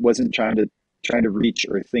wasn't trying to reach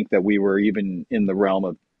or think that we were even in the realm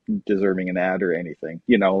of deserving an ad or anything,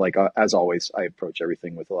 you know, like as always, I approach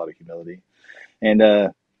everything with a lot of humility. And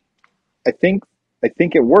I think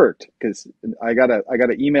it worked, because I got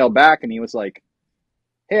an email back, and he was like,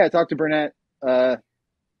 hey, I talked to Burnett,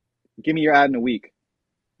 give me your ad in a week.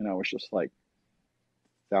 And I was just like,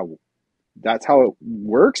 that's how it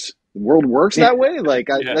works? The world works that way? Like,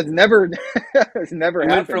 that's never it's never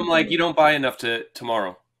happened. Went from like, you don't buy enough to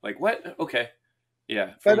tomorrow. Like, what? Okay.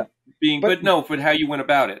 Yeah. But how you went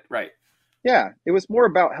about it. Right. Yeah. It was more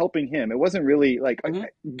about helping him. It wasn't really like,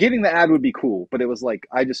 getting the ad would be cool, but it was like,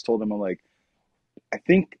 I just told him, I'm like, I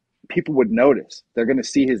think people would notice. They're going to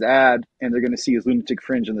see his ad, and they're going to see his Lunatic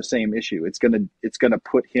Fringe in the same issue. It's going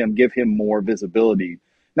to give him more visibility. And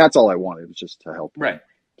that's all I wanted, was just to help him. Right.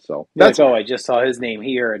 So that's like, I just saw his name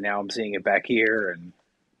here, and now I'm seeing it back here. And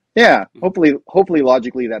yeah, hopefully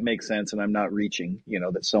logically that makes sense, and I'm not reaching, you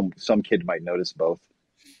know, that some kid might notice both.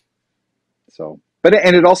 So,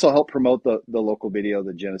 and it also helped promote the local video,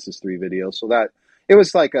 the Genesis 3 video. So that it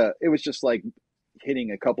was just like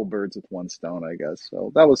hitting a couple birds with one stone, I guess.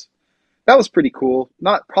 So that was pretty cool.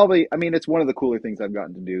 It's one of the cooler things I've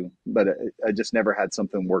gotten to do, but I just never had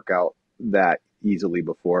something work out that easily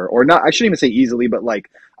before. Or not, I shouldn't even say easily, but like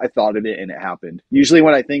I thought of it and it happened. Usually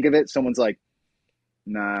when I think of it, someone's like,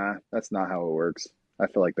 nah, that's not how it works. I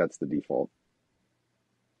feel like that's the default.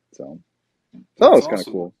 So that was kind of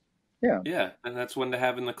cool. Yeah. Yeah. And that's one to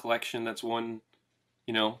have in the collection. That's one,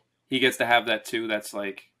 you know, he gets to have that too. That's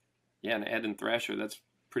like, yeah, an Ed and Thrasher. That's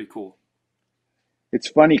pretty cool. It's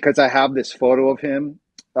funny because I have this photo of him.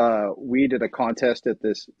 We did a contest at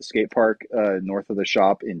this skate park north of the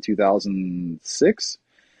shop in 2006,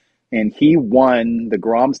 and he won the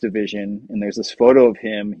Groms division. And there's this photo of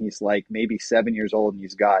him. He's like maybe 7 years old, and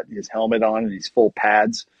he's got his helmet on and he's full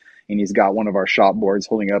pads, and he's got one of our shop boards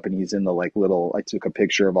holding up, and he's in the like little. I took a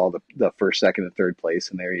picture of all the first, second, and third place,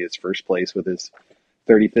 and there he is, first place with his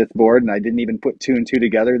 35th board. And I didn't even put two and two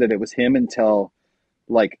together that it was him until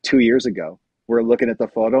like 2 years ago. We're looking at the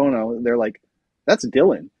photo, and they're like, that's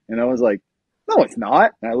Dylan. And I was like, no, it's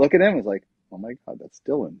not. And I look at him, and I was like, oh my God, that's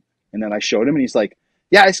Dylan. And then I showed him, and he's like,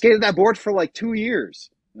 yeah, I skated that board for like 2 years.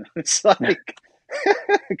 It's like,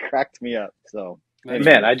 it cracked me up. So,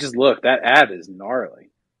 man, I just looked. That ad is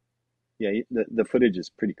gnarly. Yeah, the footage is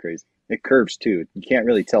pretty crazy. It curves too. You can't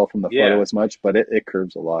really tell from the photo as much, but it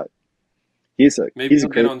curves a lot. Maybe he'll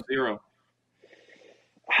get on zero.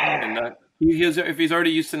 And not, if he's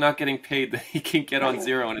already used to not getting paid, then he can get on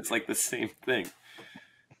zero, and it's like the same thing.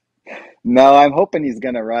 No, I'm hoping he's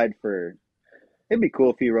gonna ride for. It'd be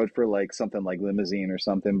cool if he rode for like something like Limousine or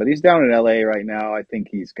something. But he's down in LA right now. I think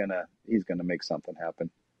he's gonna make something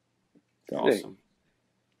happen. So, awesome.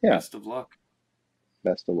 Yeah. Best of luck.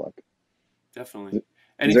 Best of luck. Definitely.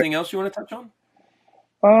 Anything else you want to touch on?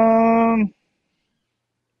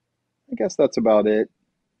 I guess that's about it.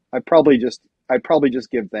 I'd probably just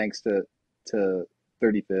give thanks to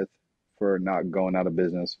 35th for not going out of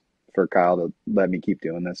business, for Kyle to let me keep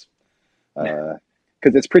doing this.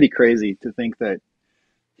 Because it's pretty crazy to think that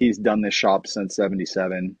he's done this shop since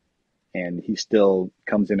 77, and he still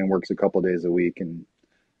comes in and works a couple days a week, and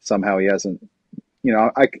somehow he hasn't you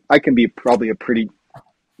know, I can be probably a pretty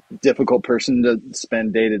difficult person to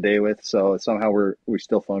spend day to day with. So somehow we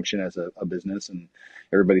still function as a business, and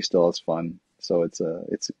everybody still has fun. So it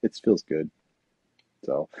feels good.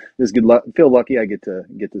 So it's good. Feel lucky. I get to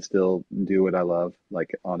still do what I love,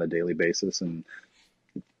 like on a daily basis. And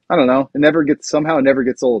I don't know. It never gets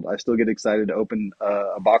old. I still get excited to open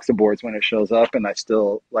a box of boards when it shows up, and I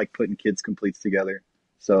still like putting kids' completes together.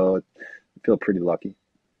 So I feel pretty lucky.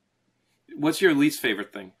 What's your least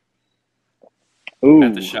favorite thing Ooh,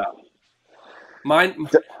 at the shop? Mine,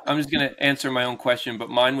 I'm just going to answer my own question, but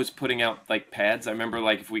mine was putting out like pads. I remember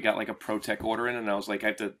like if we got like a ProTech order in and I was like, I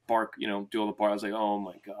have to bark, you know, do all the bar. I was like, oh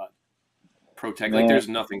my God, ProTech. man, Like there's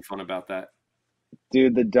nothing fun about that.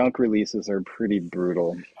 dude, the dunk releases are pretty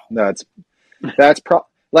brutal. That's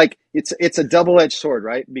like it's a double-edged sword,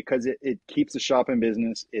 right? Because it keeps the shop in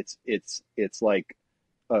business. It's like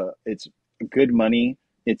it's good money.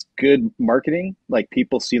 It's good marketing. Like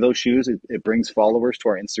people see those shoes. It brings followers to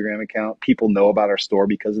our Instagram account. People know about our store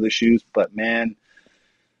because of the shoes. But man,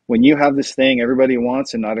 when you have this thing everybody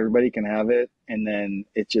wants and not everybody can have it, and then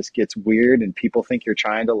it just gets weird and people think you're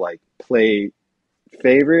trying to like play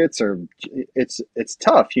favorites, or it's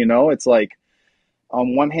tough, you know? It's like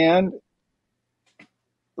on one hand,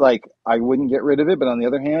 like I wouldn't get rid of it, but on the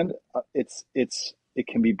other hand, it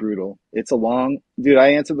can be brutal. It's a long, dude, I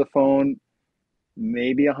answered the phone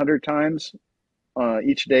maybe 100 times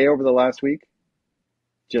each day over the last week,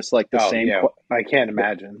 just like Oh yeah, I can't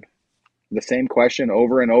imagine. the same question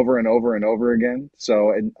over and over and over and over again.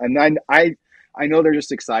 So I know they're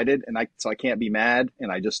just excited, and I can't be mad,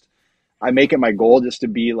 and I make it my goal just to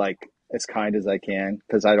be like as kind as I can,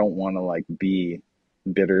 because I don't want to like be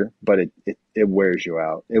bitter, but it wears you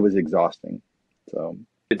out. It was exhausting. So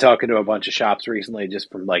Been talking to a bunch of shops recently,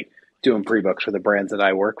 just from like doing pre-books for the brands that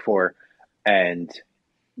I work for, and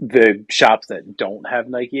the shops that don't have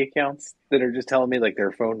Nike accounts that are just telling me like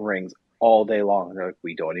their phone rings all day long, and they're like,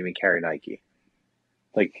 we don't even carry Nike.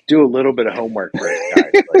 Like, do a little bit of homework first,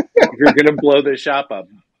 guys. Like, if you're gonna blow this shop up,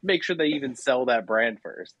 make sure they even sell that brand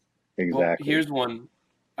first. Well, exactly. here's one.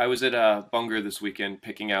 I was at Bunger this weekend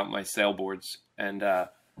picking out my sailboards, and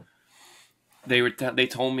they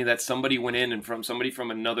told me that somebody went in and somebody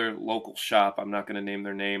from another local shop. I'm not going to name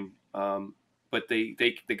their name, but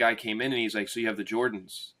the guy came in and he's like, "So you have the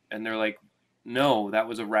Jordans?" And they're like, "No, that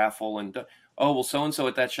was a raffle." And oh well, so and so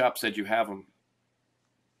at that shop said you have them,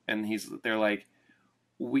 and they're like,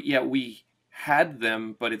 we had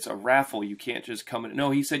them, but it's a raffle. You can't just come in.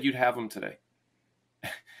 No, he said you'd have them today.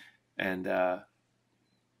 And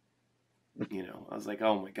you know, I was like,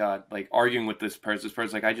 oh my God, like arguing with this person. This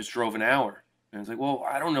person's like, I just drove an hour. And I was like, well,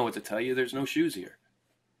 I don't know what to tell you. There's no shoes here.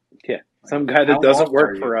 Yeah, some guy that doesn't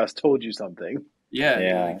work for us told you something. Yeah.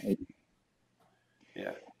 Yeah.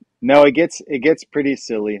 Yeah. No, it gets pretty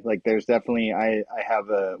silly. Like there's definitely I have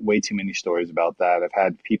way too many stories about that. I've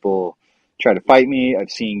had people try to fight me. I've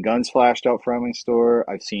seen guns flashed out front of my store.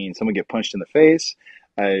 I've seen someone get punched in the face.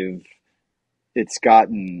 Wow.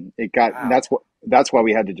 That's why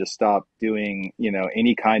we had to just stop doing, you know,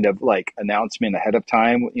 any kind of like announcement ahead of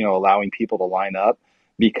time, you know, allowing people to line up,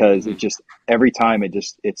 because it just every time it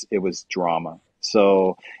was drama.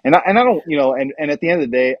 So and I don't, you know, and at the end of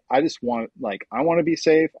the day, I just want, like, I want to be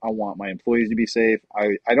safe. I want my employees to be safe.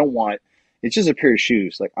 I don't want, it's just a pair of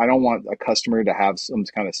shoes. Like I don't want a customer to have some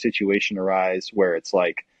kind of situation arise where it's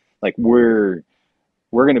like we're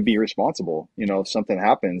going to be responsible, you know, if something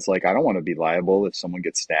happens. Like I don't want to be liable if someone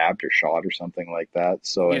gets stabbed or shot or something like that.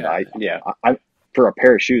 So and I for a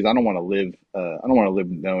pair of shoes, I don't want to live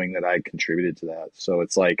knowing that I contributed to that. So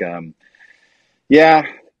it's like yeah,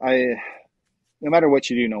 no matter what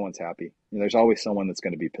you do, no one's happy. You know, there's always someone that's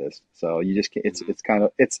going to be pissed. So you just can't, it's kind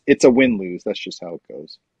of it's a win-lose. That's just how it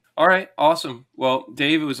goes. All right. Awesome. Well,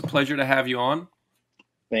 Dave, it was a pleasure to have you on.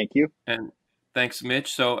 Thank you. And thanks,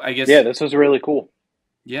 Mitch. So I guess, Yeah, this was really cool.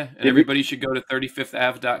 yeah. And everybody should go to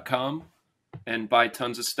 35thave.com and buy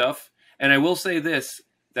tons of stuff. And I will say this,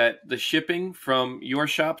 that the shipping from your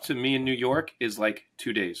shop to me in New York is like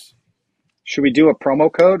 2 days. Should we do a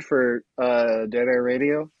promo code for Dead Air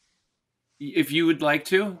Radio? If you would like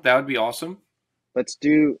to, that would be awesome. Let's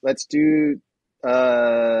do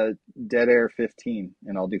Dead Air 15,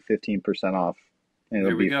 and I'll do 15% off. And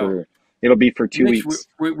it'll be for 2 Mitch, weeks.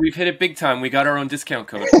 We've hit it big time. We got our own discount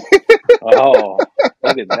code. Oh,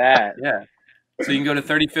 look at that. Yeah. So you can go to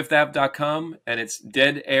 35thave.com and it's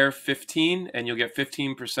Dead Air 15 and you'll get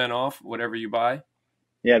 15% off whatever you buy.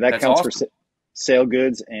 Yeah, that's counts awesome. for sale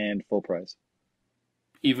goods and full price.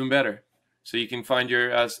 Even better. So you can find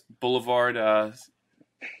your Boulevard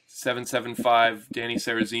 775 Danny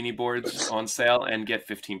Sarazzini boards on sale and get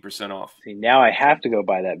 15% off. See, now I have to go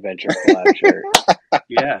buy that Venture Collab shirt.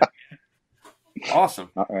 Yeah. Awesome.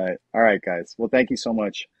 All right, guys. Well, thank you so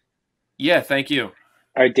much. Yeah, thank you.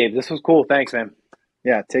 All right, Dave, this was cool. Thanks, man.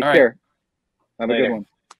 Yeah, take All right. care. Have a Later. good one.